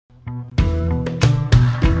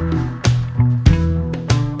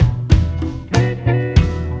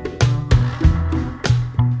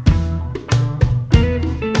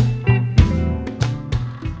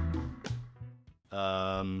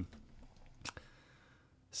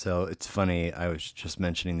So it's funny. I was just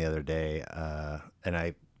mentioning the other day, and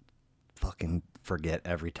I fucking forget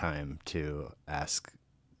every time to ask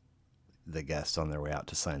the guests on their way out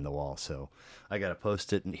to sign the wall. So I got to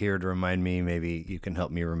post it here to remind me. Maybe you can help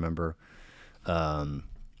me remember.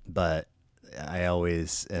 But I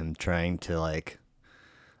always am trying to like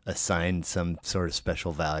assign some sort of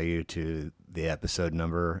special value to the episode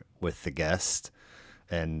number with the guest,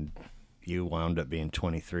 and you wound up being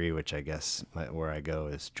 23, which I guess where I go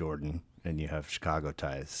is Jordan, and you have Chicago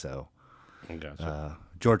ties. So, Gotcha.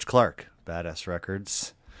 George Clarke, Badass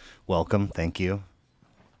Records. Welcome. Thank you.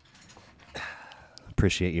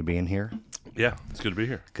 Appreciate you being here. Yeah, it's good to be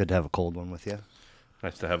here. Good to have a cold one with you.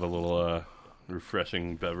 Nice to have a little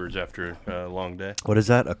refreshing beverage after a long day. What is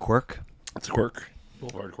that? A quirk? It's a quirk. A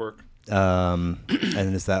little hard quirk. And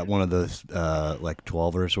is that one of those like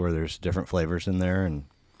 12ers where there's different flavors in there? And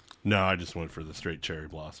No, I just went for the straight cherry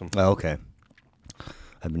blossom. oh, okay.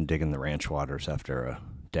 I've been digging the ranch waters after a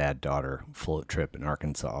dad-daughter float trip in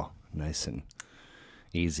Arkansas. Nice and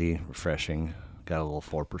easy, refreshing. Got a little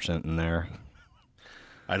 4% in there.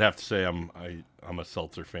 I'd have to say I'm a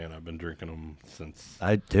seltzer fan. I've been drinking them since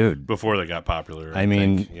Dude. before they got popular. I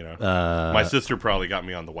mean, think, you know, my sister probably got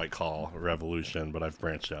me on the White Claw revolution, but I've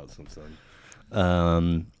branched out since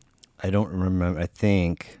then. I don't remember. I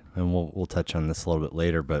think, and we'll touch on this a little bit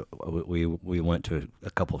later, but we went to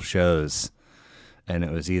a couple shows, and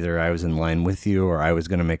it was either I was in line with you or I was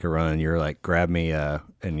going to make a run, and you're like, grab me,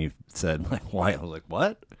 and you said, like, why? I was like,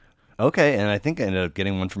 what? Okay, and I think I ended up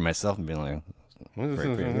getting one for myself and being like, This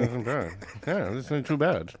isn't bad. Yeah, this isn't too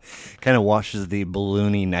bad. kind of washes the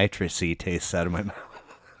balloony nitrous-y taste out of my mouth.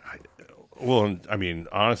 Well, I mean,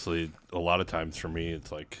 honestly, a lot of times for me,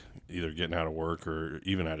 it's like either getting out of work or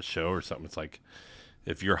even at a show or something. It's like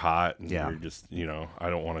if you're hot and Yeah. you're just, you know, I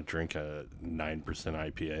don't want to drink a 9%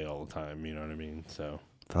 IPA all the time. You know what I mean? So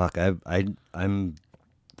Fuck, I'm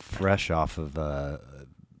fresh off of a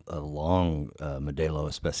long Modelo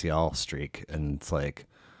Especial streak, and it's like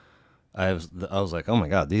I was like, oh my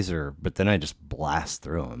god, these are. But then I just blast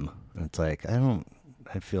through them. And it's like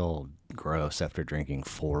I feel gross after drinking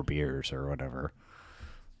 4 beers or whatever.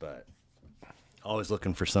 But always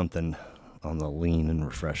looking for something on the lean and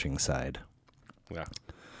refreshing side. yeah,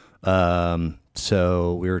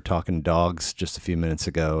 So we were talking dogs just a few minutes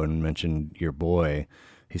ago and mentioned your boy.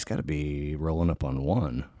 He's got to be rolling up on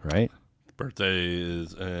 1, right? birthday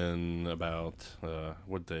is in about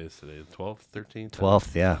what day is today? 12th, 13th,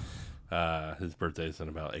 12th, yeah. His birthday's in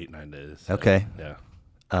about 8-9 days. So, Okay. yeah.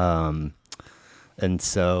 And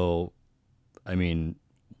so, I mean,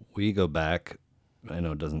 we go back, I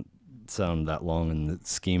know it doesn't sound that long in the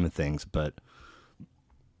scheme of things, but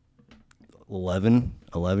 11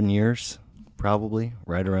 years, probably,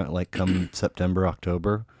 right around, like, come September,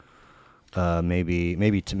 October. Maybe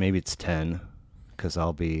it's 10, because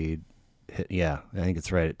I'll be, I think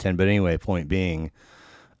it's right at 10. But anyway, point being,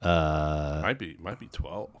 Might be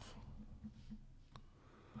 12.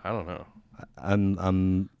 I don't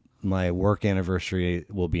know. my work anniversary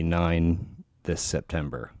will be 9 this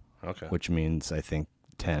September, Okay. which means I think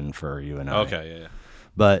 10 for you and I. Okay. Yeah.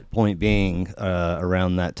 But point being,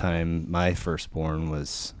 around that time, my firstborn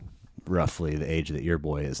was roughly the age that your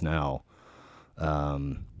boy is now.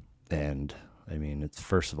 And I mean, it's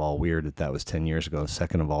first of all weird that was 10 years ago.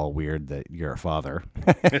 Second of all, weird that you're a father.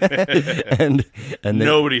 and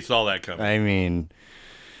Nobody saw that coming. I mean,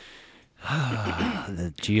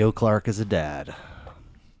 the Geo Clarke is a dad.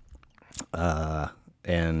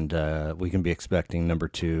 And we can be expecting number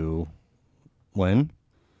 2 when?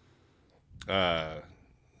 Not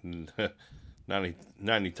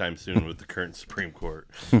anytime soon with the current Supreme Court.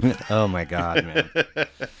 Oh my God, man.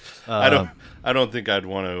 I don't think I'd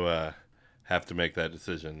want to have to make that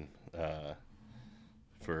decision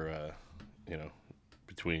for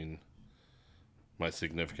between my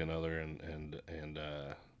significant other and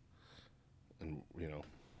you know,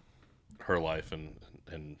 her life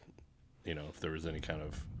and you know, if there was any kind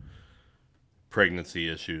of pregnancy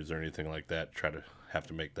issues or anything like that, try to have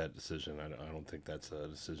to make that decision. I don't think that's a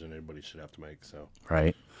decision anybody should have to make. So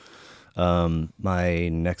Right. My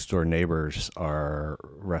next door neighbors are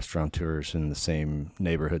restaurateurs in the same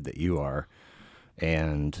neighborhood that you are.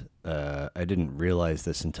 And I didn't realize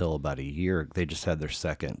this until about a year. They just had their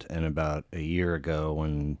second. And about a year ago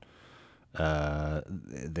when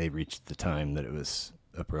they reached the time that it was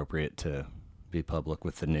appropriate to be public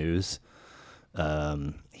with the news,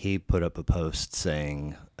 he put up a post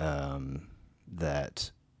saying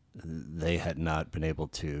that they had not been able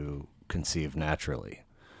to conceive naturally.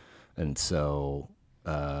 And so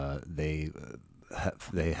they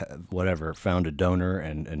whatever, found a donor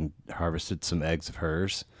and harvested some eggs of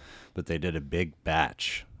hers, but they did a big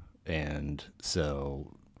batch, and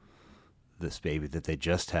so this baby that they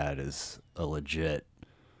just had is a legit,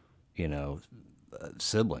 you know,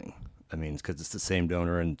 sibling. I mean, because it's the same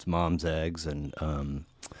donor and it's mom's eggs, and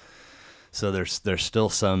so there's still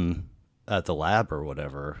some at the lab or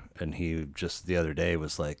whatever. And he just the other day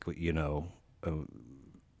was like, we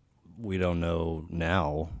don't know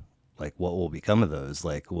now, like what will become of those.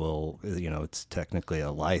 Like, it's technically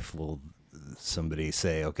a life. Will somebody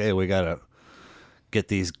say, okay, we gotta get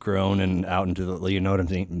these grown and out into the, you know what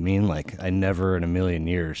I mean? Like, I never in a million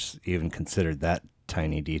years even considered that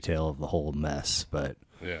tiny detail of the whole mess, but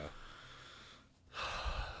Yeah.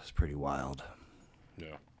 it's pretty wild.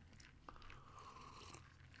 Yeah.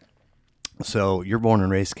 So you're born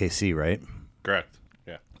and raised KC, right? Correct.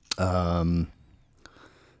 Yeah.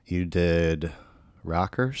 You did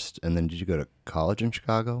Rockhurst, and then did you go to college in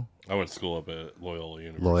Chicago? I went to school up at Loyola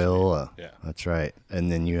University. Loyola. Yeah. That's right.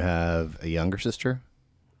 And then you have a younger sister?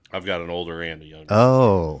 I've got an older and a younger.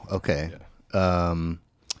 Oh, okay. Yeah.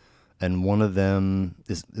 And one of them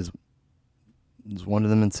is one of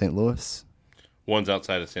them in St. Louis? One's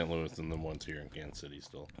outside of St. Louis, and then one's here in Kansas City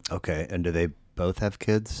still. Okay. And do they both have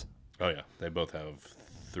kids? Oh, yeah. They both have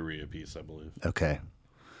 3 apiece, I believe. Okay.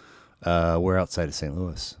 We're outside of St.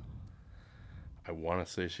 Louis. I want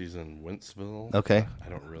to say she's in Wentzville. Okay. I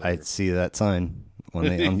don't really. I see that sign on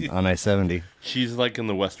I-70. She's like in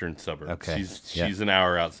the western suburbs. Okay. She's an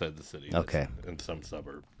hour outside the city. Okay. In some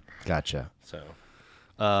suburb. Gotcha. So.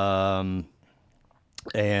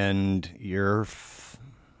 And you're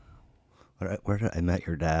where did I met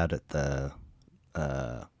your dad at the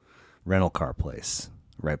rental car place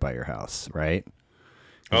right by your house, right?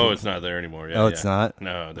 Oh, it's not there anymore. Yeah, it's not?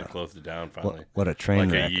 No, they closed it down finally. What a train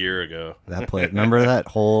like wreck. a year ago. That place. Remember that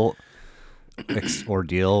whole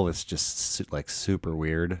ordeal was just like super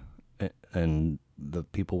weird, and the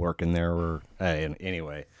people working there were.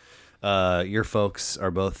 Anyway, your folks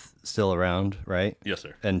are both still around, right? Yes,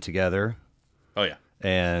 sir. And together. Oh yeah.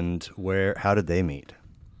 And how did they meet?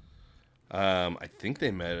 I think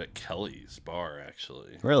they met at Kelly's bar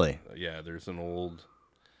actually. Really? Yeah, there's an old.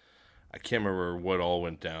 I can't remember what all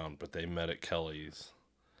went down, but they met at Kelly's,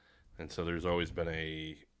 and so there's always been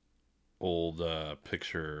a old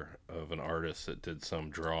picture of an artist that did some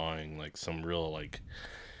drawing, like some real like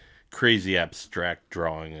crazy abstract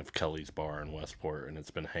drawing of Kelly's bar in Westport, and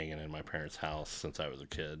it's been hanging in my parents' house since I was a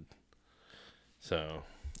kid. So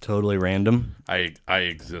totally random. I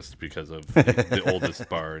exist because of the oldest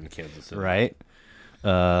bar in Kansas City. Right.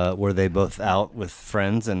 Were they both out with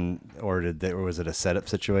friends, or was it a setup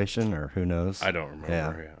situation, or who knows? I don't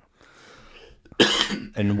remember. Yeah.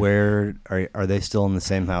 And where are they still in the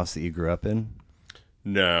same house that you grew up in?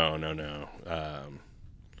 No.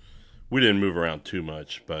 We didn't move around too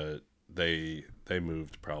much, but they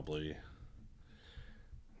moved probably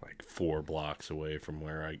like 4 blocks away from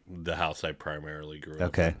where the house I primarily grew up.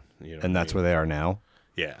 Okay. In, and that's where they are now?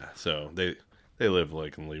 Yeah. So they live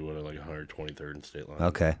like in Leawood at like 123rd and State Line.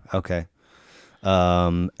 Okay.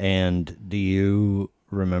 And do you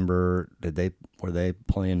remember, were they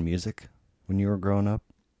playing music when you were growing up?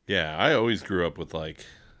 Yeah, I always grew up with like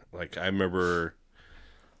I remember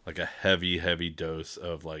like a heavy dose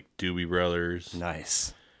of like Doobie Brothers.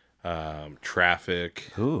 Nice.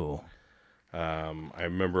 Traffic. Ooh. I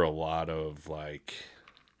remember a lot of like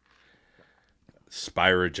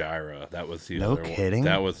Spyro Gyra. That was the other one. No kidding?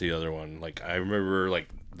 That was the other one. Like I remember like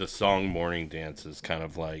the song Morning Dance is kind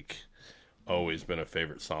of like always been a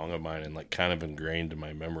favorite song of mine, and like kind of ingrained in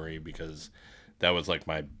my memory because that was like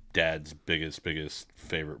my dad's biggest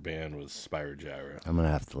favorite band was Spyro Gyra. I'm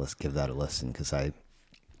gonna have to give that a listen because I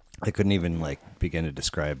couldn't even like begin to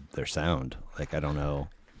describe their sound. Like I don't know.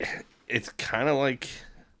 It's kind of like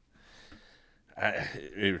I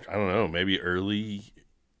don't know, maybe early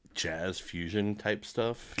jazz fusion type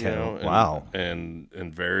stuff. You know? Wow. And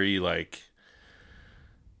very like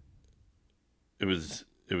it was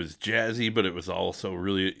jazzy, but it was also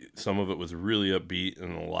really, some of it was really upbeat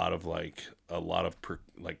and a lot of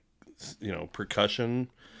percussion,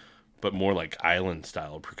 but more like island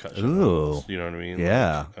style percussion. Ooh. Almost, you know what I mean?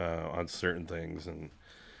 Yeah. Like, on certain things. And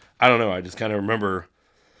I don't know. I just kind of remember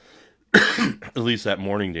at least that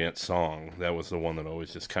Morning Dance song. That was the one that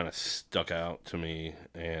always just kind of stuck out to me.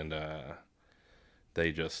 And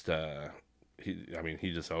they just,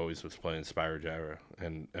 he just always was playing Spyro Gyra.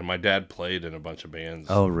 And my dad played in a bunch of bands.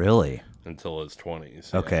 Oh, really? Until his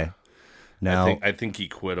 20s. Okay. Yeah. Now I think he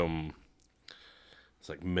quit them it's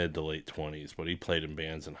like mid to late 20s, but he played in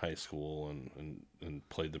bands in high school and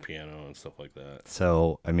played the piano and stuff like that.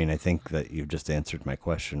 So, I mean, I think that you've just answered my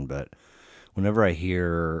question, but whenever I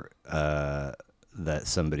hear that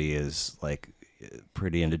somebody is like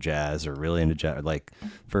pretty into jazz or really into jazz, like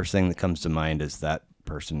first thing that comes to mind is that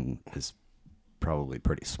person is probably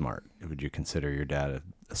pretty smart. Would you consider your dad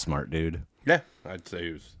a smart dude? Yeah, I'd say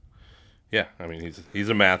he was. Yeah, I mean he's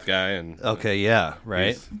a math guy and Okay, yeah,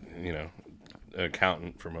 right. he's, an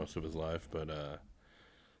accountant for most of his life, but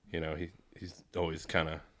he's always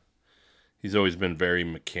he's always been very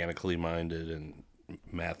mechanically minded and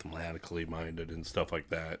mathematically minded and stuff like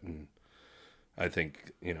that, and I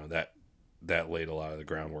think that laid a lot of the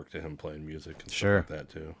groundwork to him playing music and Sure. stuff like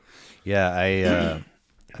that too. Yeah, I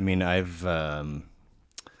mean, I've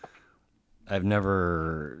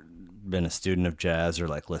never been a student of jazz or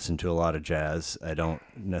like listened to a lot of jazz. I don't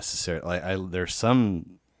necessarily there's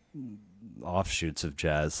some offshoots of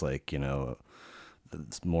jazz, like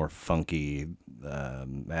it's more funky,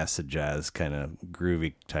 acid jazz kind of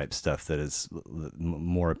groovy type stuff that is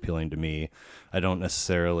more appealing to me. I don't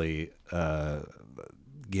necessarily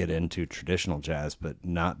get into traditional jazz, but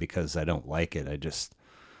not because I don't like it. I just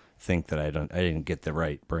think that I didn't get the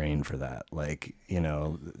right brain for that. Like,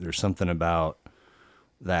 there's something about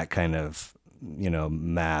that kind of,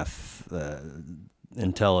 math,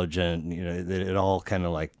 intelligent, it all kind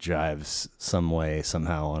of like jives some way,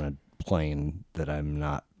 somehow on a plane that I'm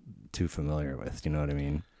not too familiar with. You know what I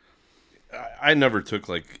mean? I never took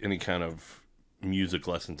like any kind of music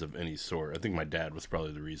lessons of any sort. I think my dad was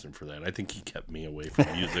probably the reason for that. I think he kept me away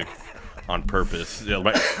from music on purpose.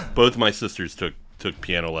 Both my sisters took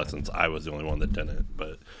piano lessons. I was the only one that didn't,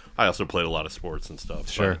 but I also played a lot of sports and stuff.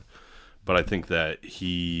 Sure. But I think that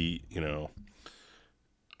he,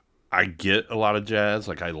 I get a lot of jazz,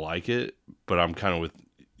 like I like it, but I'm kind of with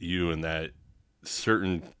you in that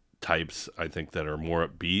certain types I think that are more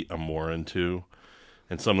upbeat, I'm more into,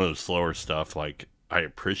 and some of the slower stuff, like I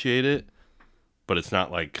appreciate it, but it's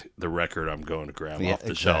not like the record I'm going to grab off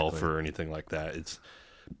the shelf or anything like that. It's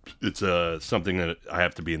something that I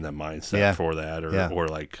have to be in that mindset for that, or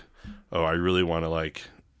like, oh, I really want to like,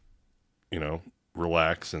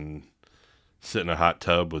 relax and sit in a hot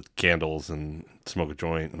tub with candles and smoke a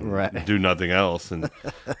joint and do nothing else, and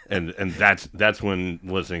that's when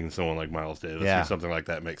listening to someone like Miles Davis or something like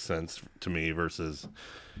that makes sense to me versus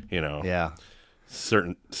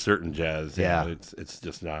certain jazz. It's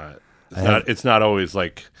just not. It's not always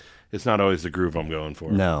the groove I'm going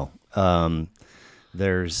for. No.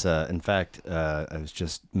 There's, in fact, I was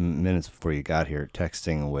just minutes before you got here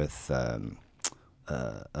texting with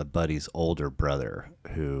a buddy's older brother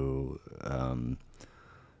who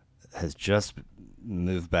has just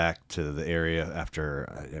moved back to the area after,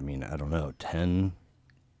 I don't know, 10,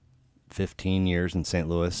 15 years in St.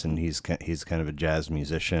 Louis, and he's kind of a jazz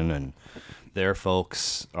musician, and their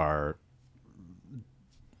folks are...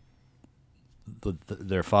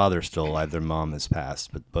 their father's still alive. Their mom has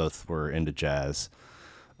passed, but both were into jazz.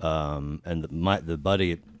 And the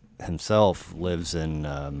buddy himself lives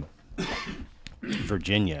in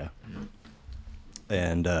Virginia,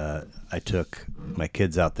 and I took my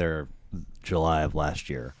kids out there July of last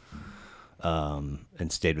year,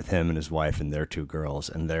 and stayed with him and his wife and their two girls.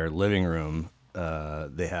 And their living room,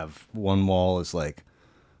 they have one wall is like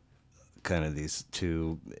kind of these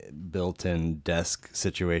two built-in desk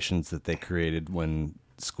situations that they created when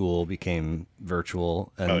school became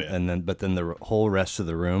virtual, and then the whole rest of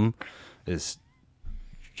the room is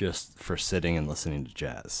just for sitting and listening to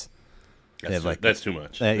jazz. That's too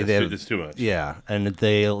much. It's too much. Yeah, and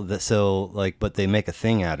but they make a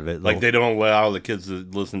thing out of it. Like they don't allow the kids to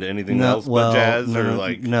listen to anything else but jazz,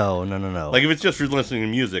 no. Like if it's just for listening to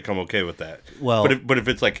music, I'm okay with that. Well, but if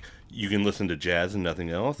it's like you can listen to jazz and nothing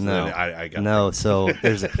else, no, then I got no. So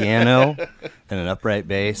there's a piano and an upright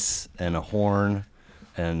bass and a horn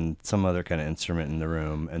and some other kind of instrument in the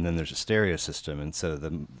room, and then there's a stereo system. And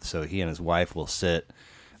so he and his wife will sit,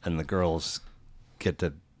 and the girls get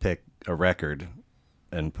to pick a record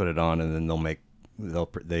and put it on, and then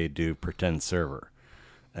they do pretend server,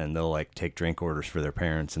 and they'll like take drink orders for their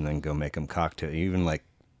parents and then go make them cocktail, even like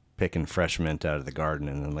picking fresh mint out of the garden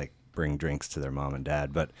and then like bring drinks to their mom and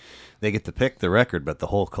dad. But they get to pick the record, but the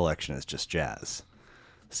whole collection is just jazz.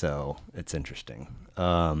 So it's interesting.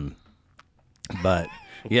 But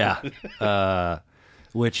yeah,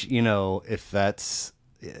 which, if that's,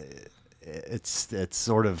 it's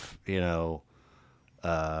sort of,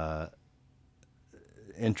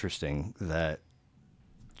 interesting that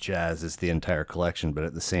jazz is the entire collection, but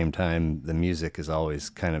at the same time, the music is always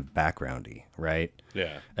kind of backgroundy, right?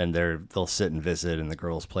 Yeah. And they'll sit and visit, and the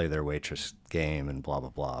girls play their waitress game and blah blah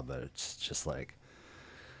blah. But it's just like,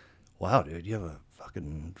 wow, dude, you have a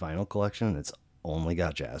fucking vinyl collection. It's only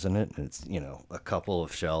got jazz in it, and it's a couple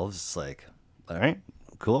of shelves. It's like, all right,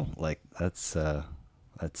 cool. Like that's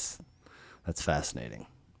fascinating.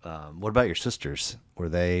 What about your sisters? Were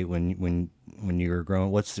they when you were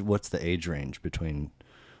growing? What's the age range between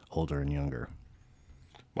older and younger?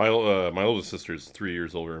 My oldest sister is 3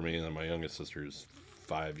 years older than me, and my youngest sister is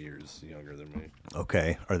 5 years younger than me.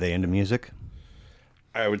 Okay, are they into music?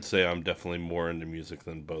 I would say I'm definitely more into music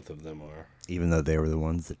than both of them are. Even though they were the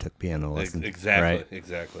ones that took piano lessons, Exactly, right?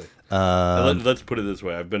 exactly. Um, Let's put it this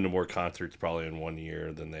way: I've been to more concerts probably in 1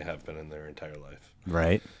 year than they have been in their entire life.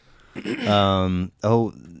 right.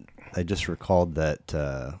 I just recalled that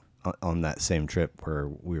on that same trip where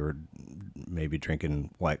we were maybe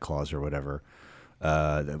drinking White Claws or whatever,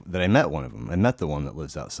 that I met one of them. I met the one that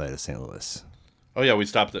lives outside of St. Louis. Oh yeah, we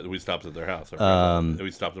stopped at their house.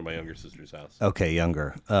 We stopped at my younger sister's house. Okay,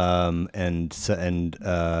 younger.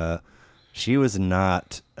 She was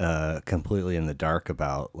not completely in the dark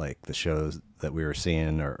about like the shows that we were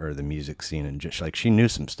seeing or the music scene, and just like she knew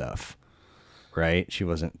some stuff, right? She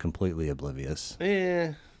wasn't completely oblivious.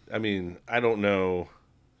 I mean, I don't know.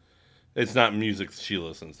 It's not music she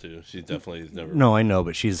listens to. She definitely has never. No, I know,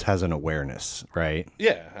 but she has an awareness, right?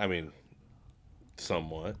 Yeah, I mean,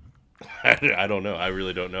 somewhat. I don't know. I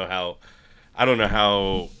really don't know how. I don't know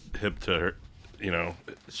how hip to her,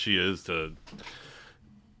 she is to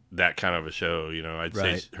that kind of a show. I'd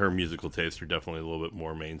say Right. her musical tastes are definitely a little bit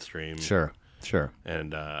more mainstream. Sure.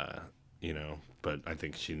 And but I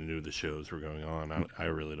think she knew the shows were going on. I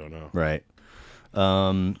really don't know. Right.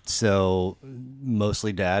 So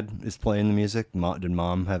mostly dad is playing the music. Did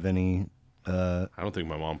mom have any? I don't think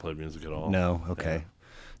my mom played music at all. No. Okay. Yeah.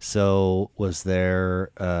 So was there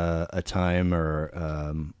a time or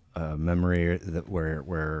a memory that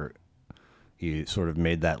where you sort of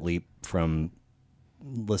made that leap from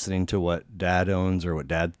listening to what dad owns or what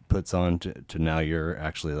dad puts on to now you're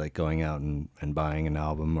actually like going out and buying an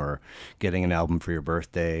album or getting an album for your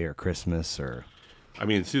birthday or Christmas or... I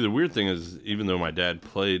mean, see, the weird thing is, even though my dad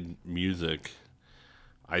played music,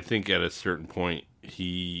 I think at a certain point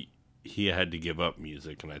he had to give up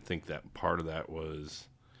music, and I think that part of that was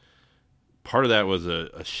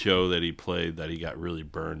a show that he played that he got really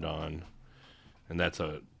burned on, and that's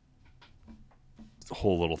a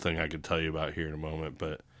whole little thing I could tell you about here in a moment.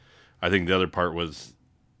 But I think the other part was,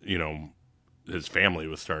 his family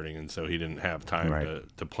was starting, and so he didn't have time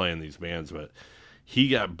Right. to play in these bands. But he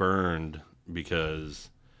got burned because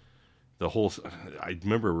I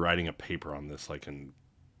remember writing a paper on this like in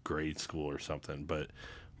grade school or something, but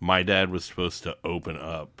my dad was supposed to open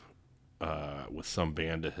up with some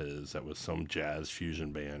band of his that was some jazz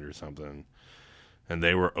fusion band or something, and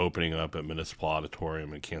they were opening up at Municipal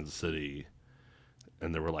Auditorium in Kansas City,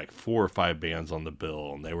 and there were like 4 or 5 bands on the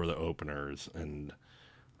bill, and they were the openers, and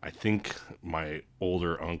I think my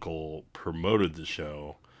older uncle promoted the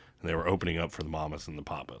show, and they were opening up for the Mamas and the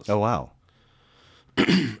Papas. Oh, wow.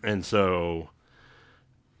 And so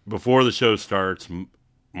before the show starts,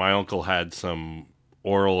 my uncle had some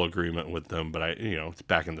oral agreement with them, but it's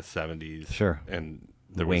back in the 70s. Sure. And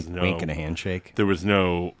The wink and a handshake. There was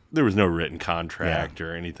no written contract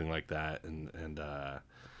or anything like that. And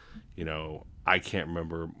I can't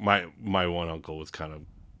remember. My one uncle was kind of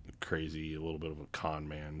crazy, a little bit of a con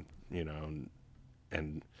man,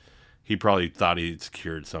 and he probably thought he'd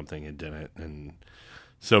secured something and didn't. And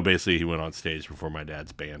so basically he went on stage before my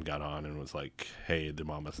dad's band got on and was like, hey, the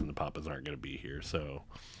Mamas and the Papas aren't going to be here. So,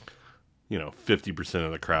 50%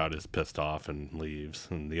 of the crowd is pissed off and leaves,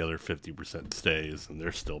 and the other 50% stays, and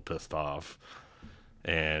they're still pissed off.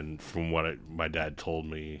 And from what my dad told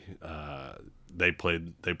me, they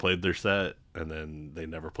played their set, and then they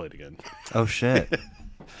never played again. Oh, shit.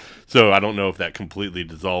 So I don't know if that completely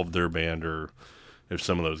dissolved their band or if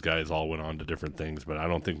some of those guys all went on to different things, but I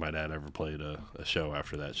don't think my dad ever played a show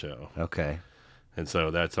after that show. Okay. And so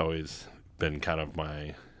that's always been kind of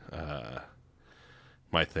my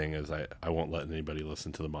my thing is I won't let anybody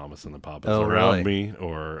listen to the Mamas and the Papas around me,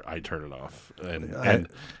 or I turn it off. And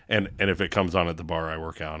if it comes on at the bar I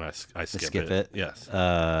work out, I skip it. Yes.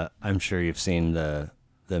 I'm sure you've seen the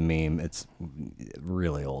meme. It's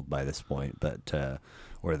really old by this point, but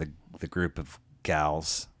where the group of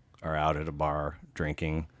gals are out at a bar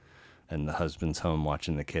drinking, and the husband's home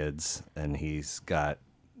watching the kids, and he's got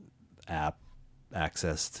app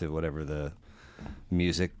access to whatever the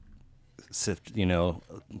music sift, kind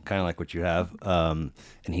of like what you have, and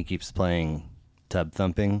he keeps playing Tub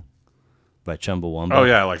Thumping by Chumbawamba. Oh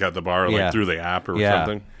yeah, like at the bar, Yeah. like through the app or Yeah.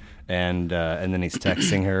 something. and then he's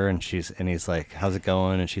texting her, and he's like, "How's it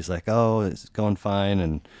going?" And she's like, "Oh, it's going fine."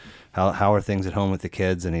 And how are things at home with the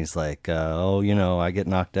kids? And he's like, "Oh, I get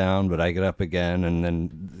knocked down, but I get up again." And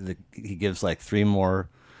then he gives like three more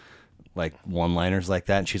like one-liners like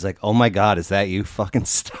that, and she's like, "Oh my God, is that you? Fucking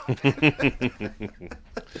stop!"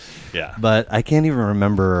 Yeah. But I can't even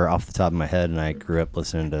remember off the top of my head, and I grew up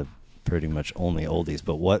listening to pretty much only oldies.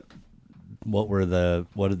 But what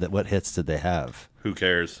hits did they have? Who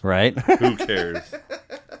cares? Right? Who cares?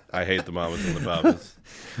 I hate the mamas and the papas.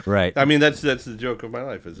 Right. I mean, that's the joke of my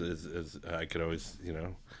life. Is I could always,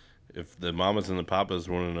 if the mamas and the papas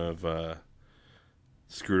wouldn't have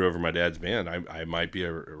screwed over my dad's band, I might be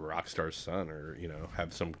a rock star's son, or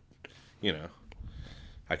have some,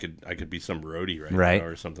 I could be some roadie right now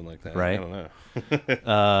or something like that. Right. I don't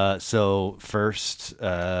know. So first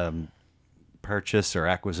purchase or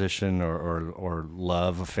acquisition or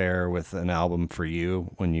love affair with an album for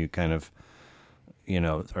you when you kind of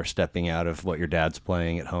are stepping out of what your dad's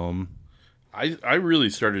playing at home? I really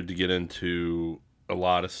started to get into a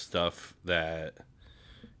lot of stuff that,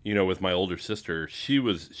 with my older sister, she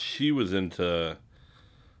was into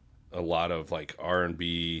a lot of like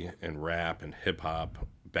R&B and rap and hip hop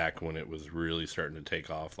back when it was really starting to take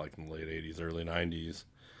off, like in the late 80s, early 90s.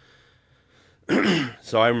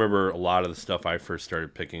 So I remember a lot of the stuff I first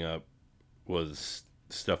started picking up was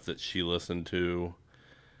stuff that she listened to.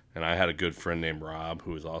 And I had a good friend named Rob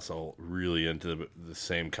who was also really into the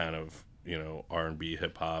same kind of, R&B,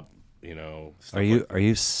 hip hop, stuff. Are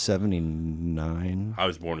you 79? I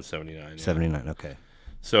was born in 79. Yeah. 79, okay.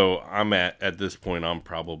 So I'm at this point, I'm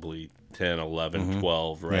probably 10, 11,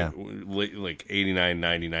 12, right? Yeah. Like 89,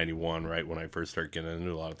 90, 91, right? When I first started getting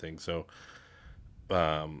into a lot of things. So,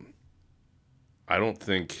 I don't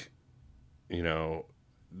think,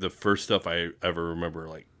 the first stuff I ever remember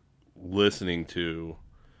like listening to,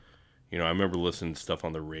 I remember listening to stuff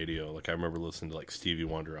on the radio. Like I remember listening to like Stevie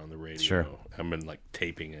Wonder on the radio. Sure. I've been like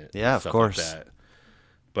taping it. Yeah, and stuff of course. like that.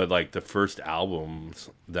 But like the first albums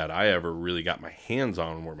that I ever really got my hands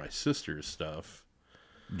on were my sister's stuff.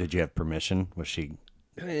 Did you have permission? Was she?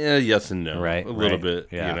 Yeah, yes and no. Right, a little right, bit,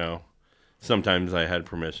 yeah. Sometimes I had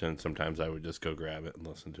permission. Sometimes I would just go grab it and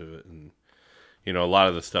listen to it. And, a lot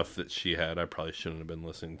of the stuff that she had, I probably shouldn't have been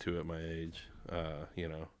listening to at my age.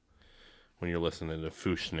 When you're listening to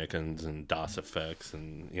Fushnikins and Das Effects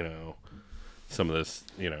and, some of this,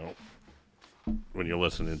 when you're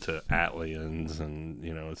listening to Atlians and,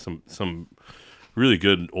 some really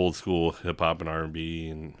good old school hip hop and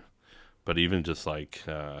R&B, but even just like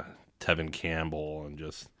Tevin Campbell and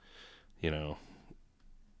just,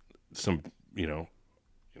 some,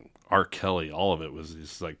 R. Kelly, all of it was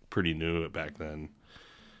just like pretty new back then.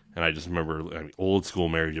 And I just remember old school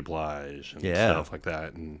Mary J. Blige and stuff like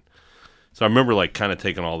that. And so I remember like kind of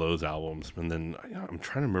taking all those albums. And then I'm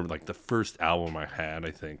trying to remember like the first album I had,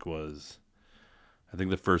 I think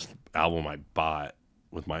the first album I bought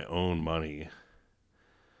with my own money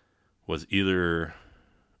was either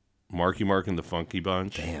Marky Mark and the Funky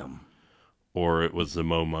Bunch. Damn. Or it was the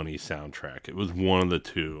Mo Money soundtrack. It was one of the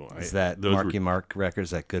two. Is that Marky Mark records,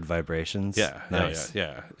 that Good Vibrations? Yeah. Nice.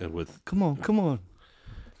 Yeah. And with Come on.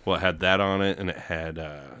 Well, it had that on it, and it had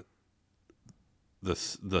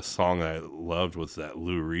the song I loved was that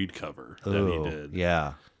Lou Reed cover that he did.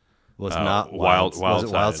 Yeah. Was not Wild Was it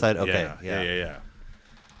Wild Side? Side? Okay. Yeah.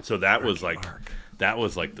 So that was like Mark. that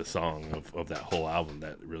was like the song of that whole album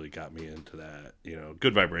that really got me into that.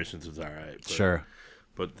 Good Vibrations was all right. But, Sure.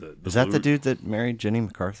 But the Is that Lou, the dude that married Jenny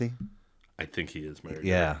McCarthy? I think he is married.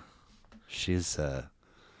 Yeah. She's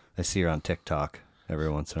I see her on TikTok every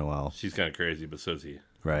once in a while. She's kind of crazy, but so is he.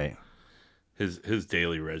 Right. His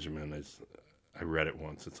daily regimen is, I read it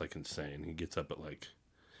once. It's like insane. He gets up at like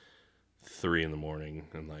 3 a.m.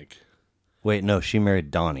 and like. Wait, no, she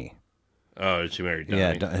married Donnie. Oh, she married Donnie?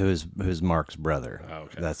 Yeah, who's Mark's brother. Oh,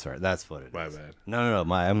 okay. That's right. That's what it is. My bad. No.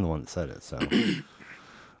 I'm the one that said it. So.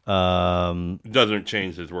 Doesn't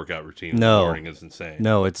change his workout routine. No. In the morning is insane.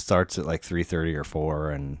 No, it starts at like 3:30 or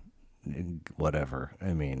 4 and whatever.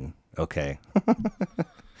 I mean, okay.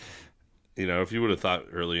 If you would have thought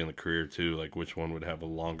early in the career too, like which one would have a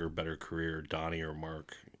longer, better career, Donnie or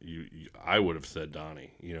Mark, I would have said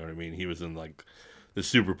Donnie. You know what I mean? He was in like the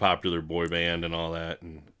super popular boy band and all that.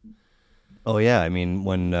 And Oh yeah, I mean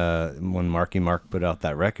when Marky Mark put out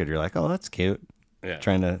that record, you're like, oh, that's cute. yeah,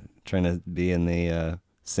 Trying to be in the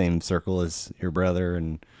same circle as your brother,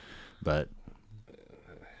 but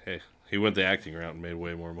hey, he went the acting route and made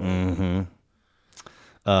way more money.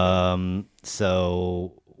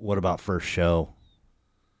 So what about first show?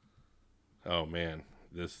 Oh man,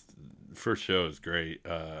 this first show is great.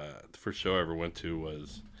 The first show I ever went to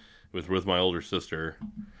was with my older sister,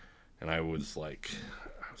 and I was like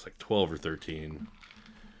 12 or 13,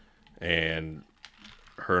 and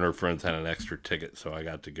her and her friends had an extra ticket, so I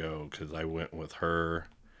got to go because I went with her,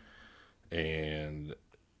 and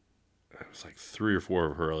it was like 3 or 4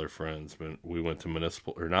 of her other friends. But we went to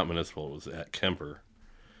Municipal, or not Municipal, it was at Kemper,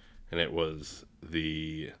 and it was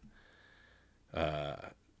the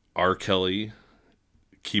R. Kelly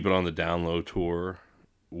Keep It on the Down Low tour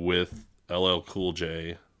with LL Cool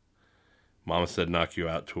J, Mama Said Knock You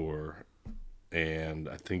Out tour, and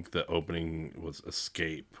I think the opening was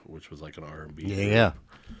Escape, which was like an R&B Yeah.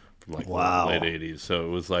 from like Wow. the late 80s. So it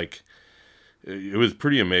was like, it was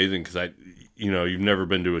pretty amazing because you've never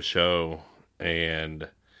been to a show, and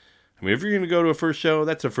I mean, if you're going to go to a first show,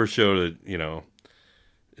 that's a first show that,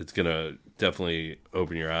 it's going to definitely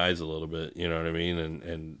open your eyes a little bit, you know what I mean?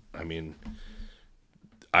 And I mean,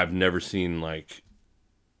 I've never seen like,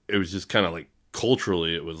 it was just kind of like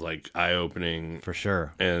culturally, it was like eye-opening For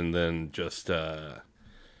sure. and then just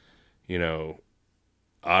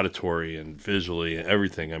auditory and visually and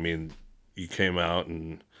everything. I mean, you came out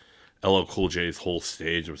and LL Cool J's whole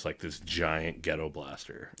stage was like this giant ghetto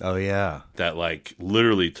blaster Oh yeah. that like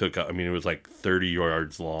literally took up, I mean, it was like 30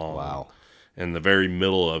 yards long. Wow. And the very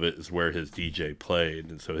middle of it is where his DJ played,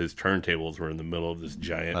 and so his turntables were in the middle of this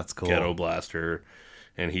giant That's cool. ghetto blaster,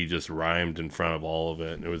 and he just rhymed in front of all of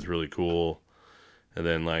it, and it was really cool. And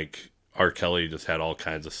then like R. Kelly just had all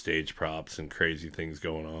kinds of stage props and crazy things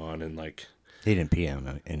going on, and like He didn't pee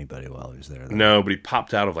on anybody while he was there, though. no, but he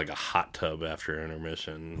popped out of like a hot tub after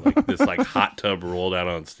intermission, like this like hot tub rolled out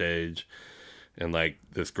on stage, and like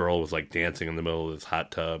this girl was like dancing in the middle of this hot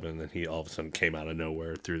tub, and then he all of a sudden came out of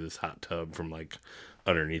nowhere through this hot tub from like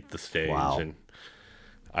underneath the stage. Wow. And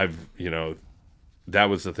I've that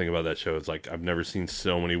was the thing about that show, is like I've never seen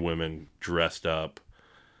so many women dressed up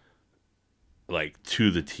like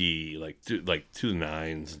to the T, like to the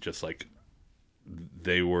nines, just like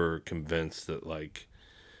they were convinced that like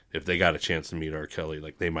if they got a chance to meet R. Kelly,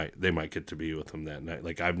 like they might get to be with him that night.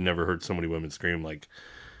 Like I've never heard so many women scream like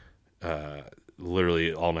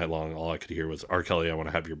literally all night long. All I could hear was R. Kelly, I want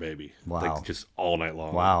to have your baby. Wow. Like just all night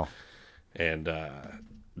long. Wow. And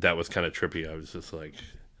that was kind of trippy. I was just like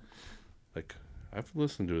I've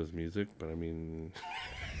listened to his music, but I mean,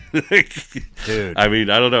 Dude. I mean,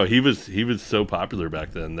 I don't know. He was so popular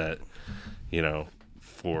back then that,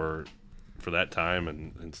 for that time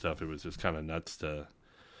and stuff, it was just kind of nuts to,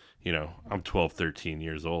 I'm 12, 13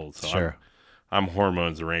 years old. So Sure. I'm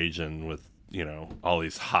hormones raging with, all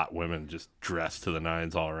these hot women just dressed to the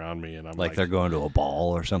nines all around me. And I'm Like they're going to a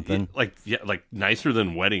ball or something. like nicer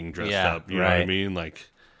than wedding dressed Yeah, up. You know what I right. mean? Like,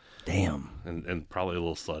 Damn. and probably a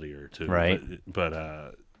little sluttier too. Right. But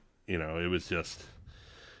it was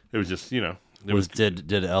just,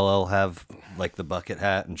 Did LL have like the bucket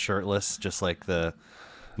hat and shirtless, just like the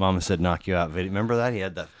Mama Said Knock You Out video? Remember that? He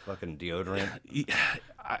had that fucking deodorant.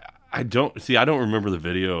 I don't remember the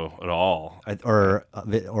video at all. Or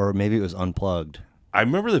maybe it was unplugged. I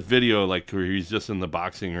remember the video like where he's just in the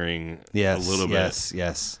boxing ring Yes, a little bit.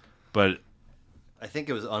 Yes. But I think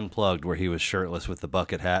it was unplugged where he was shirtless with the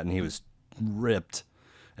bucket hat and he was ripped.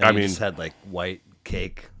 And I he mean, just had like white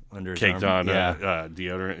cake under his caked arm. on Yeah.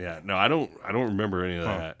 deodorant. Yeah. No, I don't remember any of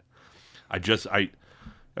that.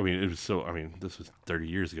 I mean, it was so. I mean, this was 30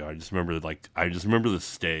 years ago. I just remember the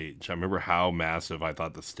stage. I remember how massive I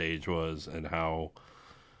thought the stage was, and how,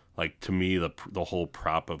 like, to me the whole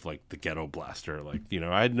prop of like the ghetto blaster. Like,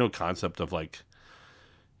 I had no concept of like,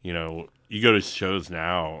 you go to shows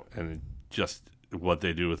now and just what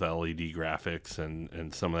they do with LED graphics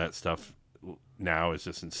and some of that stuff now is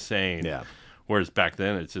just insane. Yeah. Whereas back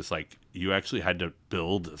then it's just like you actually had to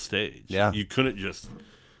build a stage. Yeah. You couldn't just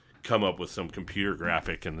come up with some computer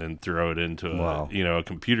graphic and then throw it into Wow. a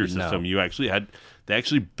computer system. No. They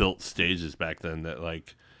actually built stages back then that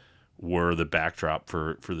like were the backdrop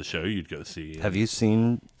for the show you'd go see. Have you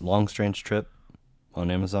seen Long Strange Trip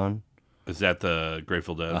on Amazon? Is that the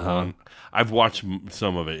Grateful Dead Uh-huh. one? I've watched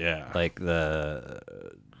some of it. Yeah. Like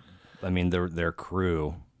their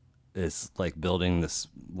crew is like building this.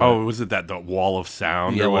 Was it the wall of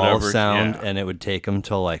sound Yeah, or wall whatever? of sound, Yeah. and it would take them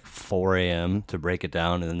till like 4 a.m. to break it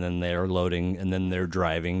down, and then they're loading, and then they're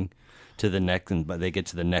driving to the next, but they get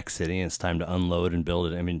to the next city, and it's time to unload and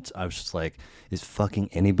build it. I mean, I was just like, is fucking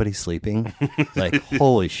anybody sleeping? Like,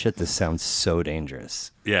 holy shit, this sounds so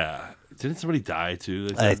dangerous. Yeah. Didn't somebody die too?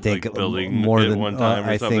 They I said, think like, building more it than one time or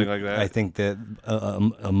I something think, like that. I think that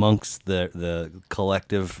amongst the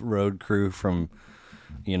collective road crew from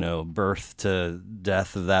birth to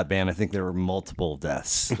death of that band. I think there were multiple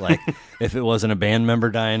deaths. Like if it wasn't a band member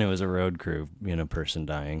dying, it was a road crew, person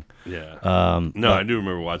dying. Yeah. But I do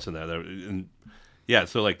remember watching that. And yeah,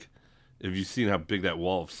 so like, have you seen how big that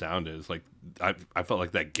wall of sound is? Like, I felt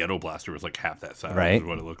like that Ghetto Blaster was like half that size. Right? Is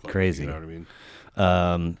what it looked like. Crazy. You know what I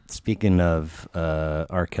mean? Speaking of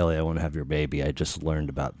R. Kelly, I Want to Have Your Baby. I just learned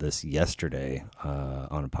about this yesterday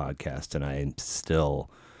on a podcast, and I'm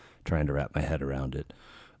still trying to wrap my head around it.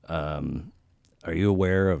 Are you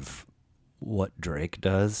aware of what Drake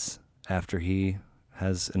does after he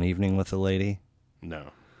has an evening with a lady?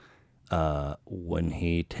 No. When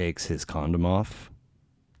he takes his condom off,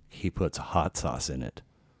 he puts hot sauce in it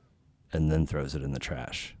and then throws it in the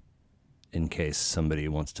trash in case somebody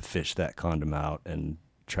wants to fish that condom out and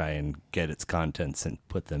try and get its contents and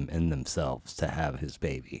put them in themselves to have his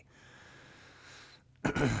baby.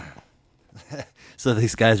 So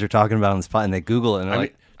these guys are talking about it on the spot, and they Google it, and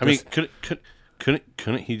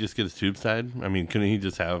couldn't he just get his tubes tied? I mean, couldn't he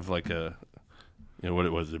just have like a, what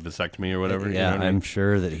it was, a vasectomy or whatever? Yeah, you know what I mean? I'm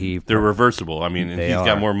sure that they're reversible. I mean, and They he's are.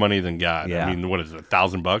 got more money than God. Yeah. I mean, what is it,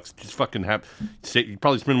 $1,000? Just fucking you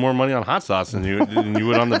probably spend more money on hot sauce than you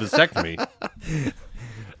would on the vasectomy.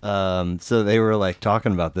 So they were like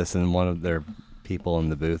talking about this, and one of their people in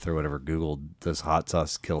the booth or whatever Googled, does hot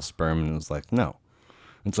sauce kill sperm? And it was like, no.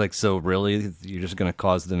 It's like, so really, you're just going to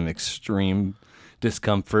cause them extreme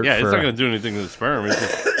discomfort? Yeah, it's not going to do anything to the sperm.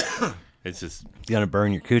 It's just going to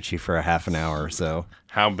burn your coochie for a half an hour or so.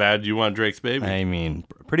 How bad do you want Drake's baby? I mean,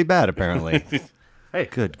 pretty bad, apparently. Hey,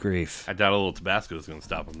 good grief. I doubt a little Tabasco is going to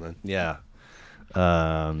stop him then. Yeah.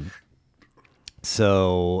 Wow,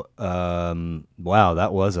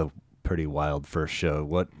 that was a pretty wild first show.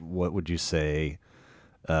 What would you say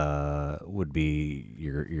would be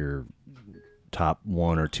your top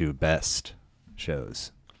one or two best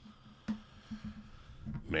shows?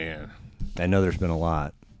 Man, I know there's been a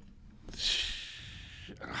lot.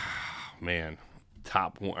 Man,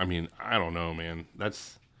 top one. I mean, I don't know, man.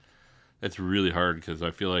 That's really hard because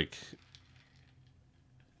I feel like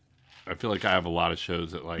I have a lot of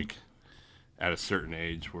shows that, like, at a certain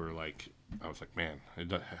age where, like, I was like, man,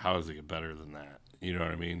 how does it get better than that? You know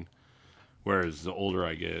what I mean? Whereas the older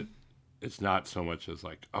I get, it's not so much as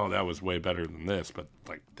like, oh, that was way better than this, but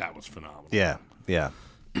like that was phenomenal. Yeah.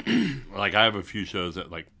 Like I have a few shows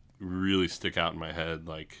that like really stick out in my head.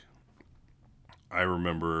 Like I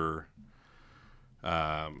remember,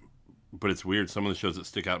 but it's weird. Some of the shows that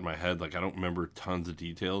stick out in my head, like I don't remember tons of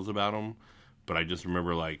details about them, but I just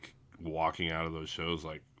remember like walking out of those shows,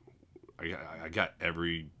 like I got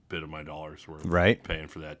every bit of my dollar's worth, right, paying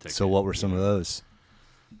for that ticket. So what were some of those?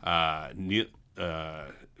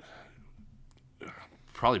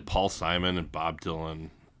 Probably Paul Simon and Bob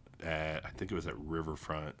Dylan I think it was at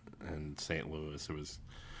Riverfront in St. Louis. It was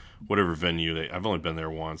whatever venue I've only been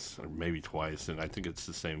there once or maybe twice, and I think it's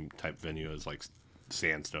the same type venue as like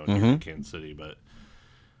Sandstone here in Kansas City. But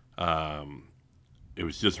it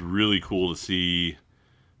was just really cool to see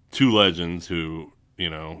two legends who,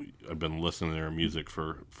 I've been listening to their music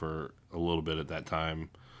for a little bit at that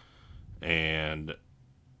time, and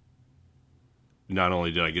not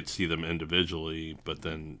only did I get to see them individually, but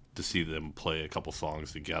then to see them play a couple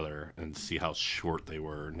songs together and see how short they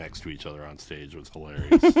were next to each other on stage was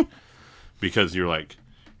hilarious. Because you're like,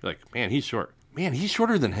 man, he's short. Man, he's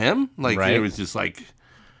shorter than him. Like right. It was just like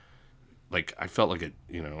I felt like it.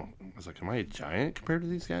 I was like, am I a giant compared to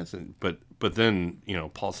these guys? But then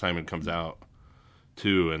Paul Simon comes out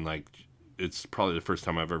too, and like it's probably the first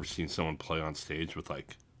time I've ever seen someone play on stage with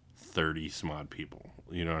like 30 some odd people.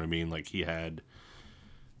 You know what I mean? Like he had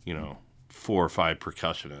 4 or 5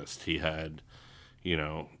 percussionists. He had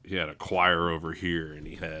a choir over here, and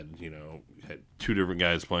he had 2 different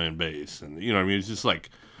guys playing bass, and what I mean, it's just like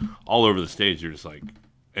all over the stage. You're just like,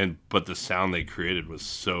 but the sound they created was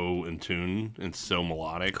so in tune and so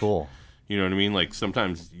melodic. Cool. You know what I mean? Like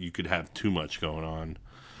sometimes you could have too much going on,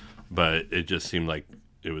 but it just seemed like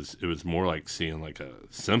it was more like seeing like a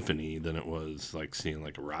symphony than it was like seeing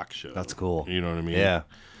like a rock show. That's cool. You know what I mean? Yeah.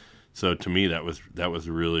 So to me, that was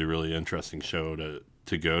a really, really interesting show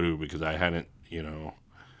to go to, because I hadn't,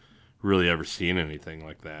 really ever seen anything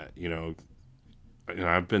like that.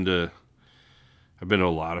 I've been to a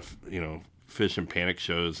lot of, Fish and Panic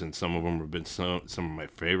shows, and some of them have been some of my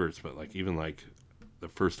favorites. But like even like the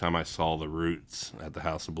first time I saw the Roots at the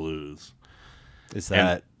House of Blues. Is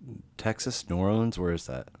that Texas, New Orleans? Where is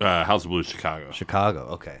that? House of Blues, Chicago. Chicago.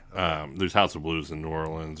 Okay. There's House of Blues in New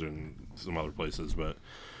Orleans and some other places, but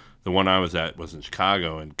the one I was at was in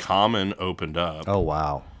Chicago, and Common opened up. Oh,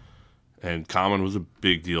 wow. And Common was a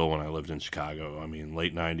big deal when I lived in Chicago. I mean,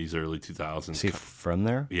 late 90s, early 2000s. Is he from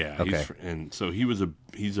there? Yeah. Okay. And so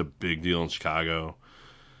he's a big deal in Chicago.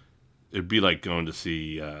 It'd be like going to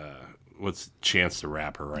see, what's Chance the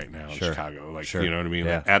Rapper right now in Sure. Chicago. Like, Sure. you know what I mean?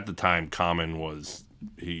 Yeah. Like, at the time, Common was,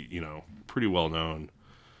 pretty well known.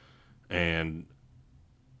 And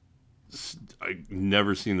I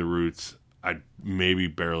never seen the Roots. I maybe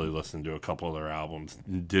barely listened to a couple of their albums.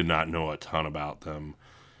 Did not know a ton about them.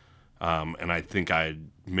 And I think I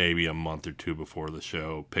maybe a month or two before the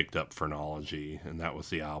show picked up Phrenology, and that was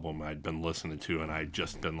the album I'd been listening to, and I'd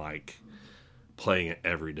just been like playing it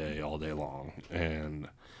every day, all day long. And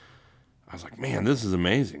I was like, man, this is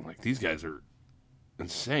amazing. Like, these guys are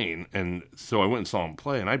insane. And so I went and saw them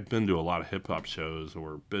play, and I'd been to a lot of hip hop shows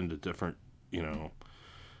or been to different,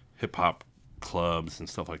 hip hop clubs and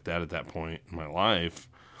stuff like that at that point in my life.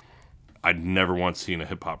 I'd never once seen a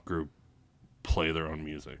hip hop group play their own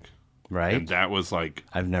music. Right. And that was like,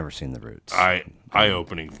 I've never seen the Roots.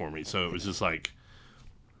 eye-opening for me. So it was just like,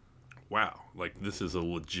 wow, like this is a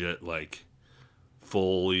legit, like,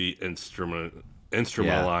 fully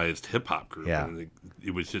instrumentalized hip hop group. Yeah. And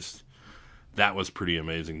it was just, that was pretty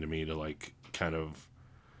amazing to me to like kind of,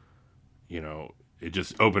 it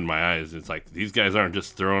just opened my eyes. It's like, these guys aren't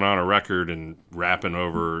just throwing on a record and rapping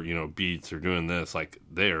over, beats or doing this. Like,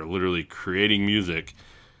 they are literally creating music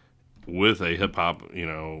with a hip hop,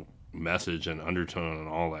 message and undertone and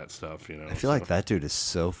all that stuff, I feel like that dude is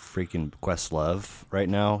so freaking Questlove right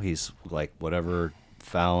now. He's like whatever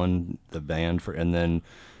Fallon, the band for, and then,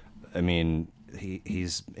 I mean,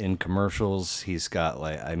 he's in commercials. He's got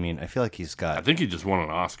like, I mean, I feel like he's got. I think he just won an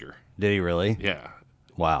Oscar. Did he really? Yeah.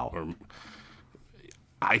 Wow. Or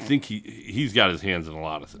I think he's got his hands in a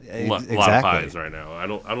lot of Exactly. pies right now. I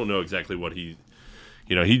don't know exactly what he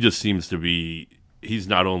just seems to be. He's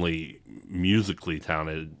not only musically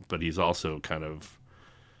talented, but he's also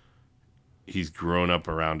he's grown up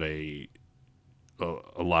around a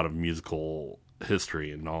lot of musical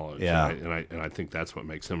history and knowledge. Yeah. And I think that's what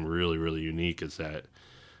makes him really, really unique, is that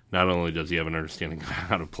not only does he have an understanding of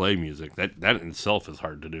how to play music, that in itself is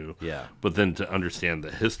hard to do. Yeah. But then to understand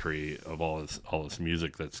the history of all this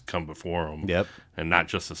music that's come before him. Yep. And not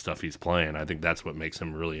just the stuff he's playing. I think that's what makes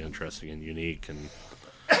him really interesting and unique. And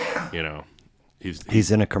He's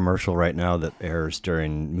in a commercial right now that airs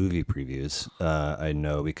during movie previews. I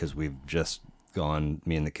know because we've just gone,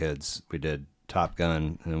 me and the kids, we did Top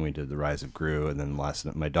Gun, and then we did The Rise of Gru, and then last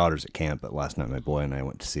night, my daughter's at camp, but last night my boy and I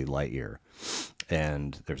went to see Lightyear.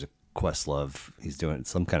 And there's a Questlove, he's doing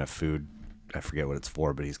some kind of food, I forget what it's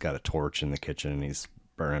for, but he's got a torch in the kitchen, and he's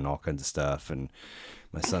burning all kinds of stuff. And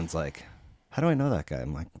my son's like, how do I know that guy?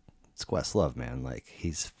 I'm like, it's Questlove, man. Like,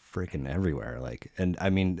 he's freaking everywhere. Like, and I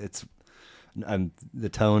mean, the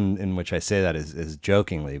tone in which I say that is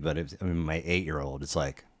jokingly, but my 8-year-old, it's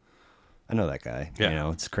like, I know that guy.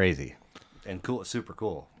 Yeah. It's crazy and cool, super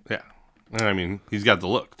cool. Yeah, and I mean, he's got the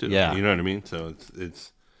look too. Yeah, you know what I mean. So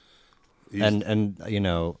it's and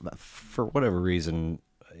for whatever reason,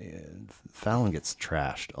 Fallon gets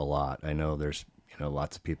trashed a lot. I know there's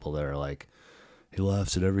lots of people that are like, he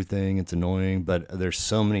laughs at everything, it's annoying, but there's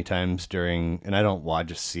so many times and I don't watch,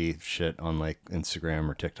 just see shit on like Instagram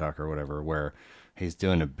or TikTok or whatever, where he's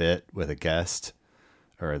doing a bit with a guest,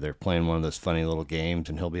 or they're playing one of those funny little games,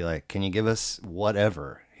 and he'll be like, can you give us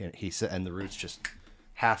whatever? He said, and the Roots just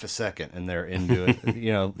half a second, and they're into it,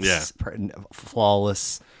 Yeah.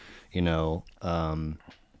 Flawless,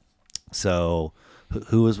 so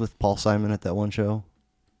who was with Paul Simon at that one show?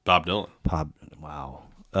 Bob Dylan. Wow.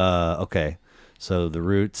 Okay. So the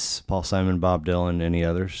Roots, Paul Simon, Bob Dylan, any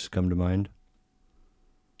others come to mind?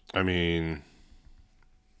 I mean,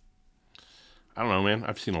 I don't know, man.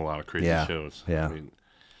 I've seen a lot of crazy shows. Yeah. I mean,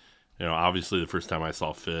 obviously the first time I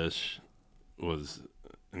saw Fish was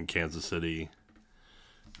in Kansas City,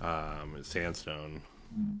 at Sandstone,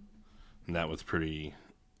 and that was pretty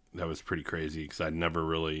crazy because I'd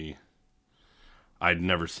never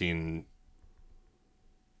seen.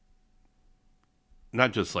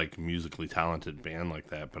 Not just like musically talented band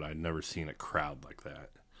like that, but I'd never seen a crowd like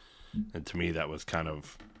that. And to me, that was kind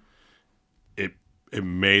of it. It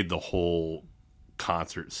made the whole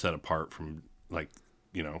concert set apart from like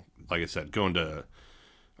I said, going to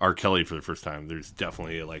R. Kelly for the first time. There's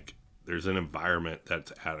definitely there's an environment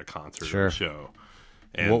that's at a concert or a show.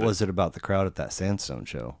 And what was it about the crowd at that Sandstone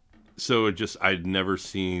show? So I'd never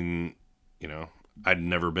seen, I'd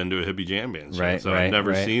never been to a hippie jam band show. Right, so I'd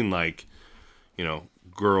never seen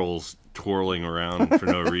girls twirling around for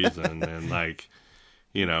no reason. And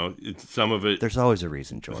some of it. There's always a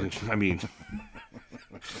reason, George. I mean,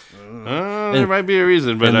 there might be a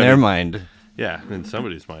reason, but in their mind. Yeah, in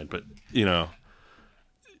somebody's mind. But you know,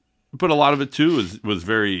 but a lot of it too was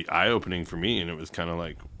very eye opening for me, and it was kind of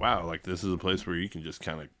like, wow, like this is a place where you can just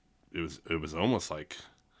kind of, it was almost like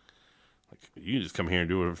you can just come here and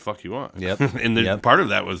do whatever the fuck you want. Yep. And then Yep. part of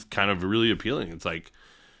that was kind of really appealing. It's like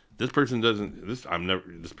this person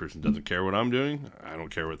doesn't care what I'm doing. I don't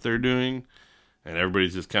care what they're doing, and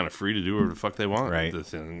everybody's just kind of free to do whatever the fuck they want. Right. With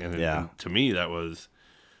this thing. And, Yeah. and to me, that was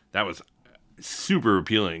super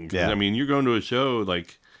appealing. 'Cause, Yeah. I mean, you're going to a show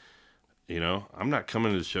like, you know, I'm not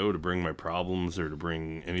coming to the show to bring my problems or to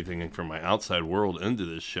bring anything from my outside world into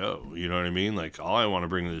this show. You know what I mean? Like, all I want to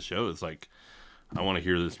bring to the show is like, I want to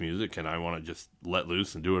hear this music and I want to just let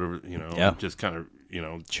loose and do whatever, you know, Yeah. just kind of, you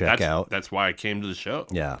know, Check out. That's why I came to the show.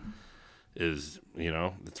 Yeah. Is, you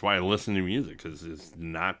know, that's why I listen to music, because it's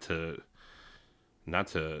not to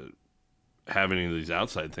have any of these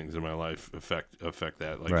outside things in my life affect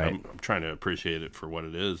that. Like, Right. I'm trying to appreciate it for what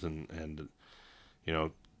it is, and you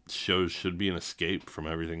know, shows should be an escape from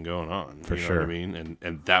everything going on. For you know sure. what I mean?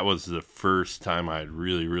 And that was the first time I had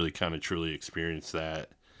really kind of truly experienced that.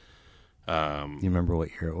 You remember what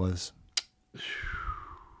year it was?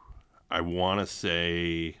 I want to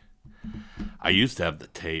say I used to have the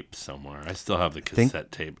tape somewhere. I still have the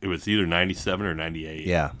cassette tape. It was either 97 or 98.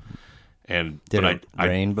 Yeah. And Did but it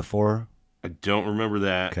rain before? I don't remember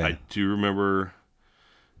that. Okay. I do remember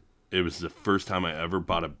it was the first time I ever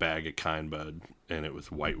bought a bag of Kind Bud, and it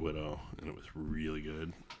was White Widow, and it was really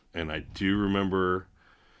good. And I do remember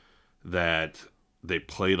that they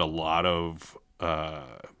played a lot of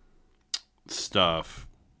stuff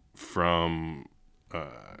from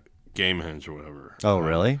Gamehenge or whatever. Oh,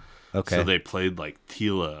 really? Okay. So they played like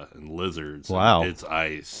Tila and Lizards, Wow. and It's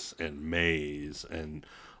Ice and Maze, and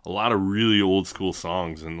a lot of really old school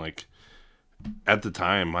songs. And like at the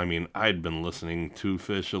time, I mean, I'd been listening to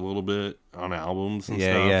Fish a little bit on albums and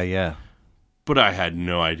stuff. Yeah. But I had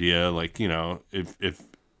no idea, like, you know, if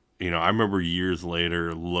you know, I remember years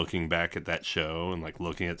later looking back at that show and like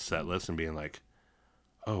looking at set lists and being like,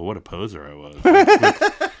 oh, what a poser I was.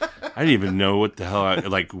 I didn't even know what the hell,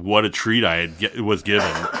 what a treat I was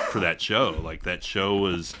given for that show. Like, that show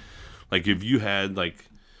was, like, if you had, like,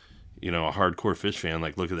 you know, a hardcore Fish fan,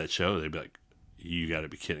 like, look at that show, they'd be like, you got to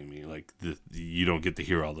be kidding me. Like, you don't get to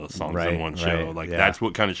hear all those songs in one show. Right, Like, yeah. that's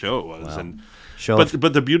what kind of show it was. Wow. And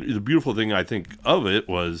But the beautiful thing, I think, of it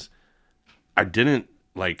was I didn't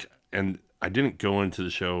go into the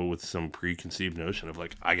show with some preconceived notion of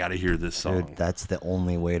like, I got to hear this song. dude, that's the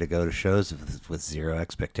only way to go to shows with zero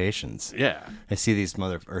expectations. Yeah. I see these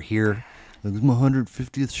here. Like, it's my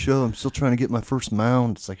 150th show. I'm still trying to get my first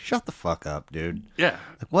mound. It's like, shut the fuck up, dude. Yeah.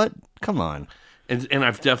 Like, what? Come on. And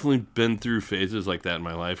I've definitely been through phases like that in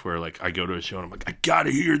my life where like I go to a show and I'm like, I got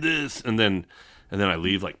to hear this. And then I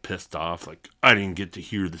leave like pissed off. Like, I didn't get to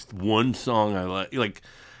hear this one song I like,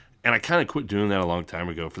 and I kind of quit doing that a long time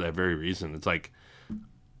ago for that very reason. It's like,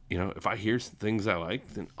 you know, if I hear things I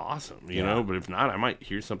like, then awesome, you know. But if not, I might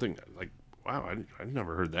hear something like, wow, I've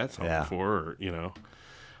never heard that song before, or, you know.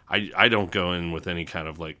 I don't go in with any kind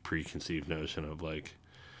of like preconceived notion of like,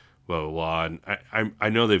 well, and I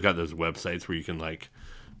know they've got those websites where you can like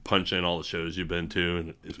punch in all the shows you've been to,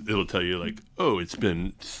 and it'll tell you like, oh, it's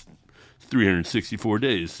been 364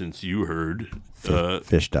 days since you heard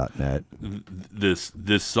Fish.net.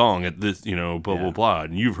 this song at this, you know, blah blah blah,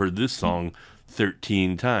 and you've heard this song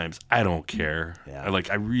 13 times. I don't care. Yeah.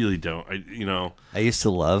 I really don't. I used to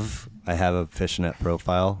love. I have a Fishnet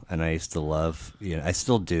profile, and I used to love. You know, I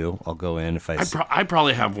still do. I'll go in if I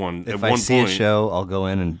probably have one if at I one see point. a show, I'll go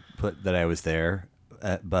in and put that I was there.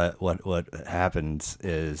 But what happens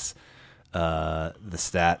is the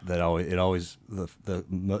stat that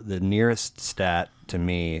the nearest stat to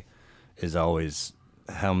me is always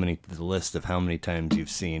the list of how many times you've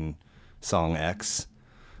seen song X,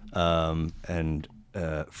 and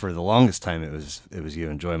for the longest time it was You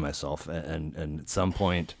Enjoy Myself, and at some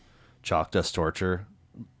point Chalk Dust Torture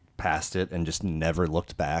passed it and just never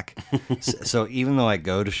looked back. So even though I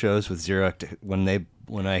go to shows with zero,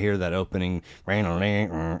 when I hear that opening,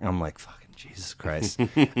 I'm like, fucking Jesus Christ.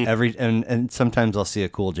 And sometimes I'll see a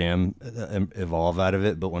cool jam evolve out of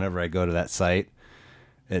it, but whenever I go to that site,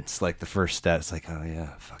 it's like the first stat. It's like, oh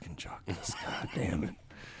yeah, fucking Chalk Dust. God damn it.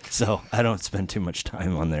 So I don't spend too much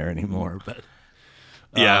time on there anymore, but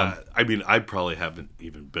Yeah, I mean, I probably haven't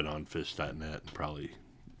even been on Fish.net in probably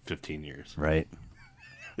 15 years. right.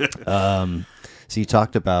 So you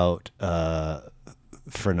talked about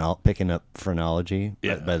picking up phrenology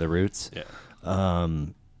by the Roots. Yeah.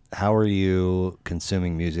 How are you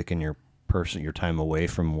consuming music in your time away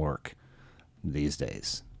from work these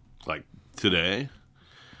days? Like today?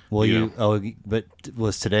 Well, but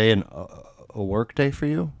was today a work day for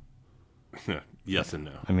you? Yes and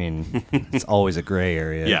no. I mean, it's always a gray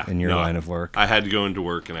area in your line of work. I had to go into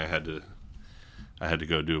work, and I had to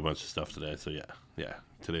go do a bunch of stuff today. So yeah.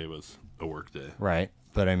 Today was a work day. Right.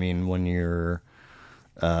 But I mean, when you're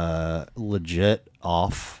legit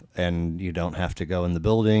off and you don't have to go in the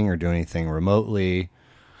building or do anything remotely,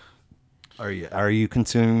 are you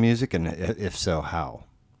consuming music, and if so, how?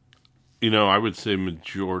 I would say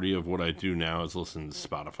majority of what I do now is listen to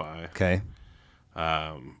Spotify. Okay.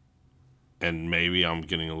 And maybe I'm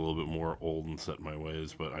getting a little bit more old and set in my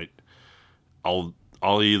ways, but I'll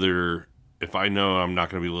either, if I know I'm not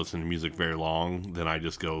going to be listening to music very long, then I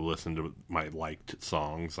just go listen to my liked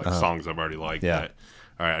songs, songs I've already liked. Yeah.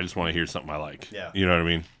 All right, I just want to hear something I like. Yeah. You know what I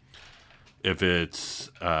mean? If it's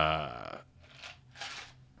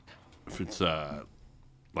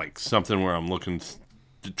like something where I'm looking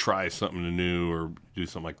to try something new or do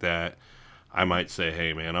something like that, I might say,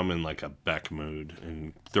 hey, man, I'm in like a Beck mood,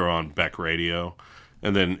 and throw on Beck radio.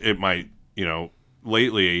 And then it might,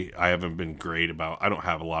 lately I haven't been great about, I don't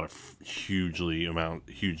have a lot of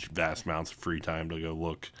vast amounts of free time to go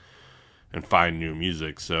look and find new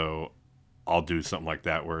music. So I'll do something like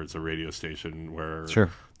that where it's a radio station where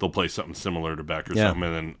they'll play something similar to Beck or something.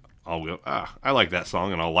 And then I'll go, I like that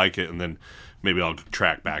song, and I'll like it. And then maybe I'll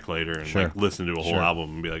track back later and like listen to a whole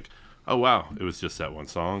album and be like, oh, wow, it was just that one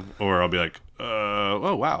song. Or I'll be like,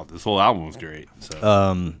 oh, wow, this whole album was great.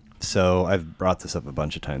 So I've brought this up a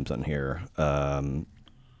bunch of times on here, and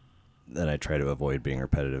I try to avoid being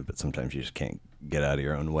repetitive, but sometimes you just can't get out of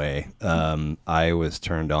your own way. I was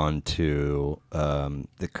turned on to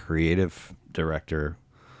the creative director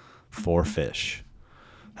for Fish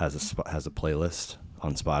has a playlist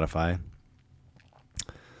on Spotify,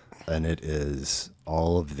 and it is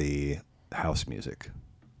all of the house music.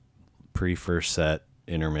 Pre-first set,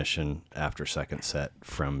 intermission, after second set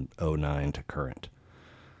from 2009 to current.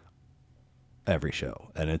 Every show.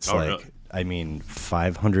 And it's really? I mean,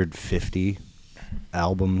 550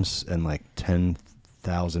 albums and like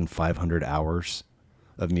 10,500 hours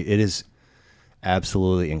of music. It is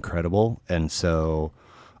absolutely incredible. And so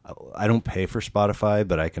I don't pay for Spotify,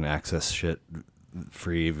 but I can access shit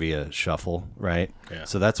free via Shuffle, right? Yeah.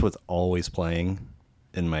 So that's what's always playing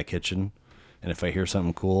in my kitchen. And if I hear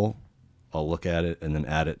something cool, I'll look at it and then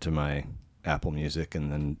add it to my Apple Music. And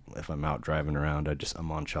then if I'm out driving around,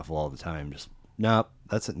 I'm on Shuffle all the time. Just, nope,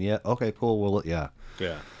 that's it. Yeah. Okay, cool. Well, yeah.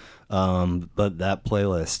 Yeah. But that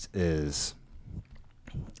playlist is,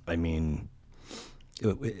 I mean,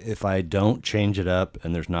 if I don't change it up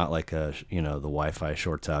and there's not like the Wi-Fi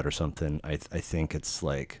shorts out or something, I think it's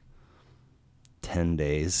like 10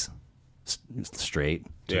 days straight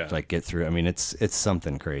to like get through. I mean, it's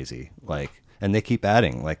something crazy. Like, and they keep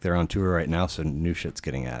adding, like they're on tour right now, so new shit's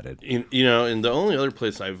getting added. And the only other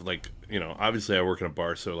place I've obviously I work in a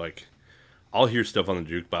bar, so like I'll hear stuff on the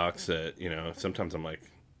jukebox that, sometimes I'm like,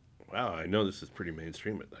 wow, I know this is pretty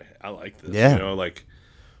mainstream, but I like this. Yeah.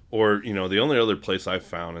 Or the only other place I've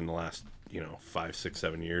found in the last, 5, 6,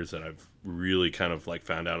 7 years that I've really kind of like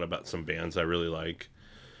found out about some bands I really like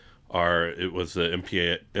it was the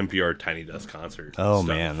NPR Tiny Desk concert. Oh,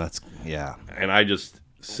 stuff. man, that's, yeah. And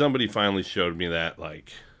somebody finally showed me that,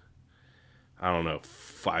 like, I don't know,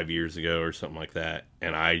 5 years ago or something like that,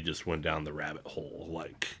 and I just went down the rabbit hole,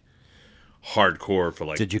 like, hardcore for,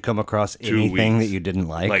 like, Did you come across 2 anything weeks. that you didn't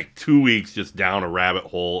like? Like, 2 weeks just down a rabbit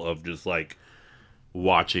hole of just, like,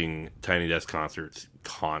 watching Tiny Desk concerts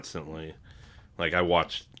constantly. Like,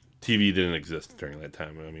 TV didn't exist during that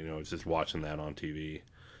time. I mean, I was just watching that on TV.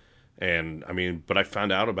 And, I mean, but I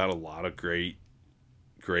found out about a lot of great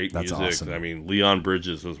That's music. awesome. I mean, Leon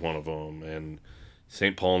Bridges was one of them, and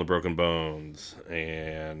St. Paul and the Broken Bones,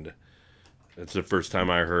 and it's the first time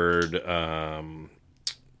I heard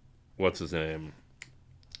what's his name,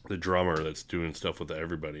 the drummer that's doing stuff with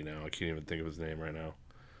everybody now. I can't even think of his name right now.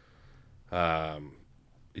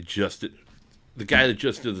 The guy that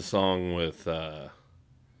just did the song with oh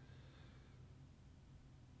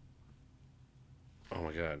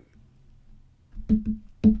my god,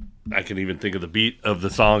 I can even think of the beat of the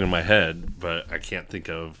song in my head, but I can't think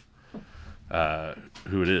of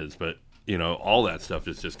who it is. But all that stuff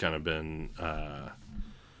has just kind of been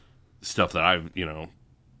stuff that I've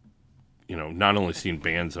not only seen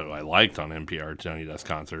bands that I liked on NPR Tiny Desk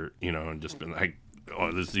concert, and just been like,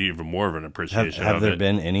 oh, this is even more of an appreciation. Have of there it.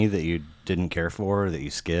 been any that you didn't care for, or that you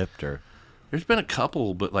skipped, or? There's been a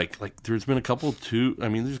couple, but like there's been a couple too. I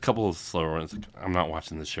mean, there's a couple of slower ones. Like, I'm not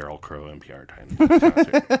watching the Sheryl Crow NPR Tiny Desk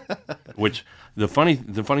concert. Which the funny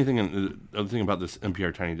thing, and the other thing about this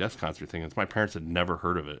NPR Tiny Desk concert thing is my parents had never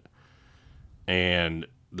heard of it, and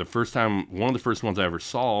one of the first ones I ever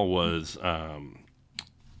saw was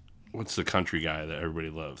what's the country guy that everybody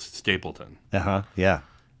loves? Stapleton. Yeah.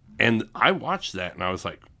 And I watched that and I was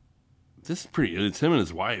like, this is pretty. It's him and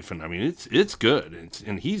his wife, and I mean, it's good.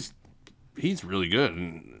 And he's really good.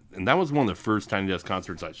 And that was one of the first Tiny Desk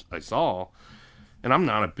concerts I saw. And I'm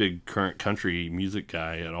not a big current country music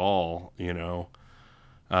guy at all, you know.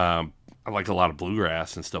 I like a lot of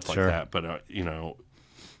bluegrass and stuff like Sure. that, but you know,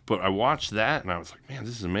 but I watched that and I was like, man,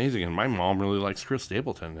 this is amazing. And my mom really likes Chris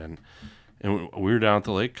Stapleton, and we were down at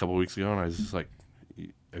the lake a couple weeks ago, and I was just like,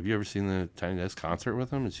 have you ever seen the Tiny Desk concert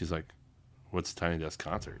with him? And she's like, what's the Tiny Desk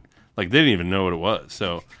concert? Like, they didn't even know what it was.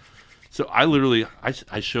 So I literally,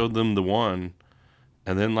 I showed them the one,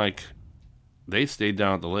 and then, like, they stayed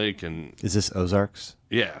down at the lake, and... Is this Ozarks?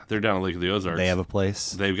 Yeah, they're down at Lake of the Ozarks. They have a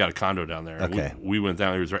place? They've got a condo down there. Okay. We went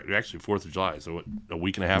down, it was actually 4th of July, so a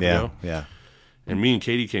week and a half ago. Yeah. And me and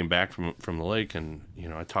Katie came back from the lake, and, you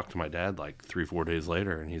know, I talked to my dad, like, 3-4 days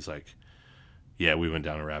later, and he's like, yeah, we went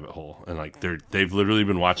down a rabbit hole. And, like, they've literally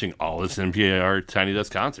been watching all this NPR Tiny Desk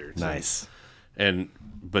concerts. Nice.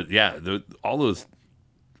 But yeah, all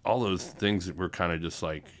those things were kind of just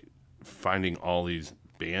like finding all these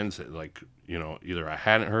bands that, like, you know, either I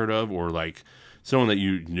hadn't heard of or like someone that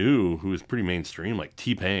you knew who was pretty mainstream, like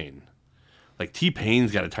T-Pain. Like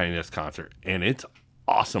T-Pain's got a Tiny Desk concert, and it's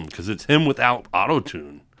awesome because it's him without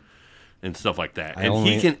auto-tune and stuff like that.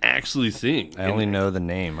 He can actually sing. I only know the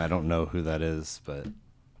name. I don't know who that is, but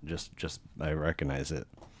just I recognize it.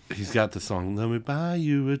 He's got the song, Let Me Buy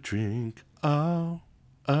You a Drink. Oh,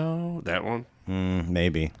 that one?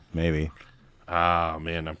 Maybe. Ah,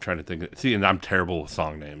 man, I'm trying to think. See, and I'm terrible with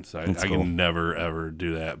song names. I cool. can never, ever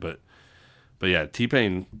do that. But yeah,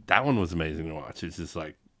 T-Pain, that one was amazing to watch. It's just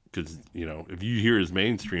like, because, you know, if you hear his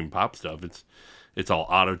mainstream pop stuff, it's all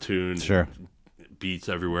auto-tuned. Sure. Beats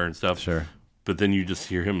everywhere and stuff. Sure. But then you just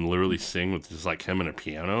hear him literally sing with just like him and a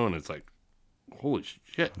piano, and it's like, holy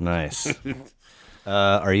shit. Nice.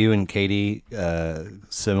 Are you and Katie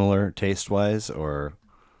similar taste-wise, or?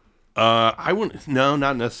 I wouldn't. No,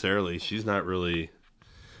 not necessarily. She's not really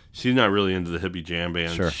into the hippie jam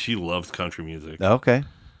bands. Sure. She loves country music. Okay.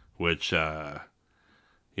 Which, you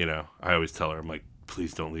know, I always tell her, I'm like,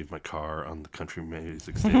 please don't leave my car on the country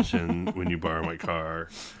music station when you borrow my car.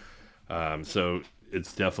 So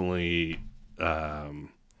it's definitely,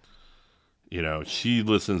 you know, she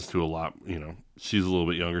listens to a lot, you know, she's a little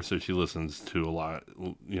bit younger, so she listens to a lot,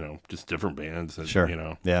 you know, just different bands. And, Sure. You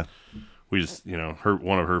know, Yeah. we just, you know,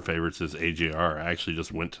 one of her favorites is AJR. I actually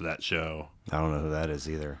just went to that show. I don't know who that is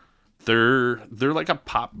either. They're like a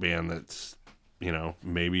pop band that's, you know,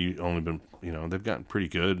 maybe only been, you know, they've gotten pretty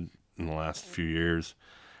good in the last few years.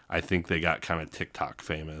 I think they got kind of TikTok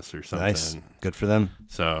famous or something. Nice. Good for them.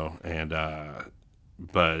 So, and,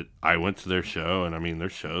 but I went to their show, and I mean, their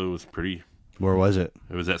show was pretty. Where was it?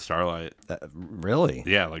 It was at Starlight. Really?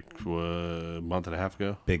 Yeah, like a month and a half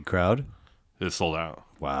ago. Big crowd? It sold out.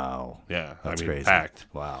 Wow. Yeah, That's I mean, crazy. packed.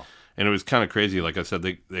 Wow. And it was kind of crazy. Like I said,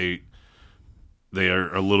 they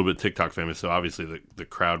are a little bit TikTok famous, so obviously the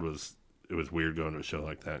crowd was, it was weird going to a show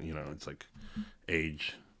like that. You know, it's like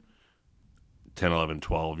age 10, 11,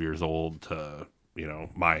 12 years old to, you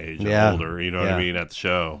know, my age and older, you know what I mean, at the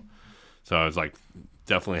show. So I was like,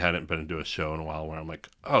 definitely hadn't been to a show in a while where I'm like,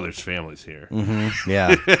 oh, there's families here. Mm-hmm.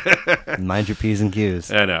 Yeah. Mind your P's and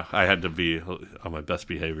Q's. I know. I had to be on my best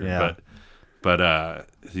behavior. Yeah. But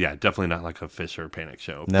yeah, definitely not like a Fish or a Panic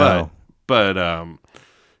show. No. But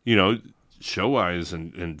you know, show-wise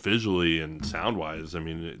and visually and sound-wise, I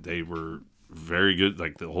mean, they were very good.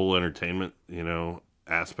 Like the whole entertainment, you know,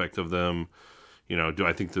 aspect of them. You know, do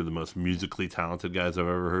I think they're the most musically talented guys I've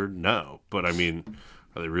ever heard? No. But I mean,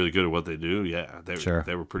 are they really good at what they do? Yeah,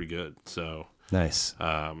 they were pretty good. So nice.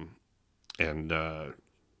 And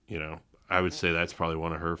you know, I would say that's probably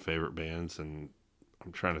one of her favorite bands. And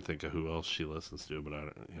I'm trying to think of who else she listens to, but I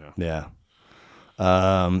don't, you know.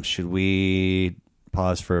 Yeah. Should we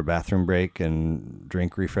pause for a bathroom break and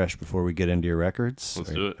drink refresh before we get into your records?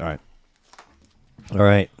 Let's do it. All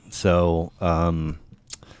right. So,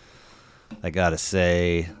 I gotta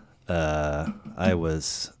say, I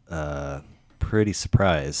was pretty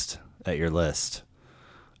surprised at your list,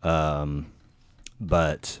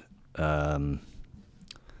 but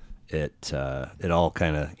it all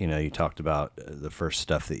kind of, you know, you talked about the first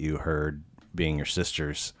stuff that you heard being your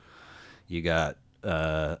sister's. You got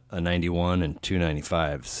a 91 and two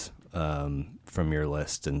 95s from your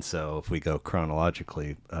list, and so if we go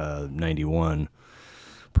chronologically, 91,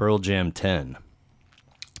 Pearl Jam 10,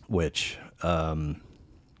 which I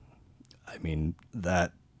mean,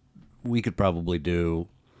 that we could probably do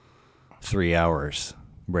 3 hours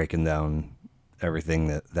breaking down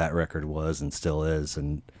everything that record was and still is.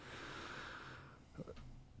 And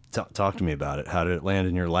Talk to me about it. How did it land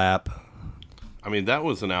in your lap? I mean, that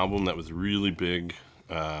was an album that was really big.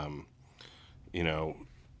 You know,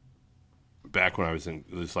 back when I was in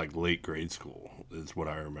this like late grade school is what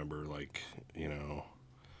I remember. Like, you know,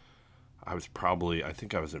 I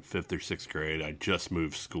think I was in 5th or 6th grade. I just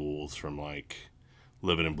moved schools from like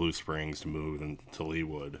living in Blue Springs to moving to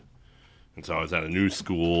Leawood. And so I was at a new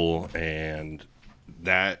school, and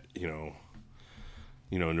that,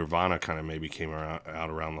 Nirvana kind of maybe came out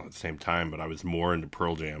around the same time, but I was more into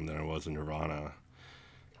Pearl Jam than I was in Nirvana.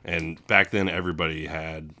 And back then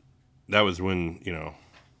that was when,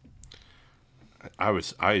 I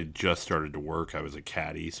had just started to work. I was a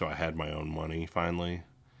caddy, so I had my own money finally.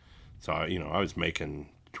 So, I was making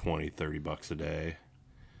 $20-$30 a day,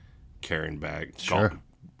 carrying bags, Sure.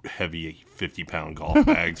 heavy 50-pound golf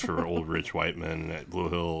bags for old rich white men at Blue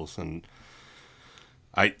Hills. And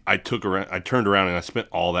I turned around and I spent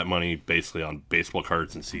all that money basically on baseball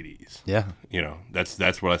cards and CDs. Yeah.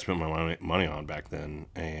 That's what I spent my money on back then.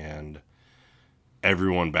 And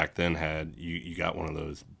everyone back then had, you got one of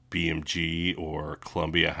those BMG or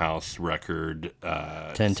Columbia House record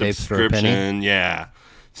 10 tapes for a penny. Yeah.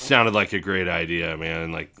 Sounded like a great idea,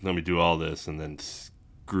 man. Like, let me do all this, and then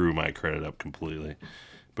screw my credit up completely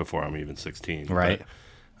before I'm even 16. Right.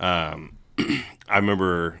 But, I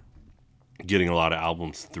remember getting a lot of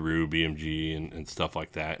albums through BMG and stuff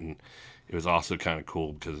like that, and it was also kind of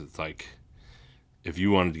cool because it's like, if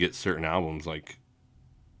you wanted to get certain albums, like,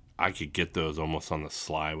 I could get those almost on the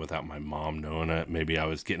sly without my mom knowing it. Maybe I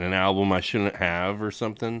was getting an album I shouldn't have or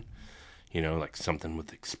something. Like something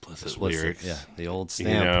with explicit lyrics. Yeah, the old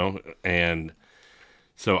stamp. And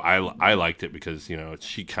so I liked it because,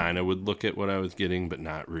 she kind of would look at what I was getting, but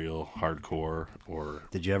not real hardcore. Or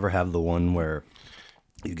Did you ever have the one where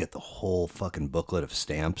you get the whole fucking booklet of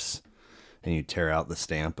stamps, and you tear out the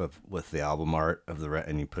stamp with the album art of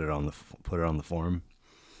and you put it on the form?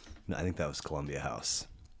 No, I think that was Columbia House.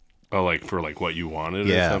 Oh, like for like what you wanted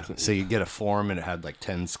or Yeah. something? So you get a form and it had like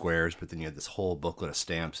 10 squares, but then you had this whole booklet of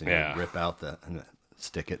stamps, and you rip out and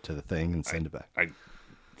stick it to the thing and send it back. I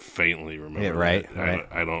faintly remember. Yeah, right, that. right.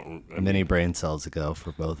 I don't. Many brain cells ago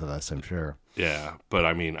for both of us, I'm sure. Yeah, but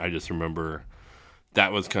I mean, I just remember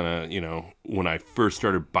that was kind of, when I first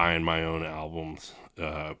started buying my own albums,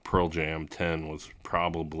 Pearl Jam 10 was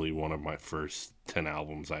probably one of my first 10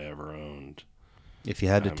 albums I ever owned. If you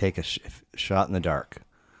had to take a shot in the dark,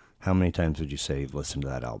 how many times would you say you've listened to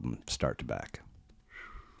that album start to back?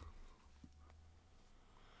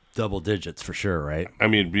 Double digits for sure, right? I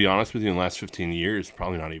mean, to be honest with you, in the last 15 years,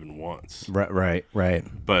 probably not even once. Right.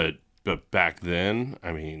 But back then,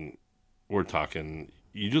 I mean, we're talking,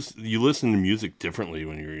 you listen to music differently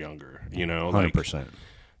when you're younger,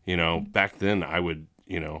 100%. Back then I would,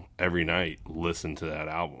 every night listen to that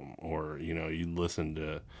album, or, you'd listen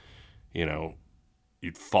to,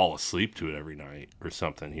 you'd fall asleep to it every night or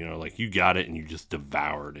something, like you got it and you just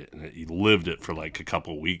devoured it and you lived it for like a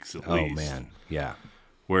couple weeks at least. Oh man. Yeah.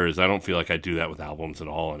 Whereas I don't feel like I do that with albums at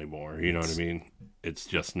all anymore. You know what I mean? It's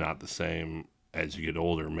just not the same as you get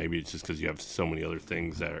older. Maybe it's just because you have so many other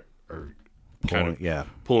things that are kind of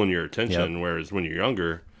pulling your attention. Yep. Whereas when you're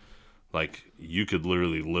younger, like you could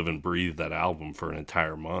literally live and breathe that album for an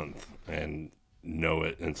entire month and know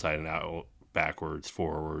it inside and out, backwards,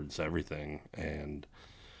 forwards, everything. And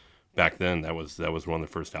back then, that was one of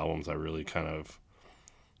the first albums I really kind of,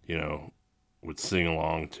 would sing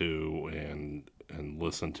along to and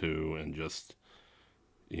listen to, and just,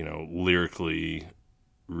 lyrically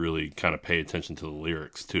really kind of pay attention to the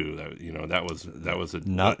lyrics too. That was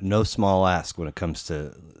no small ask when it comes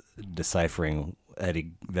to deciphering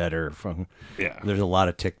Eddie Vedder from. Yeah. There's a lot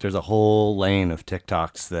of there's a whole lane of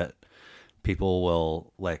TikToks that people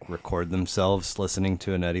will like record themselves listening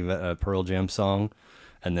to an Pearl Jam song,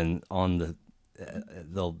 and then on the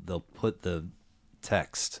they'll put the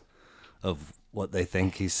text of what they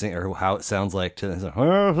think he's singing or how it sounds like to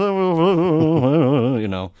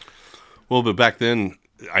Well, but back then,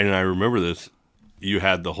 I remember this. You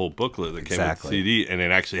had the whole booklet that came with the CD, and it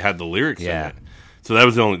actually had the lyrics in it. So that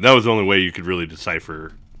was the only way you could really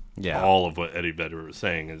decipher all of what Eddie Vedder was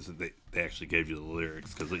saying, is that they actually gave you the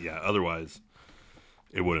lyrics, because otherwise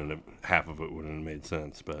half of it wouldn't have made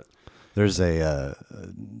sense. But there's a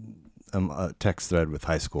text thread with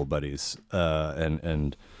high school buddies,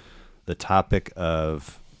 and the topic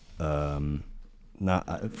of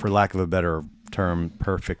not for lack of a better term,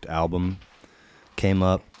 perfect album came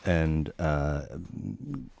up, and the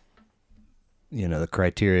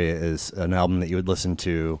criteria is an album that you would listen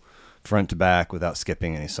to front to back without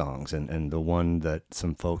skipping any songs, and the one that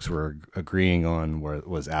some folks were agreeing on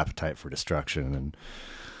was Appetite for Destruction. And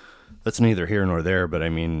That's neither here nor there, but I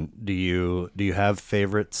mean, do you have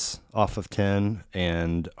favorites off of 10,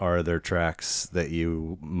 and are there tracks that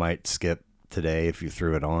you might skip today if you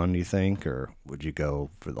threw it on, do you think, or would you go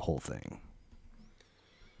for the whole thing?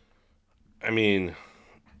 I mean,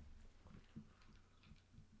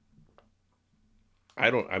 I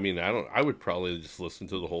don't. I mean, I don't. I would probably just listen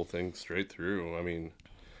to the whole thing straight through. I mean,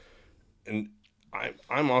 and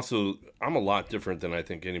I'm a lot different than I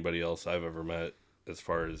think anybody else I've ever met as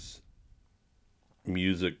far as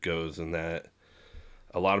music goes, and that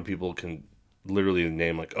a lot of people can literally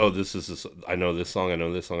name like, oh, this. I know this song. I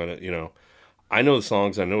know this song. I know the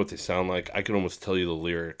songs. I know what they sound like. I can almost tell you the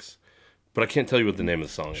lyrics, but I can't tell you what the name of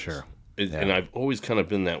the song is. Sure. And Yeah. I've always kind of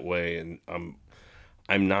been that way, and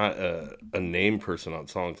I'm not a name person on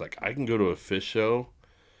songs. Like I can go to a Fish show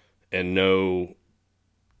and know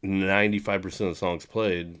 95% of the songs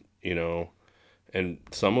played, and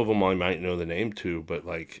some of them I might know the name to, but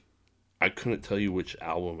like I couldn't tell you which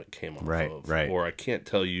album it came off Right, of, right. or I can't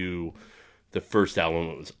tell you the first album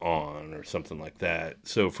it was on, or something like that.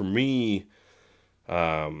 So for me,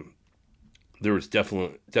 um, there was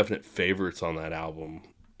definite favorites on that album,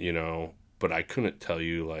 but I couldn't tell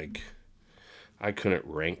you like I couldn't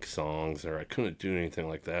rank songs or I couldn't do anything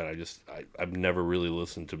like that. I've never really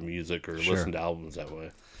listened to music or Sure. listened to albums that way.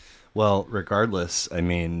 Well, regardless, I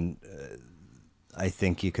mean, I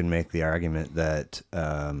think you can make the argument that,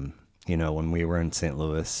 when we were in St.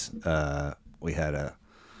 Louis, we had a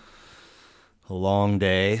long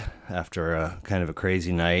day after a kind of a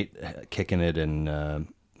crazy night, kicking it in,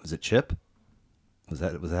 was it Chip? Was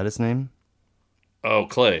that his name? Oh,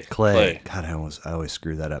 Clay, Clay. God, I always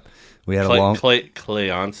screw that up. We had a Clay, long Clay,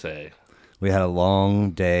 Clayonce. we had a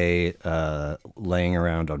long day laying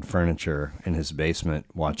around on furniture in his basement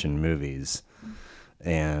watching movies,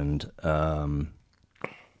 and I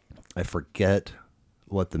forget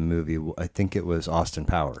what the movie. I think it was Austin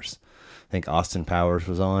Powers. I think Austin Powers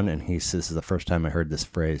was on, and this is the first time I heard this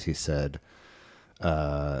phrase. He said,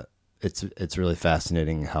 "It's really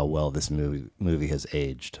fascinating how well this movie has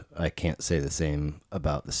aged. I can't say the same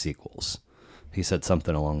about the sequels." He said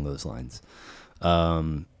something along those lines.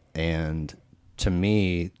 And to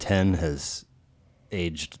me, 10 has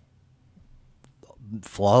aged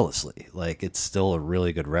flawlessly. Like, it's still a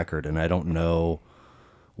really good record, and I don't know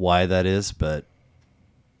why that is, but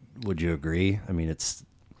would you agree? I mean, it's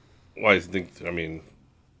Well, I mean,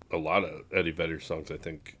 a lot of Eddie Vedder songs. I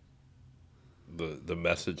think the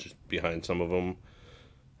message behind some of them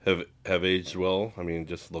have aged well. I mean,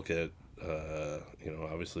 just look at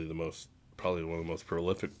obviously probably one of the most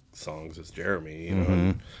prolific songs is Jeremy.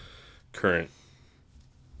 And current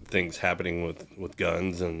things happening with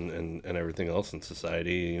guns and everything else in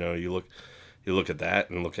society. You look at that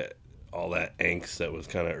and look at all that angst that was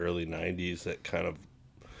kind of early '90s that kind of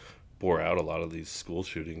bore out a lot of these school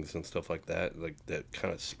shootings and stuff like that. Like that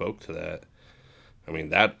kind of spoke to that. I mean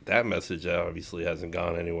that message obviously hasn't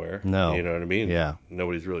gone anywhere. no. You know what I mean? Yeah.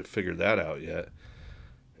 Nobody's really figured that out yet.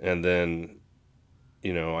 And then,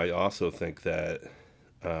 I also think that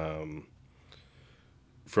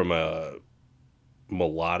from a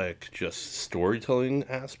melodic, just storytelling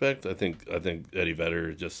aspect, I think Eddie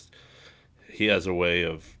Vedder just he has a way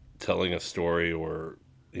of telling a story, or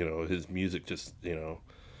his music just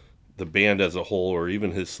the band as a whole, or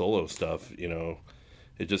even his solo stuff.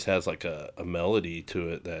 It just has like a melody to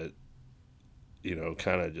it that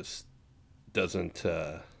kind of just doesn't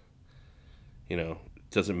you know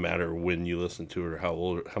doesn't matter when you listen to it or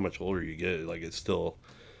how much older you get. Like it still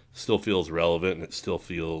feels relevant, and it still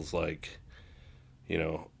feels like you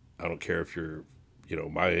know I don't care if you're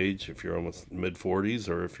my age, if you're almost mid 40s,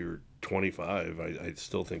 or if you're 25. I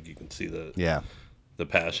still think you can see Yeah. the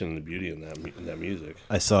passion and the beauty in that music.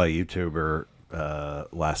 I saw a YouTuber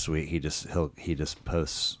last week. He just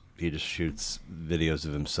shoots videos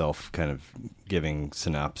of himself kind of giving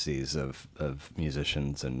synopses of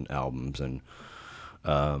musicians and albums. And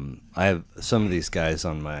I have some of these guys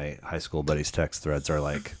on my high school buddies text threads are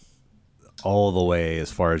like all the way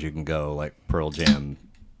as far as you can go, like Pearl Jam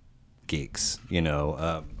geeks.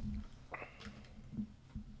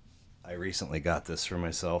 I recently got this for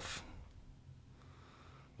myself,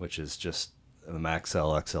 which is just the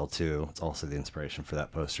Maxell XL2. It's also the inspiration for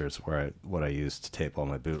that poster. It's what I use to tape all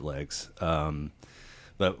my bootlegs.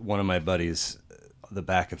 But one of my buddies, the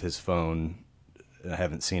back of his phone, I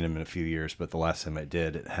haven't seen him in a few years, but the last time I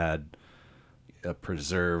did, it had a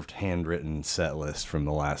preserved handwritten set list from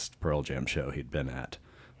the last Pearl Jam show he'd been at.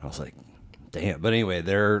 I was like, damn. But anyway,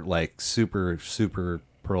 they're like super, super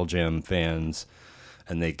Pearl Jam fans,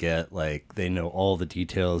 and they know all the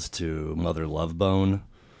details to Mother Love Bone.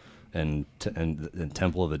 and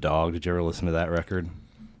Temple of the Dog. Did you ever listen to that record?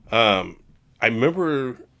 I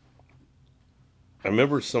remember. I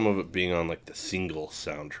remember some of it being on like the single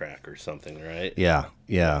soundtrack or something, right? Yeah,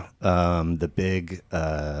 yeah. The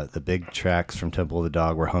big tracks from Temple of the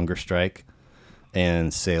Dog were Hunger Strike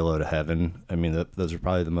and Say Hello to Heaven. I mean, those are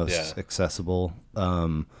probably the most accessible.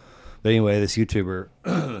 But anyway, this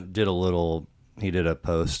YouTuber did a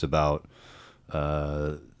post about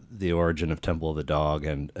the origin of Temple of the Dog,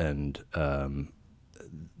 and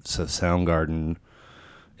so Soundgarden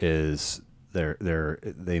is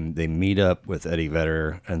they meet up with Eddie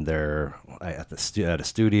Vedder, and they're at a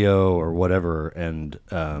studio or whatever, and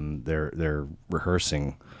they're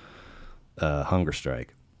rehearsing Hunger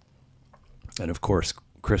Strike, and of course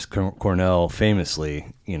Chris Cornell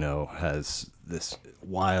famously, has this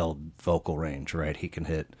wild vocal range, right? He can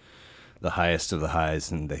hit the highest of the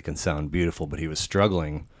highs, and they can sound beautiful, but he was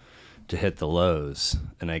struggling to hit the lows,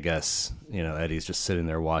 and I guess Eddie's just sitting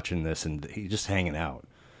there watching this, and he's just hanging out.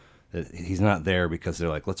 He's not there because they're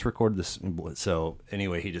like, let's record this. So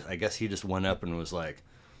anyway, I guess he just went up and was like,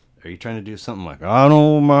 are you trying to do something? Like, I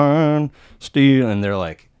don't mind, Steve. And they're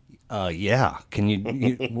like, yeah, can you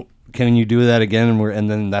do that again? And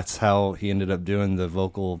then that's how he ended up doing the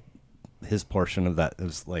vocal, his portion of that. It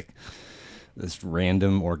was like this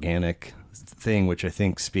random organic thing, which I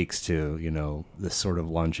think speaks to, this sort of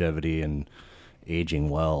longevity and aging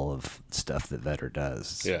well of stuff that Vedder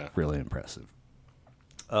does. It's really impressive.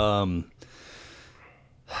 I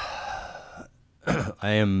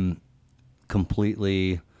am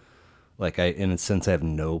completely, in a sense, I have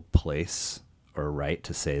no place or right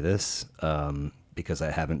to say this, because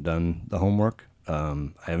I haven't done the homework. I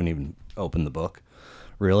haven't even opened the book,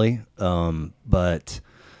 really. But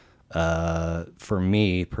for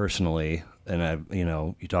me personally, and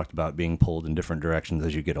you talked about being pulled in different directions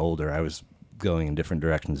as you get older. I was going in different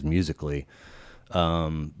directions musically,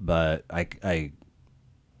 but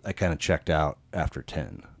I kind of checked out after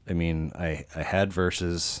 10. I mean, I had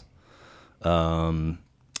Verses, and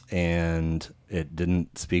it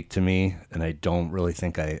didn't speak to me, and I don't really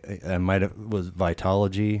think I might have, was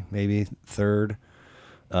Vitology maybe third.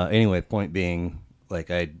 Anyway, point being,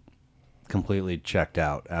 I completely checked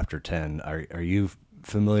out after 10. Are you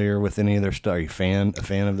familiar with any of their stuff? Are you a fan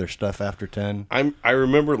of their stuff after 10? I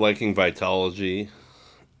remember liking Vitology,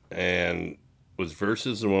 and was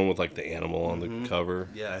Versus the one with the animal on the cover?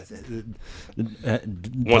 Yeah.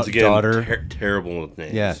 Once again, terrible with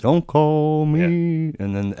names. Yeah, don't call me. Yeah.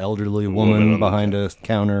 And then the elderly woman behind a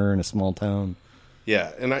counter in a small town.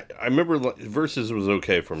 Yeah, and I remember Versus was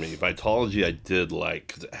okay for me. Vitology I did like,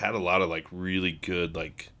 because it had a lot of really good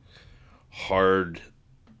hard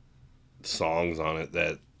songs on it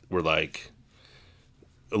that were a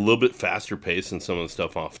little bit faster paced than some of the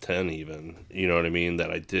stuff off 10 even. You know what I mean? That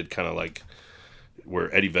I did kind of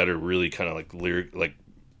where Eddie Vedder really kind of lyric,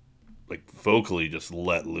 vocally just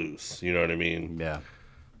let loose. You know what I mean? Yeah.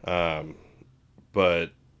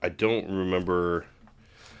 But I don't remember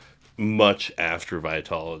much after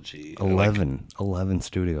Vitology. 11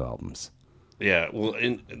 studio albums. Yeah. Well,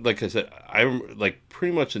 like I said, I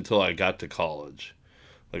pretty much until I got to college,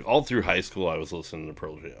 all through high school, I was listening to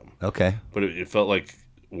Pearl Jam. Okay. But it felt like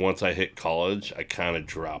once I hit college, I kind of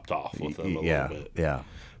dropped off with them a little bit. Yeah.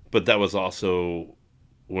 But that was also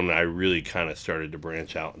when I really kind of started to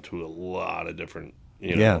branch out into a lot of different,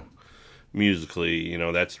 musically,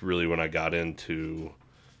 that's really when I got into,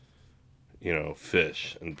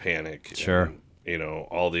 Fish and Panic. Sure. And,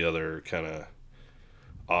 all the other kind of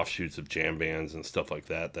offshoots of jam bands and stuff like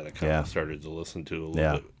that I kind of started to listen to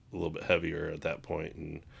a little bit heavier at that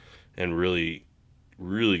point, and really,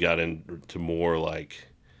 really got into more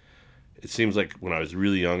it seems like when I was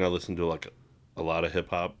really young, I listened to a lot of hip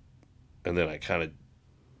hop, and then I kind of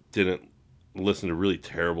didn't listen to really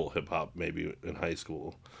terrible hip hop maybe in high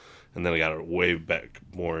school, and then I got way back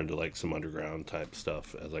more into some underground type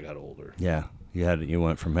stuff as I got older. Yeah, you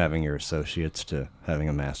went from having your associates to having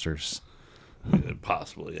a master's.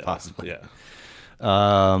 Possibly, yeah. Possibly, yeah.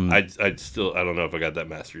 I don't know if I got that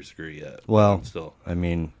master's degree yet. Well, still, I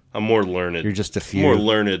mean, I'm more learned. You're just more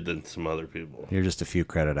learned than some other people. You're just a few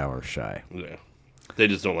credit hours shy. Yeah. They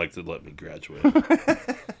just don't like to let me graduate.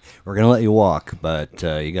 We're going to let you walk, but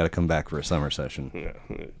you got to come back for a summer session. Yeah.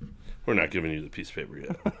 We're not giving you the piece of paper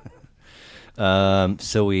yet.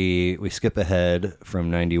 So we skip ahead from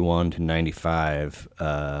 91 to 95,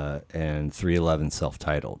 and 311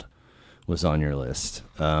 self-titled was on your list.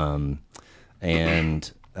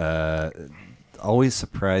 And always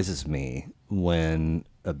surprises me when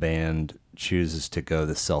a band chooses to go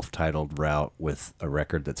the self-titled route with a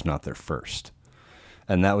record that's not their first.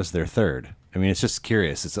 and that was their third. I mean, it's just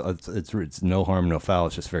curious. It's no harm, no foul.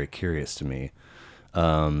 It's just very curious to me.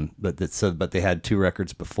 But they had two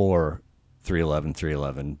records before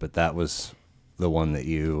 311, but that was the one that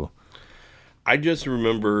you. I just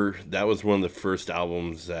remember that was one of the first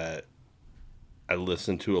albums that I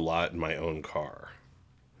listened to a lot in my own car.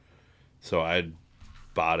 So I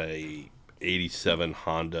bought a 87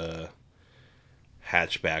 Honda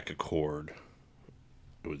hatchback Accord.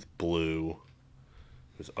 It was blue.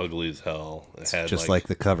 It was ugly as hell. It It's had just like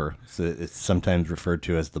the cover. It's sometimes referred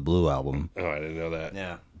to as the Blue Album. oh, I didn't know that.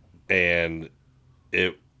 Yeah. And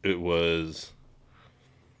it was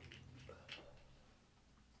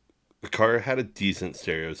the car had a decent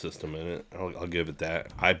stereo system in it. I'll give it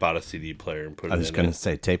that. I bought a CD player and put it in. I was going to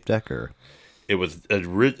say tape deck or. It was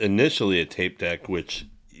initially a tape deck, which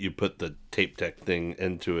you put the tape deck thing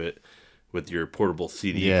into it with your portable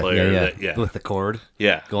CD player. With the cord.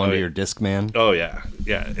 Yeah. Going to your Discman. Oh, yeah.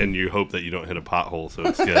 Yeah. And you hope that you don't hit a pothole so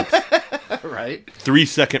it skips. Right.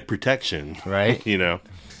 3-second protection. Right. You know?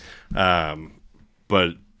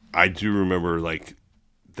 But I do remember, like,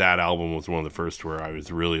 that album was one of the first where I was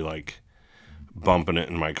really, like, bumping it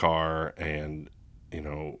in my car. And, you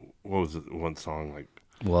know, what was it? One song, like,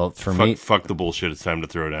 Well, for me, fuck the bullshit, it's time to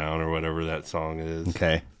throw down, or whatever that song is.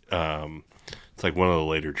 Okay. It's like one of the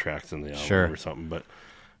later tracks in the album or something, but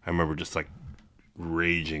I remember just like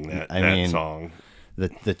raging that song.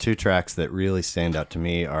 The two tracks that really stand out to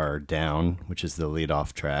me are Down, which is the lead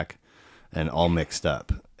off track, and All Mixed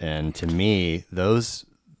Up. And to me, those,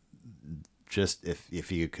 just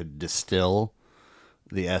if you could distill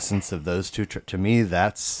the essence of those two, to me,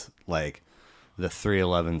 that's like the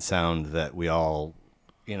 311 sound that we all,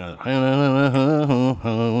 you know,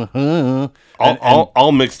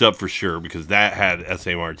 all mixed up for sure, because that had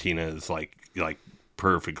S.A. Martinez like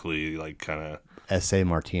perfectly, like kind of S.A.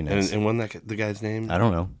 Martinez. and wasn't that the guy's name? I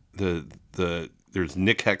don't know. There's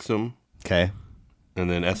Nick Hexum. Okay. And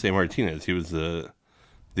then S.A. Martinez. He was the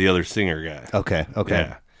other singer guy. Okay.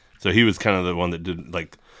 Yeah. So he was kind of the one that did,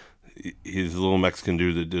 like, he's a little Mexican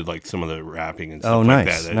dude that did like some of the rapping and stuff like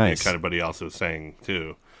that. Nice. Kind of, but he also sang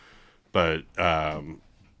too. But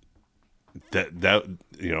that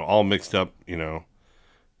you know, all mixed up. You know,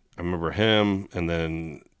 I remember him, and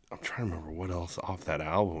then I'm trying to remember what else off that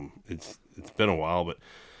album. It's been a while, but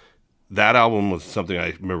that album was something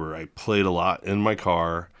I remember I played a lot in my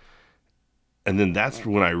car. And then that's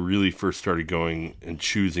when I really first started going and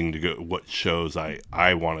choosing to go what shows I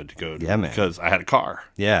wanted to go to. Yeah, man. Because I had a car.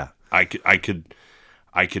 Yeah. I could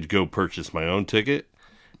go purchase my own ticket,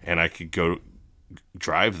 and I could go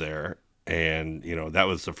drive there, and you know, that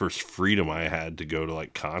was the first freedom I had to go to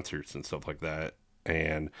like concerts and stuff like that.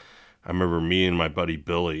 And I remember me and my buddy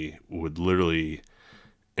Billy would literally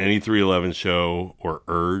any 311 show or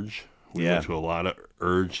Urge. We went to a lot of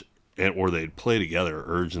Urge, or they'd play together,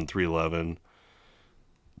 Urge and 311.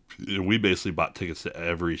 And we basically bought tickets to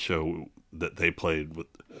every show that they played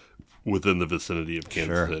within the vicinity of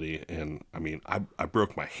Kansas City. And I mean, I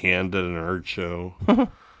broke my hand at an Urge show.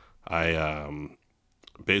 I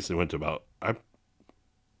basically went to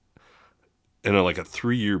in like a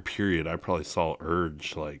 3-year period, I probably saw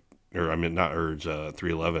Urge not Urge,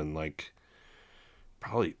 311, like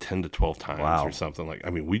probably 10 to 12 times or something. Like, I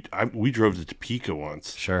mean, we drove to Topeka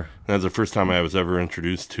once. Sure. That was the first time I was ever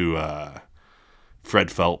introduced to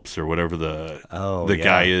Fred Phelps, or whatever the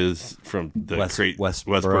guy is from the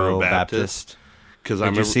Westboro Baptist. Because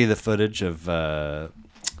Did you see the footage of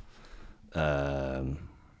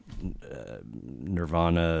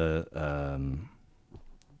Nirvana,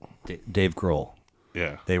 Dave Grohl?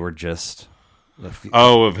 Yeah, they were just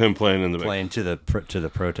of him playing in the to the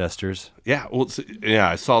protesters. Yeah, well,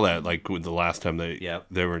 I saw that like with the last time they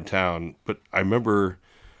were in town. But I remember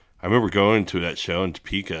going to that show in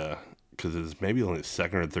Topeka, because it was maybe only the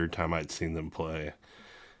second or third time I'd seen them play,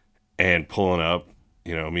 and pulling up,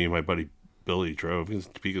 you know, me and my buddy Billy drove, because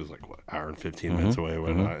Topeka was like, what, hour and 15 minutes away or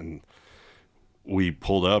whatnot, and we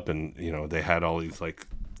pulled up, and, you know, they had all these, like,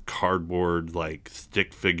 cardboard, like,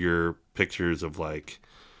 stick figure pictures of, like,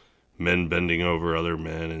 men bending over other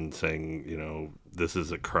men and saying, you know, this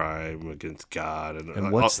is a crime against God.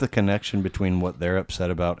 And what's the connection between what they're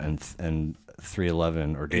upset about and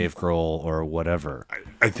 311 or Dave Grohl or whatever?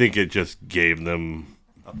 I think it just gave them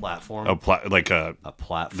a platform, a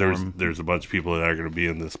platform. There's a bunch of people that are going to be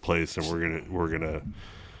in this place, and we're gonna.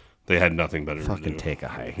 They had nothing better to do. Take a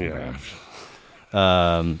hike. Yeah.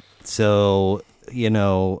 So, you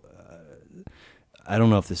know, I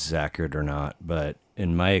don't know if this is accurate or not, but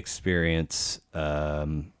in my experience,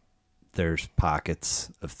 there's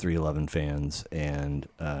pockets of 311 fans, and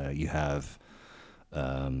you have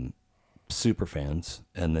super fans,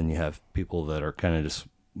 and then you have people that are kind of just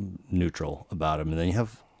neutral about them, and then you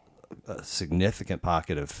have a significant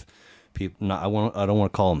pocket of people. I don't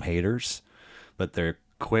want to call them haters, but they're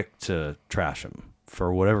quick to trash them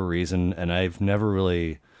for whatever reason, and I've never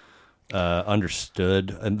really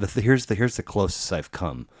understood. And here's the closest I've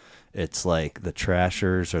come. It's like the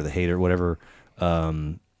trashers or the hater, whatever.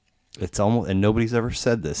 It's almost, and nobody's ever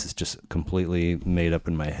said this. It's just completely made up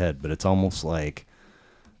in my head. But it's almost like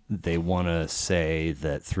they want to say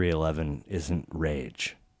that 311 isn't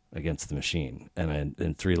Rage Against the Machine, and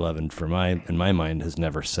 311 in my mind has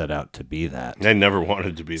never set out to be that. I never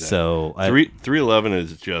wanted to be that. So 311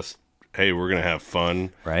 is just, hey, we're gonna have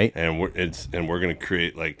fun, right? And we're gonna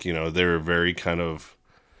create, like, they're very kind of,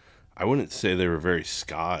 I wouldn't say they were very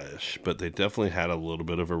ska-ish, but they definitely had a little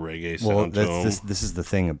bit of a reggae sound to them. This is the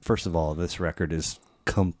thing. First of all, this record is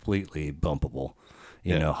completely bumpable.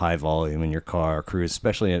 You know, high volume in your car, cruise,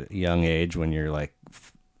 especially at a young age when you're like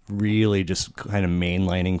really just kind of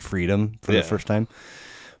mainlining freedom for the first time.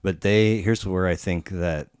 But here's where I think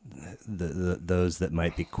that those that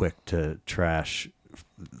might be quick to trash,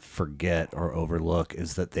 forget, or overlook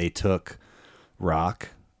is that they took rock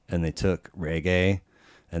and they took reggae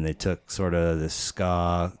and they took sort of this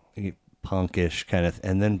ska punkish kind of,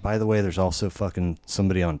 and then by the way, there's also fucking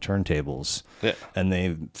somebody on turntables, and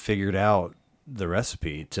they figured out the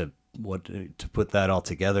recipe to put that all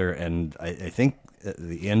together, and I think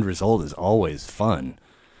the end result is always fun.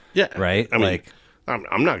 Yeah, right. I mean,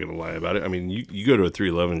 I'm not gonna lie about it. I mean, you go to a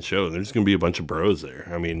 311 show, and there's gonna be a bunch of bros there.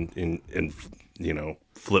 I mean, in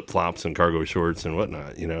flip flops and cargo shorts and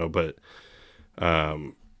whatnot. But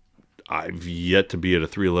I've yet to be at a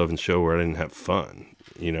 311 show where I didn't have fun.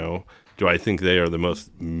 Do I think they are the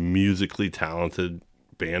most musically talented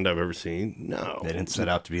band I've ever seen? No, they didn't set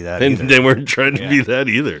out to be that. Either. They weren't trying to be that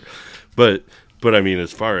either. But I mean,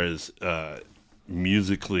 as far as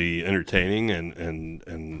musically entertaining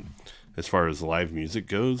and as far as live music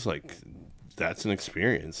goes, like, that's an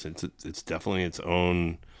experience. It's definitely its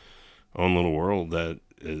own little world that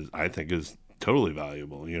I think is totally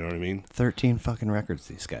valuable. You know what I mean? 13 fucking records,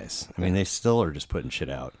 these guys. I mean, they still are just putting shit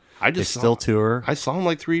out. They still tour. I saw them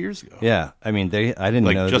like 3 years ago. Yeah, I mean, I didn't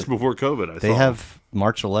know just before COVID. They have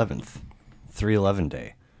March 11th, 311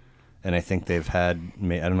 Day, and I think they've had.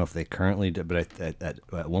 I don't know if they currently do, but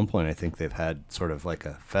at one point I think they've had sort of like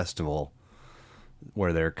a festival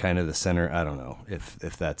where they're kind of the center. I don't know if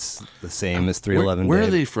that's the same as 311 Day. Where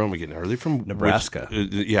are they from again? Are they from Nebraska?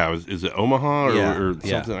 Is it Omaha or something?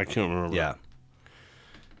 Yeah. I can't remember. Yeah.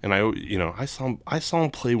 And I saw him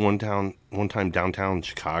play one time downtown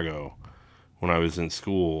Chicago when I was in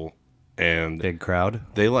school, and big crowd.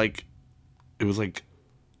 It was like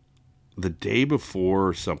the day before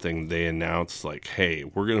or something. They announced, like, hey,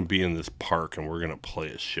 we're gonna be in this park and we're gonna play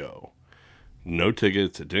a show. No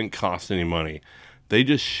tickets. It didn't cost any money. They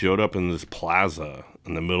just showed up in this plaza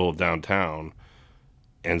in the middle of downtown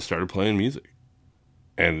and started playing music.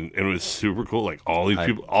 And it was super cool. Like, all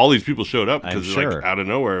these people showed up because, like, out of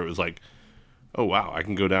nowhere, it was like, oh wow, I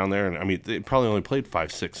can go down there. And I mean, they probably only played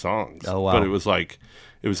 5-6 songs. Oh wow! But it was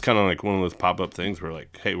kind of like one of those pop up things where,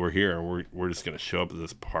 like, hey, we're here and we're just gonna show up at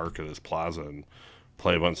this park or this plaza and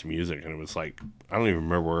play a bunch of music. And it was like, I don't even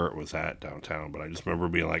remember where it was at downtown, but I just remember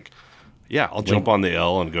being like, yeah, I'll jump on the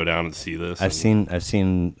L and go down and see this. I've seen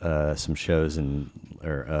some shows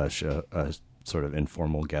sort of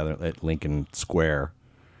informal gathering at Lincoln Square.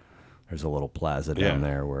 There's a little plaza down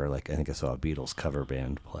there where, like, I think I saw a Beatles cover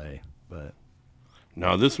band play. But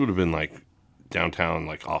no, this would have been like downtown,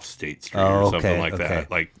 like off State Street or something like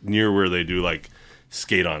that, like near where they do like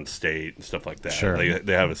Skate on State and stuff like that. Sure.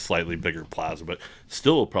 They have a slightly bigger plaza, but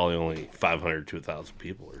still probably only 500 to 1,000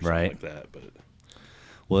 people or something like that. But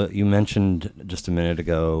well, you mentioned just a minute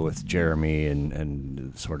ago with Jeremy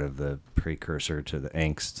and sort of the precursor to the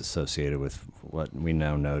angst associated with what we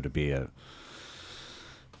now know to be a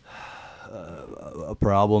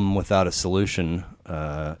problem without a solution,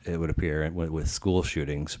 it would appear, with school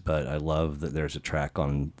shootings. But I love that there's a track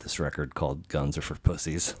on this record called "Guns Are for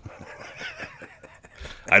Pussies."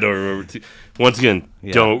 I don't remember. Once again,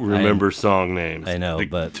 don't remember song names. I know,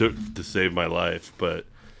 but took to save my life. But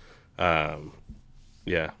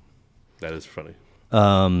yeah, that is funny.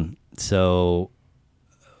 So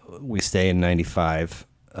we stay in '95.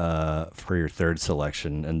 For your third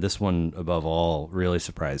selection, and this one above all really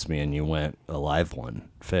surprised me, and you went a live one,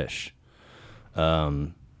 Fish.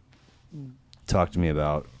 Talk to me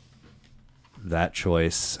about that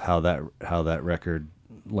choice, how that record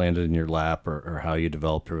landed in your lap, or how you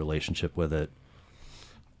developed a relationship with it.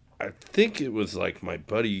 I think it was like my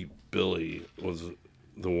buddy Billy was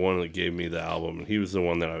the one that gave me the album, and he was the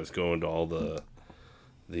one that I was going to all the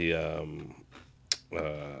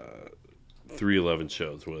 311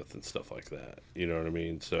 shows with and stuff like that. You know what I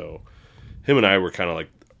mean? So him and I were kind of like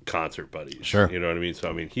concert buddies. Sure. You know what I mean? So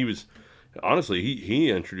I mean, he was honestly he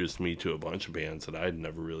introduced me to a bunch of bands that I'd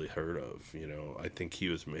never really heard of. You know, I think he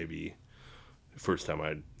was maybe the first time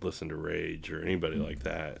I'd listened to Rage or anybody like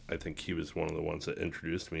that. I think he was one of the ones that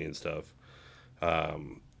introduced me and stuff.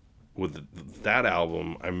 With that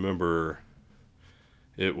album, I remember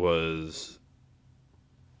it was,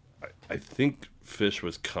 I think Fish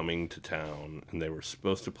was coming to town and they were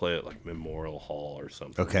supposed to play at like Memorial Hall or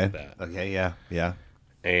something Okay. like that. Okay. Yeah. Yeah.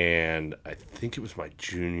 And I think it was my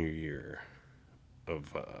junior year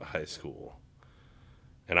of high school.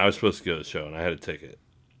 And I was supposed to go to the show and I had a ticket.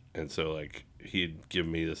 And so like he'd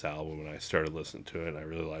given me this album and I started listening to it and I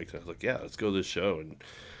really liked it. I was like, yeah, let's go to this show. And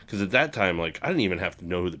because at that time, like I didn't even have to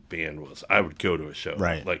know who the band was. I would go to a show.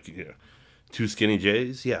 Right. Like, you know, Two Skinny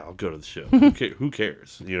Jays. Yeah, I'll go to the show. Who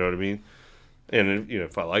cares? You know what I mean? And you know,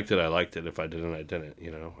 if I liked it, I liked it. If I didn't, I didn't.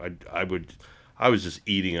 You know, I was just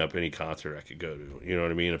eating up any concert I could go to. You know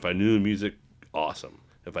what I mean? If I knew the music, awesome.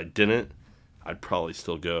 If I didn't, I'd probably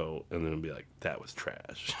still go and then be like, that was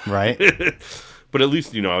trash. Right. But at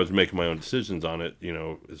least, you know, I was making my own decisions on it, you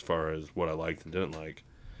know, as far as what I liked and didn't like.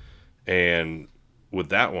 And with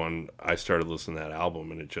that one, I started listening to that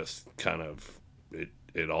album and it just kind of,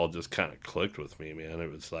 it all just kind of clicked with me, man.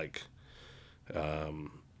 It was like,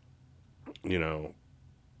 you know,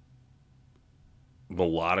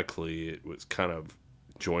 melodically, it was kind of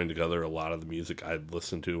joined together a lot of the music I'd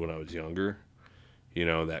listened to when I was younger. You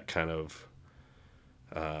know, that kind of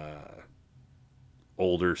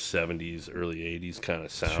older 70s, early 80s kind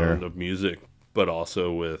of sound Sure. of music, but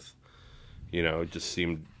also with, you know, it just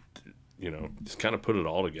seemed, you know, just kind of put it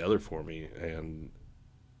all together for me. And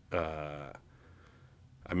I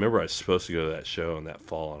remember I was supposed to go to that show in that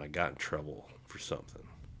fall and I got in trouble for something.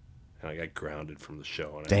 And I got grounded from the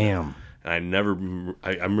show. And Damn. I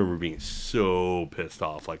remember being so pissed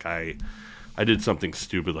off. Like I did something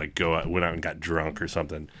stupid, like went out and got drunk or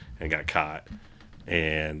something and got caught.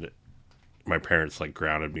 And my parents like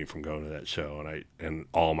grounded me from going to that show, and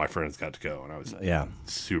all my friends got to go, and I was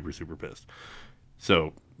super, super pissed.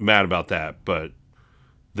 So mad about that, but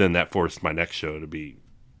then that forced my next show to be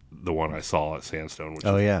the one I saw at Sandstone, which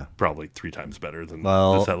was probably 3 times better than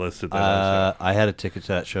the set list at that I had a ticket to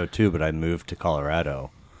that show too, but I moved to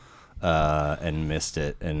Colorado and missed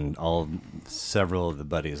it. And several of the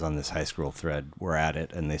buddies on this high school thread were at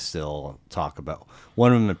it, and they still talk about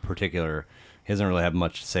one of them in particular. He doesn't really have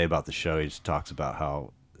much to say about the show. He just talks about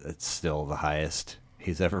how it's still the highest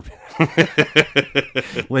he's ever been.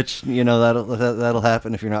 Which, you know, that'll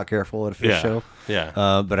happen if you're not careful at a Fish show.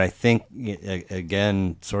 Yeah. But I think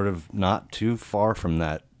again, sort of not too far from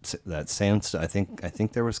that Sandstone. I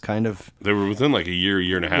think there was kind of, they were within like a year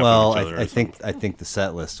and a half. Well, of each other I think the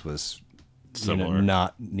set list was similar.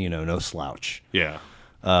 Not no slouch. Yeah.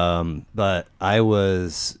 But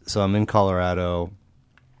I'm in Colorado.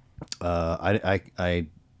 I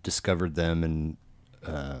discovered them in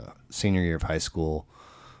senior year of high school.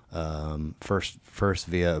 First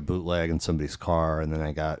via a bootleg in somebody's car, and then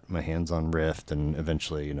I got my hands on Rift, and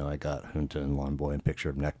eventually, you know, I got Junta and Lawn Boy and Picture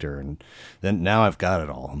of Nectar, and then now I've got it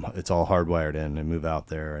all. It's all hardwired in. I move out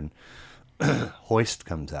there, and Hoist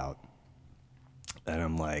comes out, and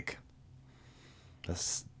I'm like,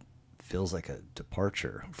 this feels like a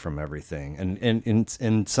departure from everything, and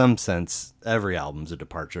in some sense, every album's a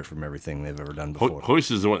departure from everything they've ever done before.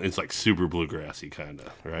 Hoist is the one. It's like super bluegrassy kind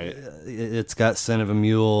of, right? It's got Scent of a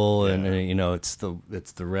Mule, and you know, it's the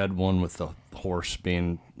red one with the horse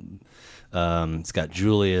being. It's got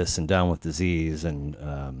Julius and Down with Disease, and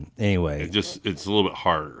anyway, it's a little bit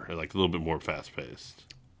harder, like a little bit more fast paced.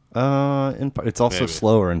 It's also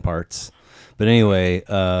slower in parts, but anyway.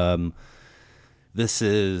 This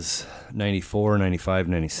is 94, 95,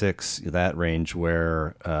 96, that range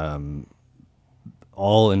where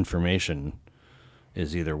all information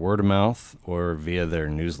is either word of mouth or via their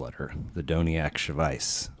newsletter, the Doniac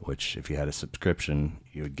Chevice, which if you had a subscription,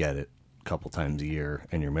 you would get it a couple times a year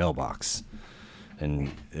in your mailbox.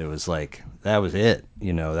 And it was like, that was it.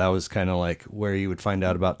 You know, that was kind of like where you would find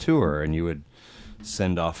out about tour, and you would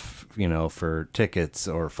send off, you know, for tickets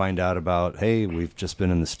or find out about, hey, we've just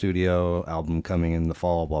been in the studio, album coming in the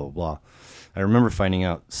fall, blah, blah, blah. I remember finding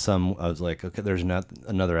out I was like, okay, there's not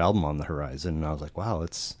another album on the horizon. And I was like, wow,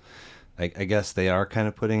 I guess they are kind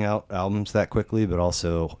of putting out albums that quickly, but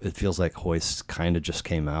also it feels like Hoist kind of just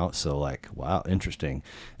came out. So like, wow, interesting.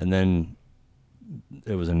 And then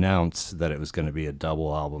it was announced that it was going to be a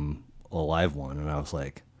double album, a live one. And I was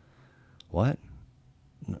like, what?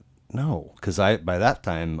 No, because by that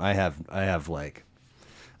time I have like,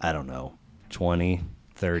 I don't know, 20,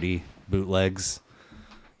 30 bootlegs.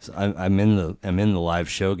 So I'm in the live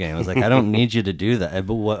show game. I was like, I don't need you to do that.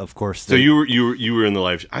 But what, of course. So you were in the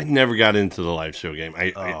live. I never got into the live show game.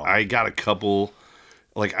 I got a couple.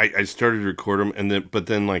 Like I started to record them, but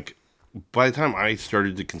then like by the time I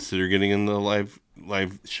started to consider getting in the live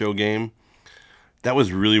show game, that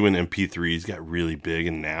was really when MP3s got really big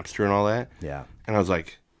and Napster and all that. Yeah. And I was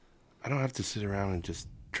like, I don't have to sit around and just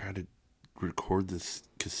try to record this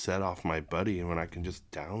cassette off my buddy and when I can just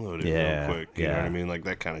download it real quick. You know what I mean? Like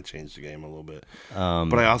that kind of changed the game a little bit.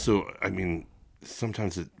 But I mean,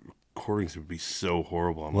 sometimes the recordings would be so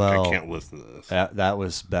horrible. I'm like, I can't listen to this.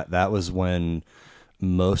 That was when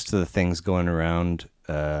most of the things going around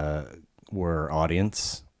were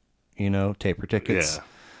audience, taper tickets. Yeah.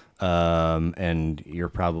 And you're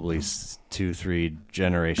probably 2-3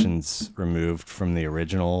 generations removed from the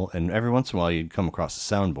original, and every once in a while you'd come across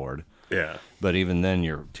a soundboard. Yeah. But even then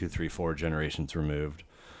you're 2, 3, 4 generations removed.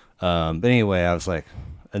 But anyway, I was like,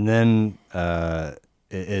 and then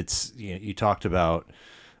it's you talked about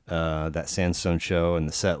that Sandstone show and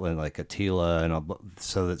the Setland, like Attila, and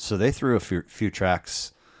so they threw a few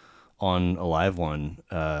tracks on a live one.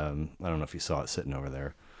 I don't know if you saw it sitting over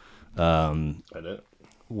there. I did.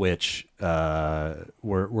 Which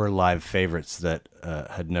were live favorites that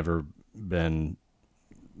had never been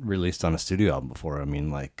released on a studio album before. I mean,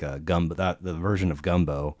 like Gumbo, the version of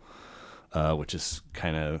Gumbo, which is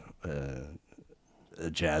kind of a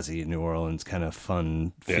jazzy New Orleans kind of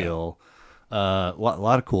fun feel. A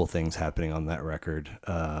lot of cool things happening on that record.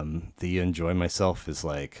 The Enjoy Myself is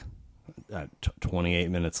like 28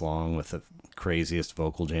 minutes long with the craziest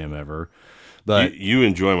vocal jam ever. But you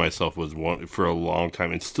Enjoy Myself was one for a long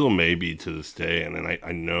time, and still may be to this day. And then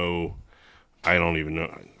I know, I don't even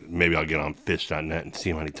know. Maybe I'll get on Fish.net and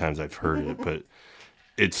see how many times I've heard it. But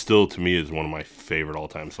it still, to me, is one of my favorite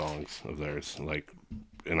all-time songs of theirs. Like,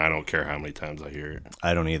 and I don't care how many times I hear it.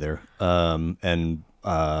 I don't either. And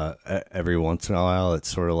every once in a while, it's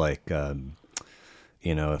sort of like,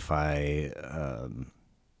 if I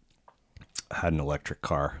had an electric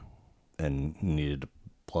car and needed to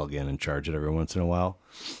plug in and charge it every once in a while,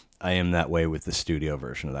 I am that way with the studio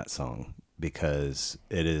version of that song, because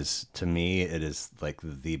it is, to me, it is like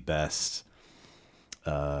the best,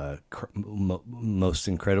 most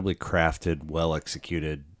incredibly crafted, well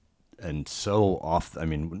executed, and so off. I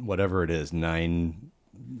mean, whatever it is, 7,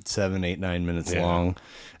 8, 9 minutes long,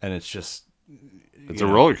 and it's just, it's a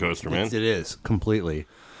roller coaster, man. It is completely.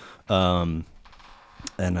 And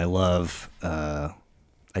I love.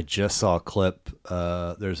 I just saw a clip.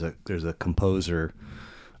 There's a composer,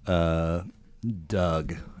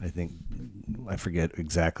 Doug. I forget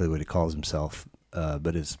exactly what he calls himself,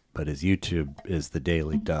 but his YouTube is The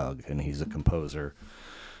Daily Doug, and he's a composer,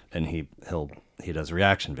 and he does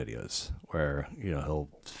reaction videos where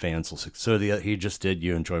fans will. So he just did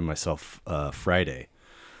You Enjoy Myself Friday,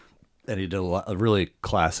 and he did a really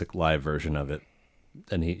classic live version of it.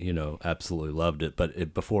 And he, absolutely loved it.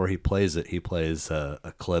 But before he plays it, he plays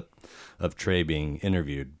a clip of Trey being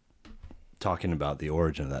interviewed, talking about the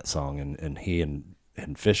origin of that song. And he and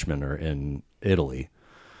Fishman are in Italy,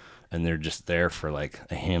 and they're just there for like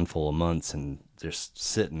a handful of months, and just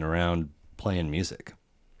sitting around playing music.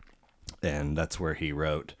 And that's where he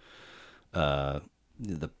wrote a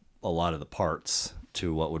lot of the parts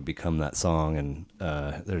to what would become that song. And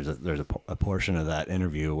there's a portion of that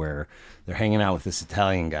interview where they're hanging out with this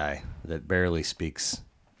Italian guy that barely speaks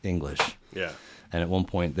English. Yeah. And at one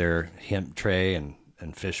point, Trey and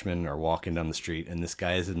Fishman are walking down the street, and this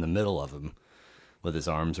guy is in the middle of them with his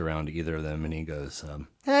arms around either of them, and he goes,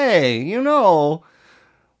 "Hey,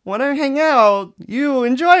 when I hang out, you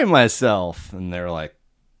enjoy myself." And they're like,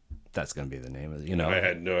 "That's going to be the name of it," I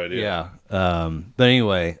had no idea. Yeah. But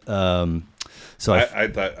anyway, so I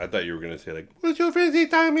thought you were going to say, like, what's your crazy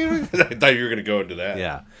time? I thought you were going to go into that.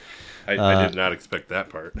 Yeah. I did not expect that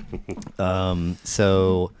part.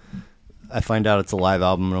 So I find out it's a live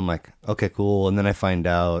album, and I'm like, okay, cool. And then I find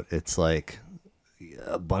out it's like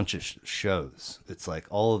a bunch of shows. It's like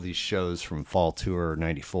all of these shows from Fall Tour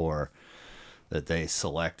 94 that they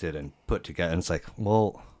selected and put together. And it's like,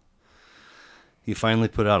 well, he finally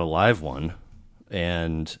put out a live one,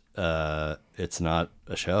 and it's not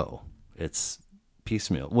a show. It's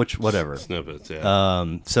piecemeal, which whatever. Snippets,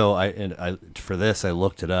 yeah. So I for this I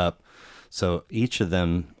looked it up. So each of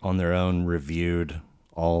them on their own reviewed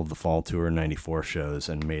all of the Fall Tour 94 shows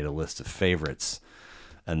and made a list of favorites.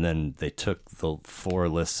 And then they took the 4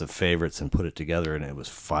 lists of favorites and put it together, and it was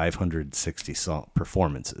 560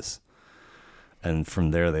 performances. And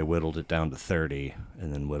from there, they whittled it down to 30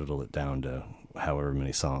 and then whittled it down to however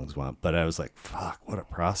many songs want. But I was like, fuck, what a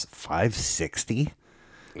process. 560?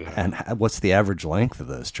 Yeah. And what's the average length of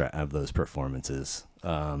those performances?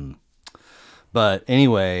 But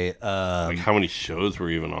anyway, Like, how many shows were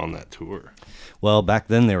even on that tour? well, back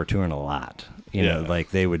then they were touring a lot. You know, Yeah.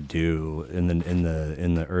 like they would do in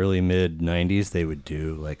the early mid 90s, they would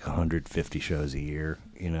do like 150 shows a year,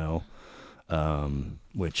 you know.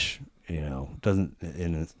 Which, you know, doesn't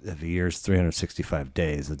if a year's 365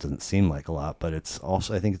 days, it doesn't seem like a lot, but it's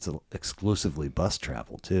also, I think it's exclusively bus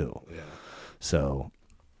travel too. Yeah. So,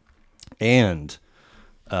 and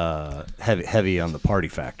heavy on the party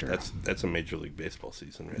factor. That's a Major League Baseball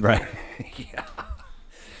season, Right. Yeah.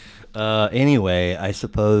 Anyway, I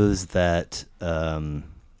suppose that the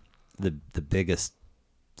biggest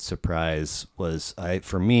surprise was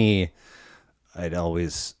for me, I'd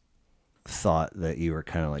always thought that you were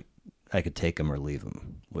kind of like, I could take them or leave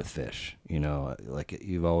them with Fish. You know, like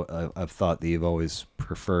I've thought that you've always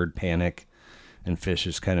preferred Panic, and Fish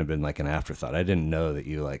has kind of been like an afterthought. I didn't know that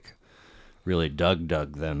you like really dug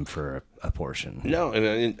them for a portion. No,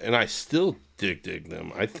 and I still dig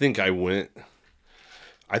them. I think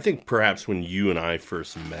perhaps when you and I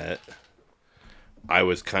first met, I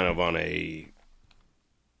was kind of on a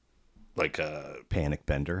Panic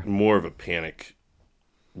bender. more of a Panic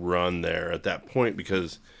run there at that point,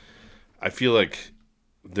 because I feel like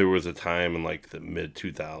there was a time in like the mid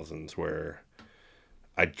 2000s where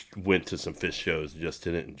I went to some Fish shows, just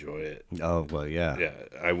didn't enjoy it. Oh, well, yeah. Yeah,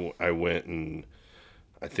 I went, and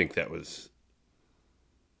I think there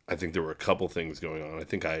were a couple things going on. I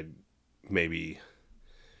think I'd maybe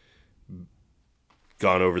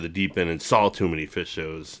gone over the deep end and saw too many Fish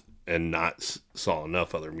shows and not saw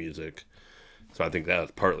enough other music. So I think that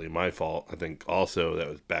was partly my fault. I think also that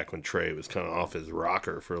was back when Trey was kind of off his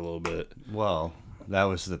rocker for a little bit. Well, that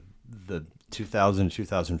was the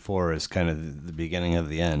 2004 is kind of the beginning of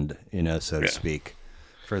the end, you know, so to speak,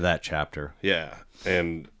 for that chapter. Yeah,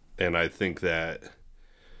 and I think that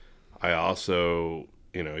I also,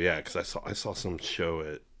 you know, because I saw some show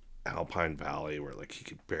at Alpine Valley where like he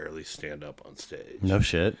could barely stand up on stage. No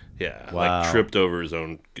shit. Yeah, Wow. like tripped over his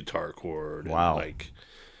own guitar cord. Wow. And like,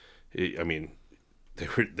 I mean,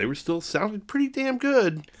 they were still sounded pretty damn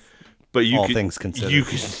good, but All things considered,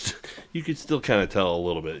 you could still kind of tell a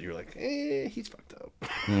little bit. You're like, he's fucked up.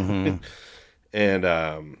 Mm-hmm.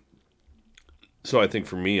 And so I think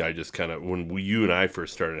for me, I just kind of, when you and I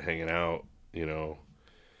first started hanging out, you know,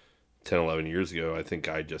 10, 11 years ago, I think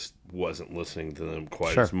I just wasn't listening to them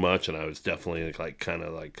quite Sure. as much, and I was definitely like kind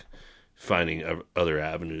of like finding other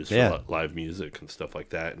avenues for Yeah. live music and stuff like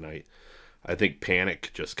that. And I think Panic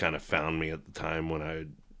just kind of found me at the time when I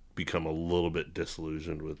had become a little bit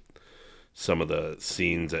disillusioned with some of the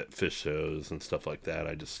scenes at Fish shows and stuff like that.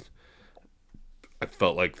 I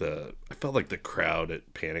felt like the crowd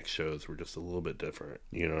at Panic shows were just a little bit different.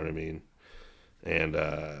 You know what I mean? And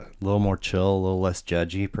a little more chill, a little less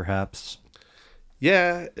judgy, perhaps.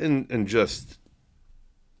 yeah, and just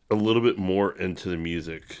a little bit more into the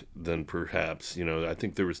music than perhaps, you know. I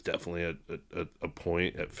think there was definitely a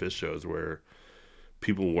point at Fish shows where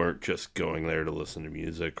people weren't just going there to listen to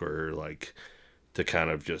music or like to kind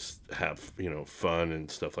of just have, you know, fun and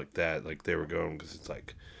stuff like that. Like they were going because it's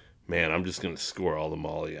like, man, I'm just gonna score all the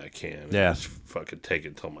Molly I can. And just fucking take it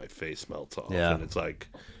until my face melts off. Yeah. And it's like,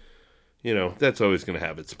 you know, that's always gonna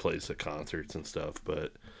have its place at concerts and stuff.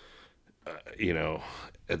 But you know,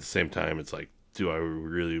 at the same time, it's like, do I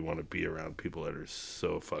really want to be around people that are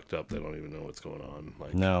so fucked up they don't even know what's going on?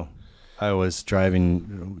 Like, No. I was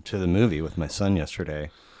driving to the movie with my son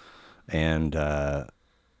yesterday, and I'm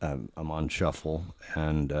on shuffle,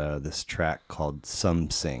 and this track called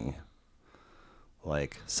Some Sing,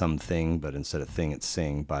 like something, but instead of thing, it's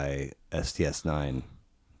sing, by STS9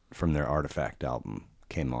 from their Artifact album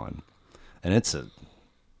came on. And it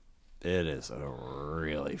is a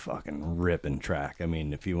really fucking ripping track. I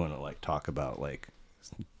mean, if you want to like talk about like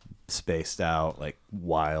spaced out, like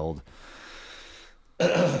wild.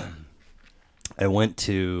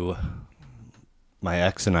 My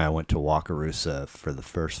ex and I went to Wakarusa for the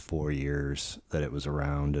first 4 years that it was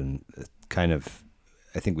around, and it kind of,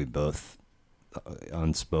 I think we both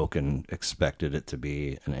unspoken expected it to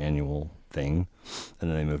be an annual thing, and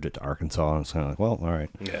then they moved it to Arkansas, and it's kind of like, well, all right.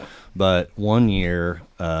 yeah, But one year,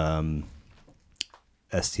 STS9,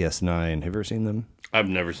 have you ever seen them? I've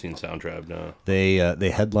never seen Soundtrap. No.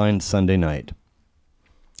 They headlined Sunday night.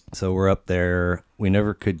 So we're up there. We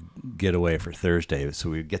never could get away for Thursday. So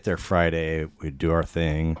we'd get there Friday. We'd do our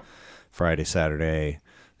thing Friday, Saturday.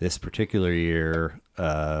 This particular year,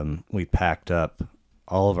 we packed up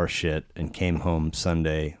all of our shit and came home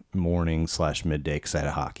Sunday morning / midday because I had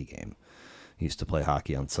a hockey game. I used to play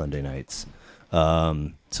hockey on Sunday nights.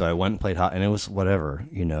 So I went and played hockey, and it was whatever,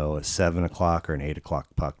 a 7 o'clock or an 8 o'clock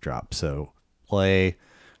puck drop. So play,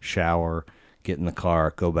 shower, get in the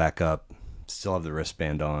car, go back up, still have the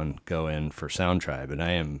wristband on, go in for Sound Tribe, and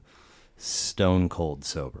I am stone cold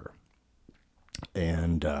sober.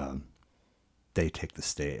 And they take the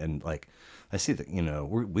stage, and like I see that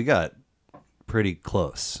we got pretty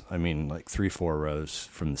close. I mean, like 3-4 rows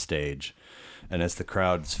from the stage, and as the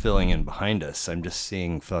crowd's filling in behind us, I'm just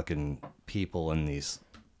seeing fucking people in these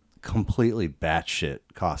completely batshit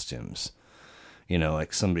costumes.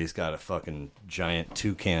 Like somebody's got a fucking giant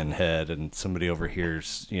toucan head, and somebody over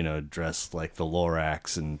here's dressed like the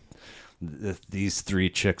Lorax, and these 3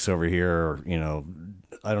 chicks over here are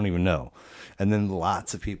I don't even know. And then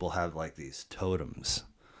lots of people have like these totems,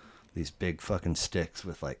 these big fucking sticks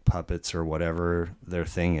with like puppets or whatever their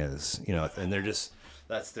thing is, and they're just,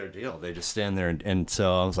 that's their deal. They just stand there. And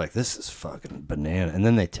so I was like, this is fucking banana. And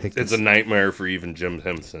then they take It's a nightmare for even Jim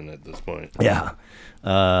Henson at this point. Yeah.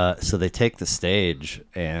 So they take the stage,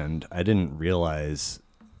 and I didn't realize,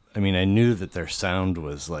 I mean, I knew that their sound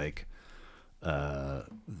was like a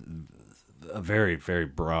very, very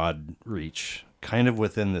broad reach, kind of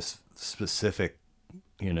within this specific,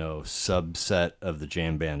 subset of the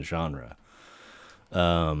jam band genre.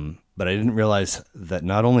 But I didn't realize that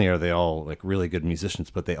not only are they all like really good musicians,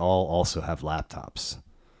 but they all also have laptops.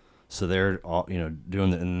 So they're all,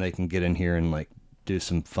 doing it, and they can get in here and like do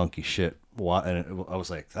some funky shit. And I was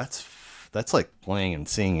like, that's like playing and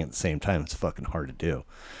singing at the same time. It's fucking hard to do.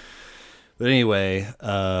 But anyway,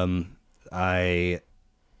 I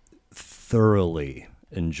thoroughly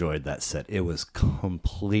enjoyed that set. It was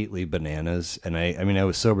completely bananas, and I mean I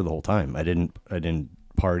was sober the whole time. I didn't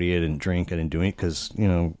party, I didn't drink, I didn't do it because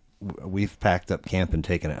we've packed up camp and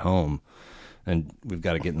taken it home, and we've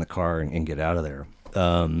got to get in the car and get out of there.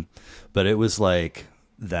 But it was like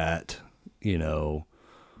that,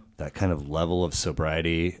 that kind of level of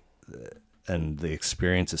sobriety, and the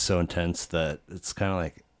experience is so intense that it's kind of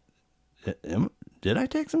like, did I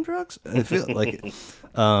take some drugs? I feel like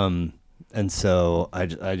and so I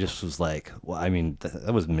just was like, well, I mean,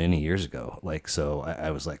 that was many years ago. Like, so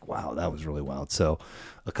I was like, wow, that was really wild. So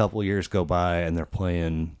a couple years go by, and they're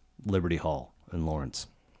playing Liberty Hall in Lawrence.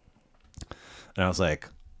 And I was like,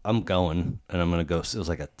 I'm going, and I'm going to go. It was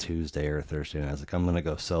like a Tuesday or a Thursday, and I was like, I'm going to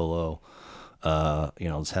go solo. I'll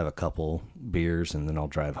just have a couple beers, and then I'll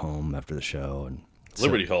drive home after the show. And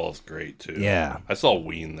Liberty Hall is great, too. Yeah. I saw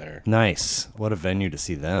Ween there. Nice. What a venue to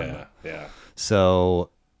see them. Yeah, yeah.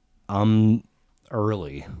 So I'm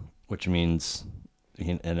early, which means,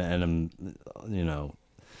 and I'm,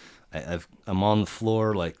 I'm on the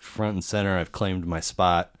floor, like front and center. I've claimed my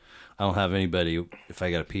spot. I don't have anybody, if I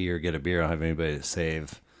got to pee or get a beer, I don't have anybody to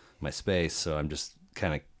save my space. So I'm just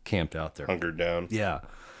kind of camped out there. Hunkered down. Yeah.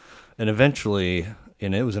 And eventually,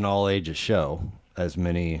 and it was an all ages show, as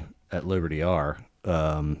many at Liberty are.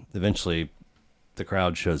 Eventually the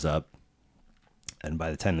crowd shows up, and by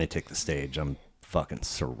the time they take the stage, I'm fucking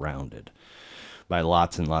surrounded by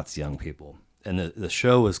lots and lots of young people. And the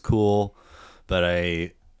show was cool, but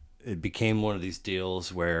it became one of these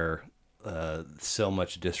deals where so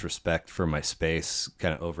much disrespect for my space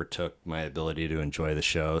kind of overtook my ability to enjoy the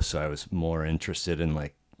show. So I was more interested in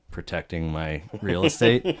like protecting my real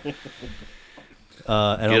estate. Get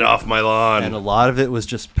off my lawn. And a lot of it was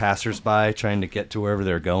just passersby trying to get to wherever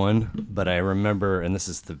they're going. But I remember, and this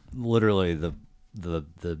is literally the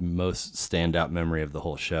most standout memory of the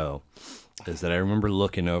whole show, is that I remember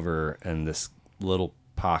looking over, and this little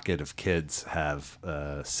pocket of kids have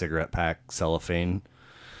a cigarette pack cellophane,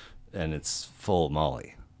 and it's full of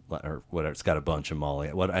Molly or whatever. It's got a bunch of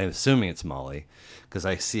Molly. What I'm assuming it's Molly, because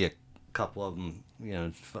I see a couple of them,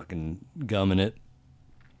 fucking gumming it.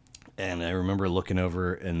 And I remember looking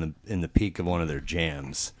over in the peak of one of their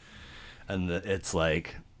jams, and it's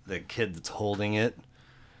like the kid that's holding it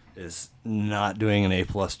is not doing an A+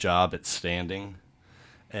 job at standing,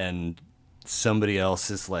 and somebody else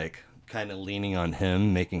is like kind of leaning on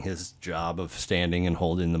him, making his job of standing and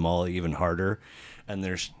holding the Molly even harder. And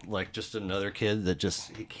there's like just another kid that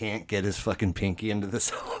he can't get his fucking pinky into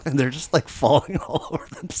this, and they're just like falling all over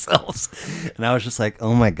themselves. And I was just like,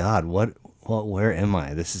 oh my God, where am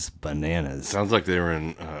I? This is bananas. Sounds like they were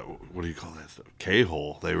in, what do you call that?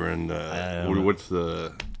 K-hole. They were in, what's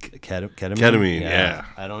the... Ketamine? Ketamine, yeah.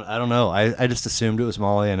 I don't know. I just assumed it was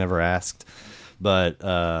Molly. I never asked. But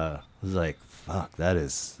I was like, fuck, that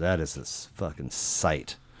is this fucking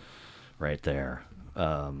sight right there.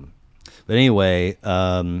 But anyway,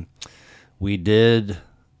 we did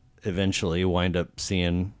eventually wind up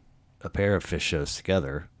seeing a pair of Fish shows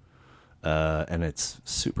together. And it's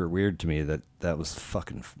super weird to me that was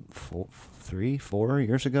fucking 4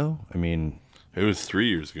 years ago. I mean, it was 3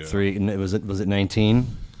 years ago. Was it 19?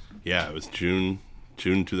 Yeah, it was June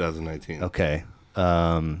 2019. Okay.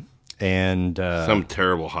 And some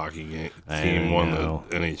terrible hockey team won the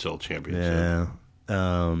NHL championship.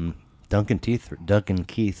 Yeah. Duncan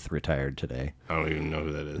Keith retired today. I don't even know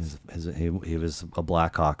who that is. He was a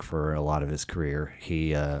Blackhawk for a lot of his career.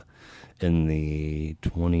 He in the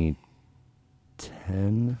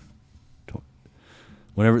 2010,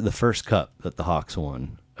 whenever the first cup that the Hawks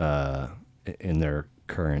won, in their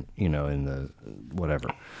current, in the whatever,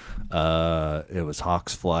 it was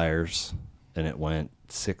Hawks Flyers, and it went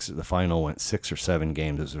the final went 6 or 7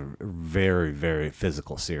 games. It was a very, very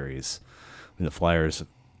physical series. And the Flyers have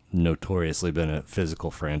notoriously been a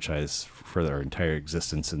physical franchise for their entire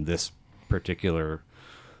existence. In this particular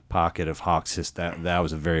pocket of Hawks, that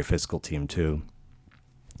was a very physical team too.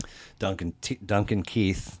 Duncan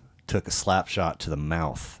Keith took a slap shot to the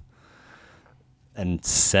mouth and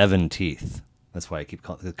 7 teeth. That's why I keep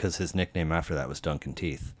calling, because his nickname after that was Duncan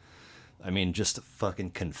Teeth. I mean, just a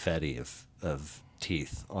fucking confetti of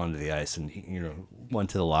teeth onto the ice, and he,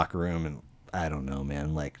 went to the locker room, and I don't know,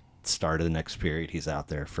 man, like start of the next period, he's out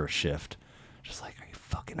there for a shift, just like, are you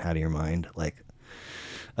fucking out of your mind? Like,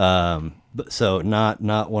 but so not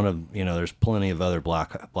one of, there's plenty of other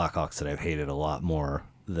Blackhawks that I've hated a lot more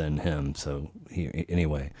than him. So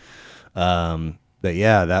anyway, but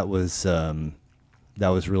yeah, that was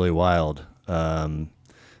really wild. I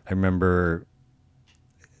remember,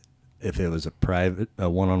 if it was a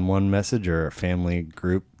one-on-one message or a family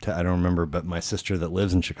group, I don't remember, but my sister that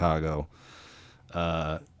lives in Chicago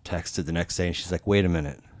texted the next day, and she's like, wait a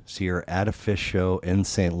minute, so you're at a Fish show in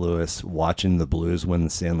St. Louis watching the Blues win the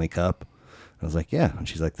Stanley Cup? I was like, yeah. And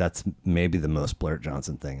she's like, that's maybe the most Blair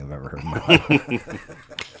Johnson thing I've ever heard in my life.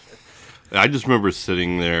 I just remember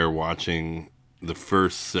sitting there watching the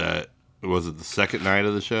first set. Was it the second night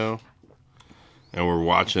of the show? And we're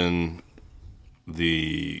watching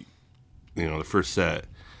the first set,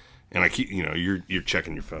 and I keep, you're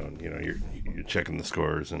checking your phone, you're checking the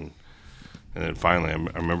scores, and then finally, I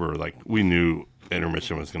remember, like, we knew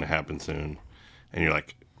intermission was going to happen soon, and you're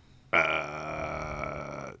like,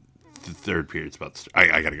 the third period's about to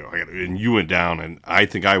start. I gotta go. And you went down, and I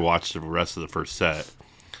think I watched the rest of the first set,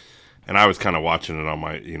 and I was kind of watching it on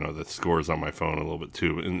my, the scores on my phone a little bit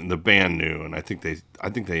too, and the band knew, and I think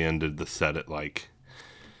they ended the set at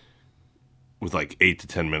with 8 to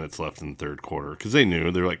 10 minutes left in the third quarter, because they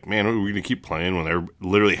knew. They're like, man, are we going to keep playing when they're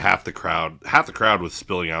literally half the crowd was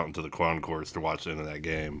spilling out into the concourse to watch the end of that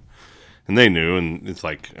game, and they knew, and it's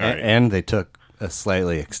like, all right. And they took a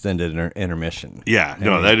slightly extended intermission. Yeah,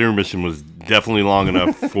 that intermission was definitely long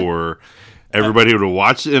enough for everybody to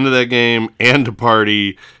watch the end of that game and to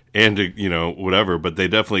party and to, whatever, but they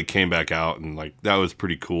definitely came back out, and that was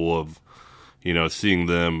pretty cool of, seeing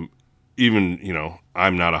them. Even,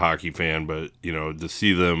 I'm not a hockey fan, but, to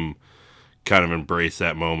see them kind of embrace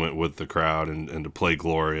that moment with the crowd and to play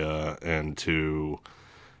Gloria, and to,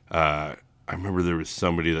 I remember there was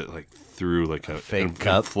somebody that threw a fake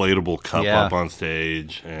cup, inflatable cup up on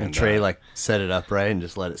stage. And Trey set it up right and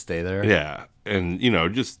just let it stay there. Yeah. And,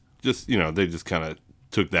 just they just kind of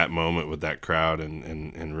took that moment with that crowd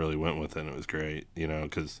and really went with it. And it was great,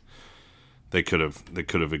 because they could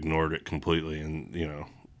have ignored it completely. And,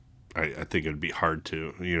 I think it'd be hard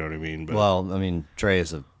to, you know what I mean? But, well, I mean, Trey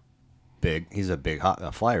is a big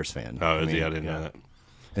Flyers fan. Oh, I didn't know that.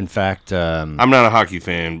 In fact, I'm not a hockey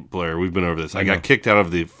fan, Blair. We've been over this. I got kicked out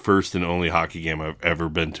of the first and only hockey game I've ever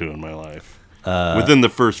been to in my life. Within the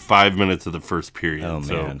first 5 minutes of the first period. Oh,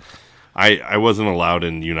 man. So I wasn't allowed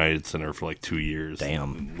in United Center for 2 years.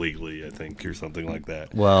 Damn. Legally, I think, or something like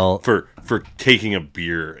that. Well, for taking a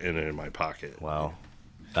beer in my pocket. Wow.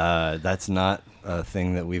 That's not a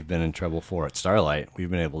thing that we've been in trouble for at Starlight. We've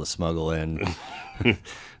been able to smuggle in.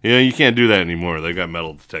 You can't do that anymore. They've got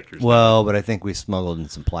metal detectors. Well, but I think we smuggled in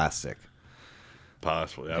some plastic.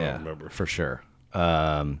 Possibly. I don't remember. For sure.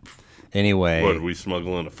 Anyway. What, did we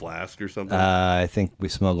smuggle in a flask or something? I think we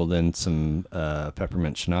smuggled in some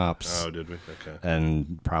peppermint schnapps. Oh, did we? Okay.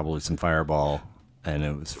 And probably some Fireball. And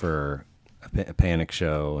it was for a Panic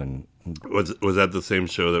show. And was that the same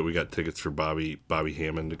show that we got tickets for Bobby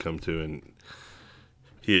Hammond to come to? And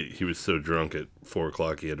he was so drunk at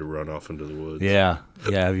 4:00 he had to run off into the woods. Yeah.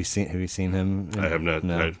 Have you seen him? I have not.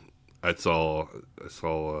 No. I saw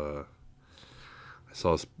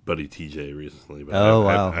his buddy TJ recently. But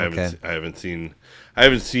wow. I haven't seen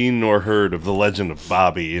nor heard of the legend of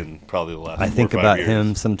Bobby in probably the last. I think 4 or 5 about years.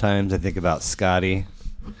 him sometimes. I think about Scotty.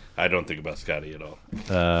 I don't think about Scotty at all.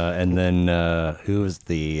 And then who was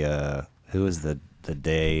the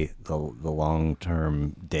long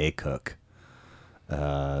term day cook?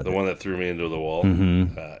 The one that threw me into the wall,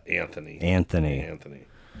 Anthony. Anthony.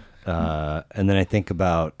 And then I think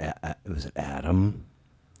about was it Adam?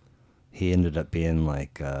 He ended up being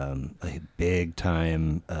like a big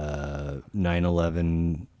time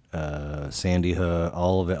 9/11 Sandy Hook.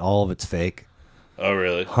 All of it's fake. Oh,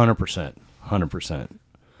 really? 100%.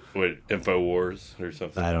 Wait, InfoWars or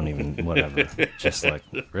something? I don't even, whatever. Just like,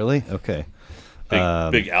 really? Okay.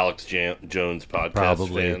 Big Alex Jones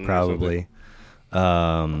podcast fan. Probably.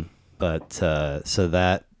 So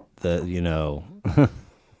that,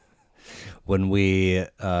 when we,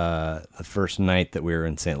 the first night that we were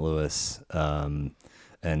in St. Louis,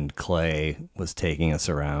 and Clay was taking us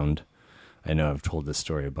around, I know I've told this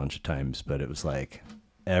story a bunch of times, but it was like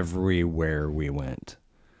everywhere we went.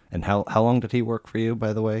 And how long did he work for you,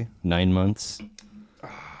 by the way? 9 months?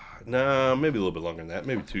 No, maybe a little bit longer than that.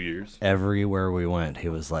 Maybe 2 years. Everywhere we went, he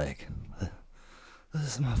was like,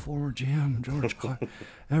 "This is my former GM, George Clarke."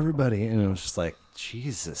 Everybody, and it was just like,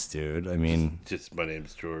 Jesus, dude. I mean, just my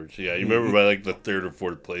name's George. Yeah, you remember by like the third or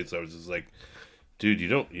fourth place, I was just like, dude, you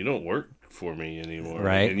don't work for me anymore,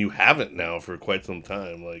 right? And you haven't now for quite some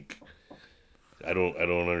time. Like, I don't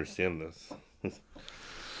understand this.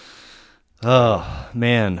 Oh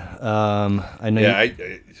man, I know. Yeah,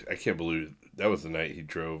 I can't believe that was the night he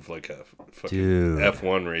drove like a fucking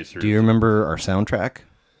F1 racer. Do you remember our soundtrack?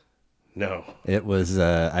 No. It was.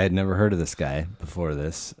 I had never heard of this guy before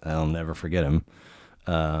this. I'll never forget him.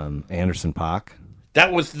 Anderson .Paak.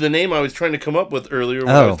 That was the name I was trying to come up with earlier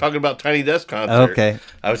when I was talking about Tiny Desk Concert. Okay.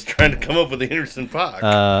 I was trying to come up with Anderson .Paak.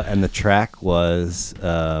 And the track was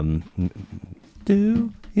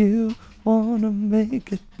 "Do You Wanna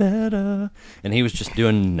Make It Better?" And he was just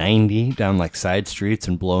doing 90 down like side streets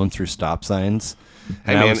and blowing through stop signs.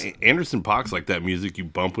 Hey man, Anderson .Paak's like that music you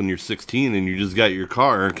bump when you're 16 and you just got your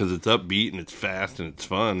car because it's upbeat and it's fast and it's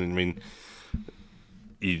fun. I mean,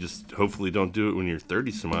 you just hopefully don't do it when you're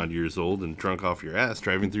 30 some odd years old and drunk off your ass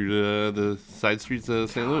driving through the side streets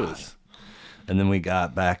of St. Louis. And then we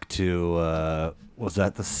got back to, was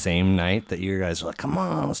that the same night that you guys were like, "Come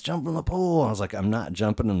on, let's jump in the pool"? I was like, "I'm not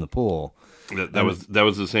jumping in the pool." That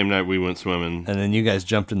was the same night we went swimming. And then you guys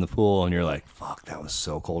jumped in the pool, and you're like, "Fuck, that was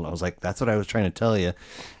so cold." And I was like, "That's what I was trying to tell you."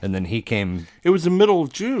 And then he came. It was the middle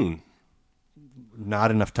of June.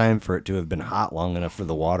 Not enough time for it to have been hot long enough for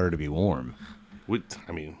the water to be warm.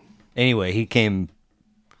 Anyway, he came.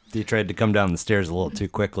 He tried to come down the stairs a little too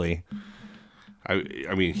quickly.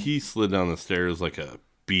 I mean, he slid down the stairs like a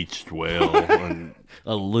beached whale. And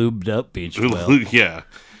a lubed up beached whale. Yeah.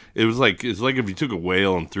 It's like if you took a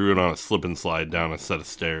whale and threw it on a slip and slide down a set of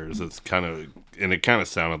stairs. It kind of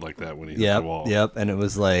sounded like that when he hit the wall. Yep. And it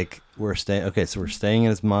was like we're staying at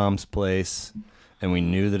his mom's place, and we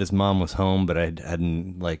knew that his mom was home, but I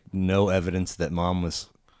hadn't like no evidence that mom was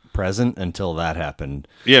present until that happened.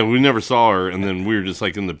 Yeah, we never saw her, and then we were just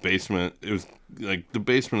like in the basement. It was like the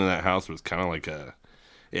basement of that house was kind of like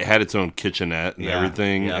it had its own kitchenette and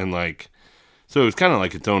everything, and like. So it was kind of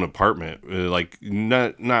like its own apartment, like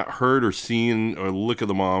not heard or seen or look at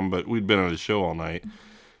the mom, but we'd been on a show all night.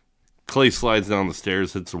 Clay slides down the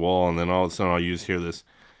stairs, hits the wall, and then all of a sudden you just hear this,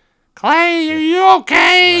 "Clay, are you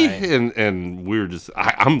okay?" Right. And we were just,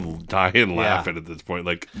 I'm dying laughing at this point.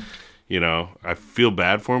 Like, I feel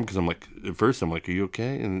bad for him because I'm like, at first I'm like, "Are you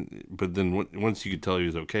okay?" But then once you could tell he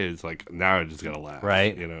was okay, it's like, now I just gotta laugh,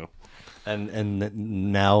 right?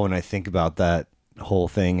 And now when I think about that whole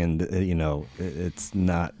thing, and it's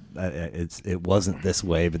not, it wasn't this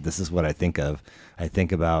way, but this is what I think of. I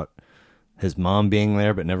think about his mom being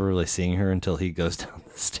there, but never really seeing her until he goes down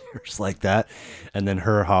the stairs like that, and then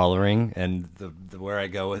her hollering. And the where I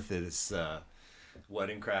go with it is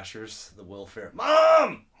Wedding Crashers, the Will Ferrell,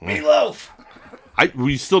 "Mom, meatloaf."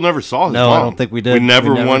 We still never saw his mom. No, I don't think we did. We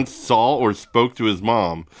never once saw or spoke to his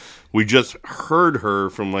mom. We just heard her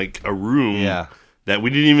from like a room. Yeah. That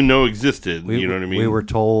we didn't even know existed. You know what I mean? We were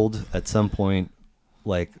told at some point,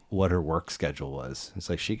 like, what her work schedule was. It's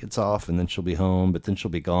like she gets off and then she'll be home, but then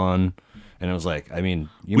she'll be gone. And it was like, I mean,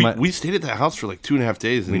 we stayed at that house for like 2.5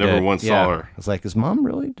 days and never once saw her. I was like, does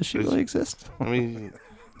she really exist? I mean,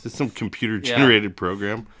 it's just some computer generated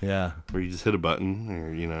program. Yeah. Where you just hit a button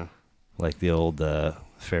or, like the old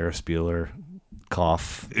Ferris Bueller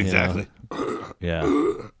cough. Exactly.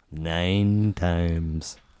 Yeah. 9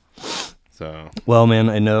 times. So. Well, man,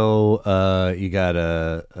 I know you got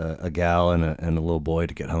a gal and a little boy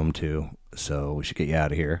to get home to, so we should get you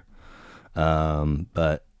out of here.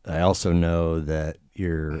 But I also know that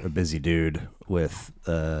you're a busy dude with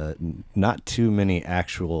not too many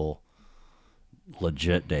actual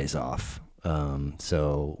legit days off.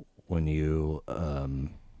 So when you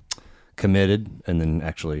committed and then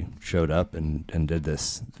actually showed up and did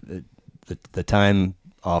this, the time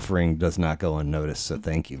offering does not go unnoticed. So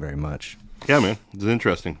thank you very much. Yeah, man, it's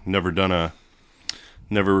interesting. Never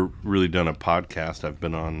really done a podcast. I've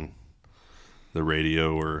been on the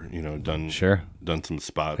radio or done some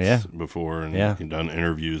spots before and done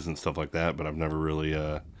interviews and stuff like that. But I've never really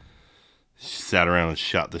sat around and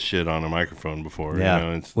shot the shit on a microphone before.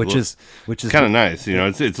 Which is kind of nice.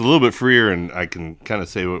 It's a little bit freer, and I can kind of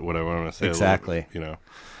say what I want to say. Exactly.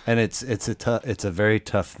 And it's a very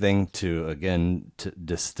tough thing to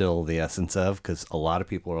distill the essence of, because a lot of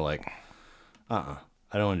people are like, I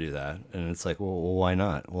don't want to do that. And it's like, well, why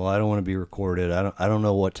not? Well, I don't want to be recorded. I don't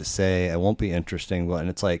know what to say. I won't be interesting. And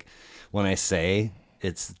it's like, when I say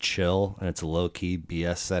it's chill and it's a low key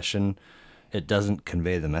BS session, it doesn't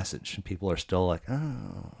convey the message. People are still like,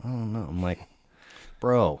 oh, I don't know. I'm like,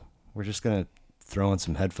 bro, we're just going to throw in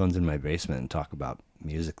some headphones in my basement and talk about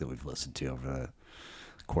music that we've listened to over the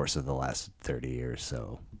course of the last 30 years.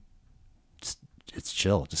 So it's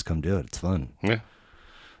chill. Just come do it. It's fun. Yeah.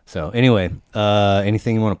 So anyway,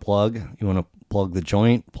 anything you want to plug? You want to plug the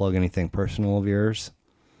joint? Plug anything personal of yours?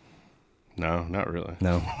 No, not really.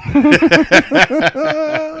 No.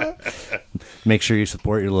 Make sure you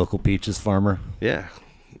support your local peaches farmer. Yeah,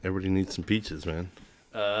 everybody needs some peaches, man.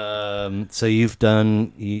 So you've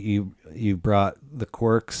done you brought the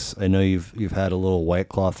Quirks. I know you've had a little White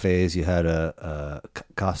Claw phase. You had a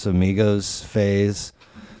Casamigos phase.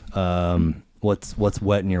 What's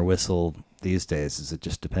wet in your whistle these days? Does it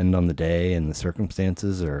just depend on the day and the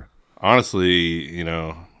circumstances, or? Honestly,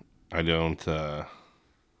 I don't.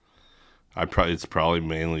 It's probably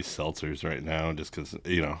mainly seltzers right now, just because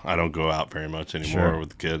I don't go out very much anymore with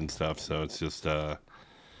the kid and stuff. So it's just a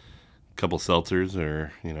couple seltzers,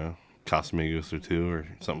 or Casamigos or two, or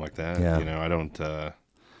something like that. Yeah. I don't.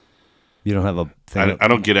 You don't have a thing. I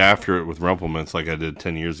don't get after it with Rumplements like I did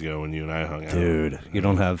 10 years ago when you and I hung out. Dude, you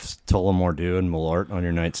don't have Tullamore Dew and Malort on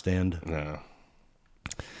your nightstand? No.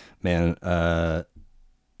 Man,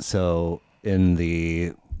 so in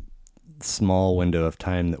the small window of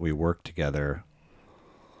time that we worked together,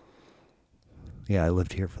 I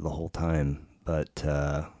lived here for the whole time, but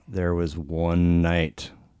there was one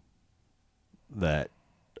night that,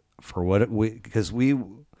 for what because we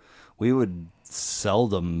would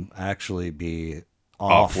seldom actually be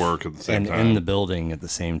off work at the same time, in the building at the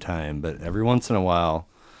same time, but every once in a while.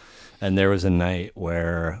 And there was a night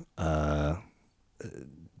where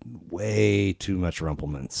way too much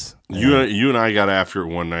Rumplements. You and I got after it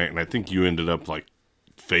one night, and I think you ended up like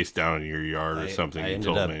face down in your yard or something. You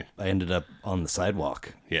told me. I ended up on the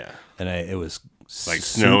sidewalk. Yeah, and it was like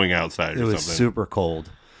snowing outside. It was super cold,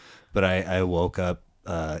 but I woke up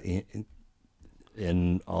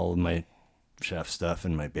in all of my chef stuff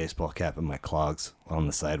and my baseball cap and my clogs on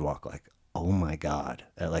the sidewalk, like, oh my God,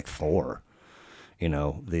 at like 4.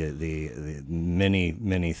 The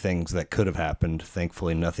many things that could have happened.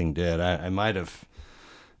 Thankfully, nothing did. I might have,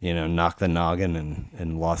 knocked the noggin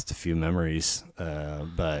and lost a few memories.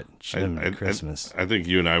 But should have been Christmas. I think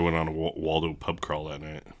you and I went on a Waldo pub crawl that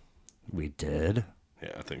night. We did?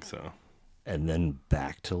 Yeah, I think so. And then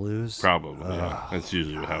back to lose? Probably, yeah. That's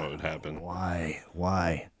usually how it would happen. Why?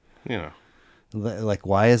 Like,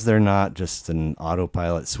 why is there not just an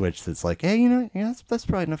autopilot switch that's like, hey, that's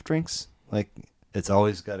probably enough drinks? Like, it's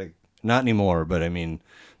always got to, not anymore, but I mean,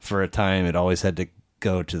 for a time, it always had to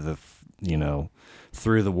go to the,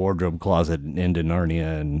 through the wardrobe closet and into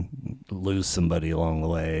Narnia and lose somebody along the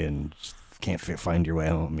way and just can't find your way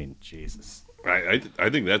home. I mean, Jesus. I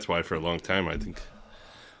think that's why for a long time, I think,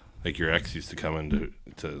 like, your ex used to come in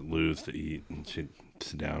to lose to eat, and she'd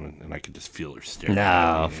sit down, and I could just feel her staring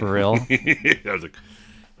at me. For real? I was like,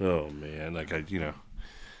 oh, man. Like,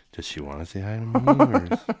 does she want to say hi to me? Or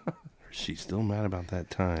is she still mad about that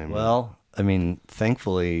time? Well, I mean,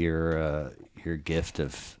 thankfully, your gift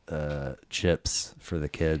of chips for the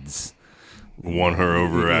kids won her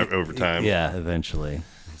over time. Yeah, eventually.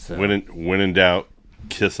 So. When in doubt,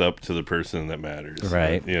 kiss up to the person that matters.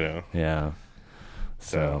 Right. Yeah.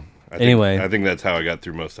 So anyway, I think that's how I got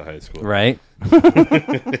through most of high school. Right.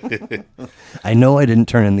 I know I didn't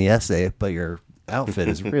turn in the essay, but your outfit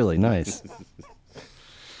is really nice.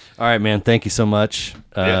 All right, man. Thank you so much.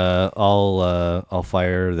 I'll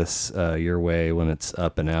fire this your way when it's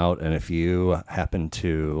up and out. And if you happen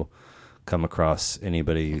to come across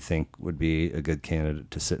anybody you think would be a good candidate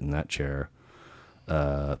to sit in that chair,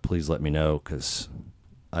 please let me know, because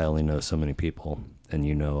I only know so many people, and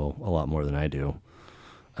you know a lot more than I do.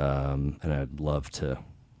 and I'd love to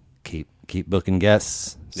keep booking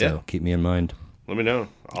guests. So Yeah. keep me in mind. Let me know.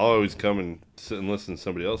 I'll always come and sit and listen to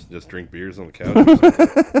somebody else and just drink beers on the couch. Or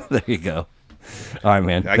something. There you go. All right,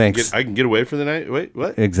 man. I Thanks. can get away for the night. Wait,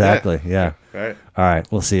 what? Exactly. Yeah. All right. All right.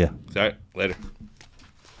 We'll see you. All right. Later.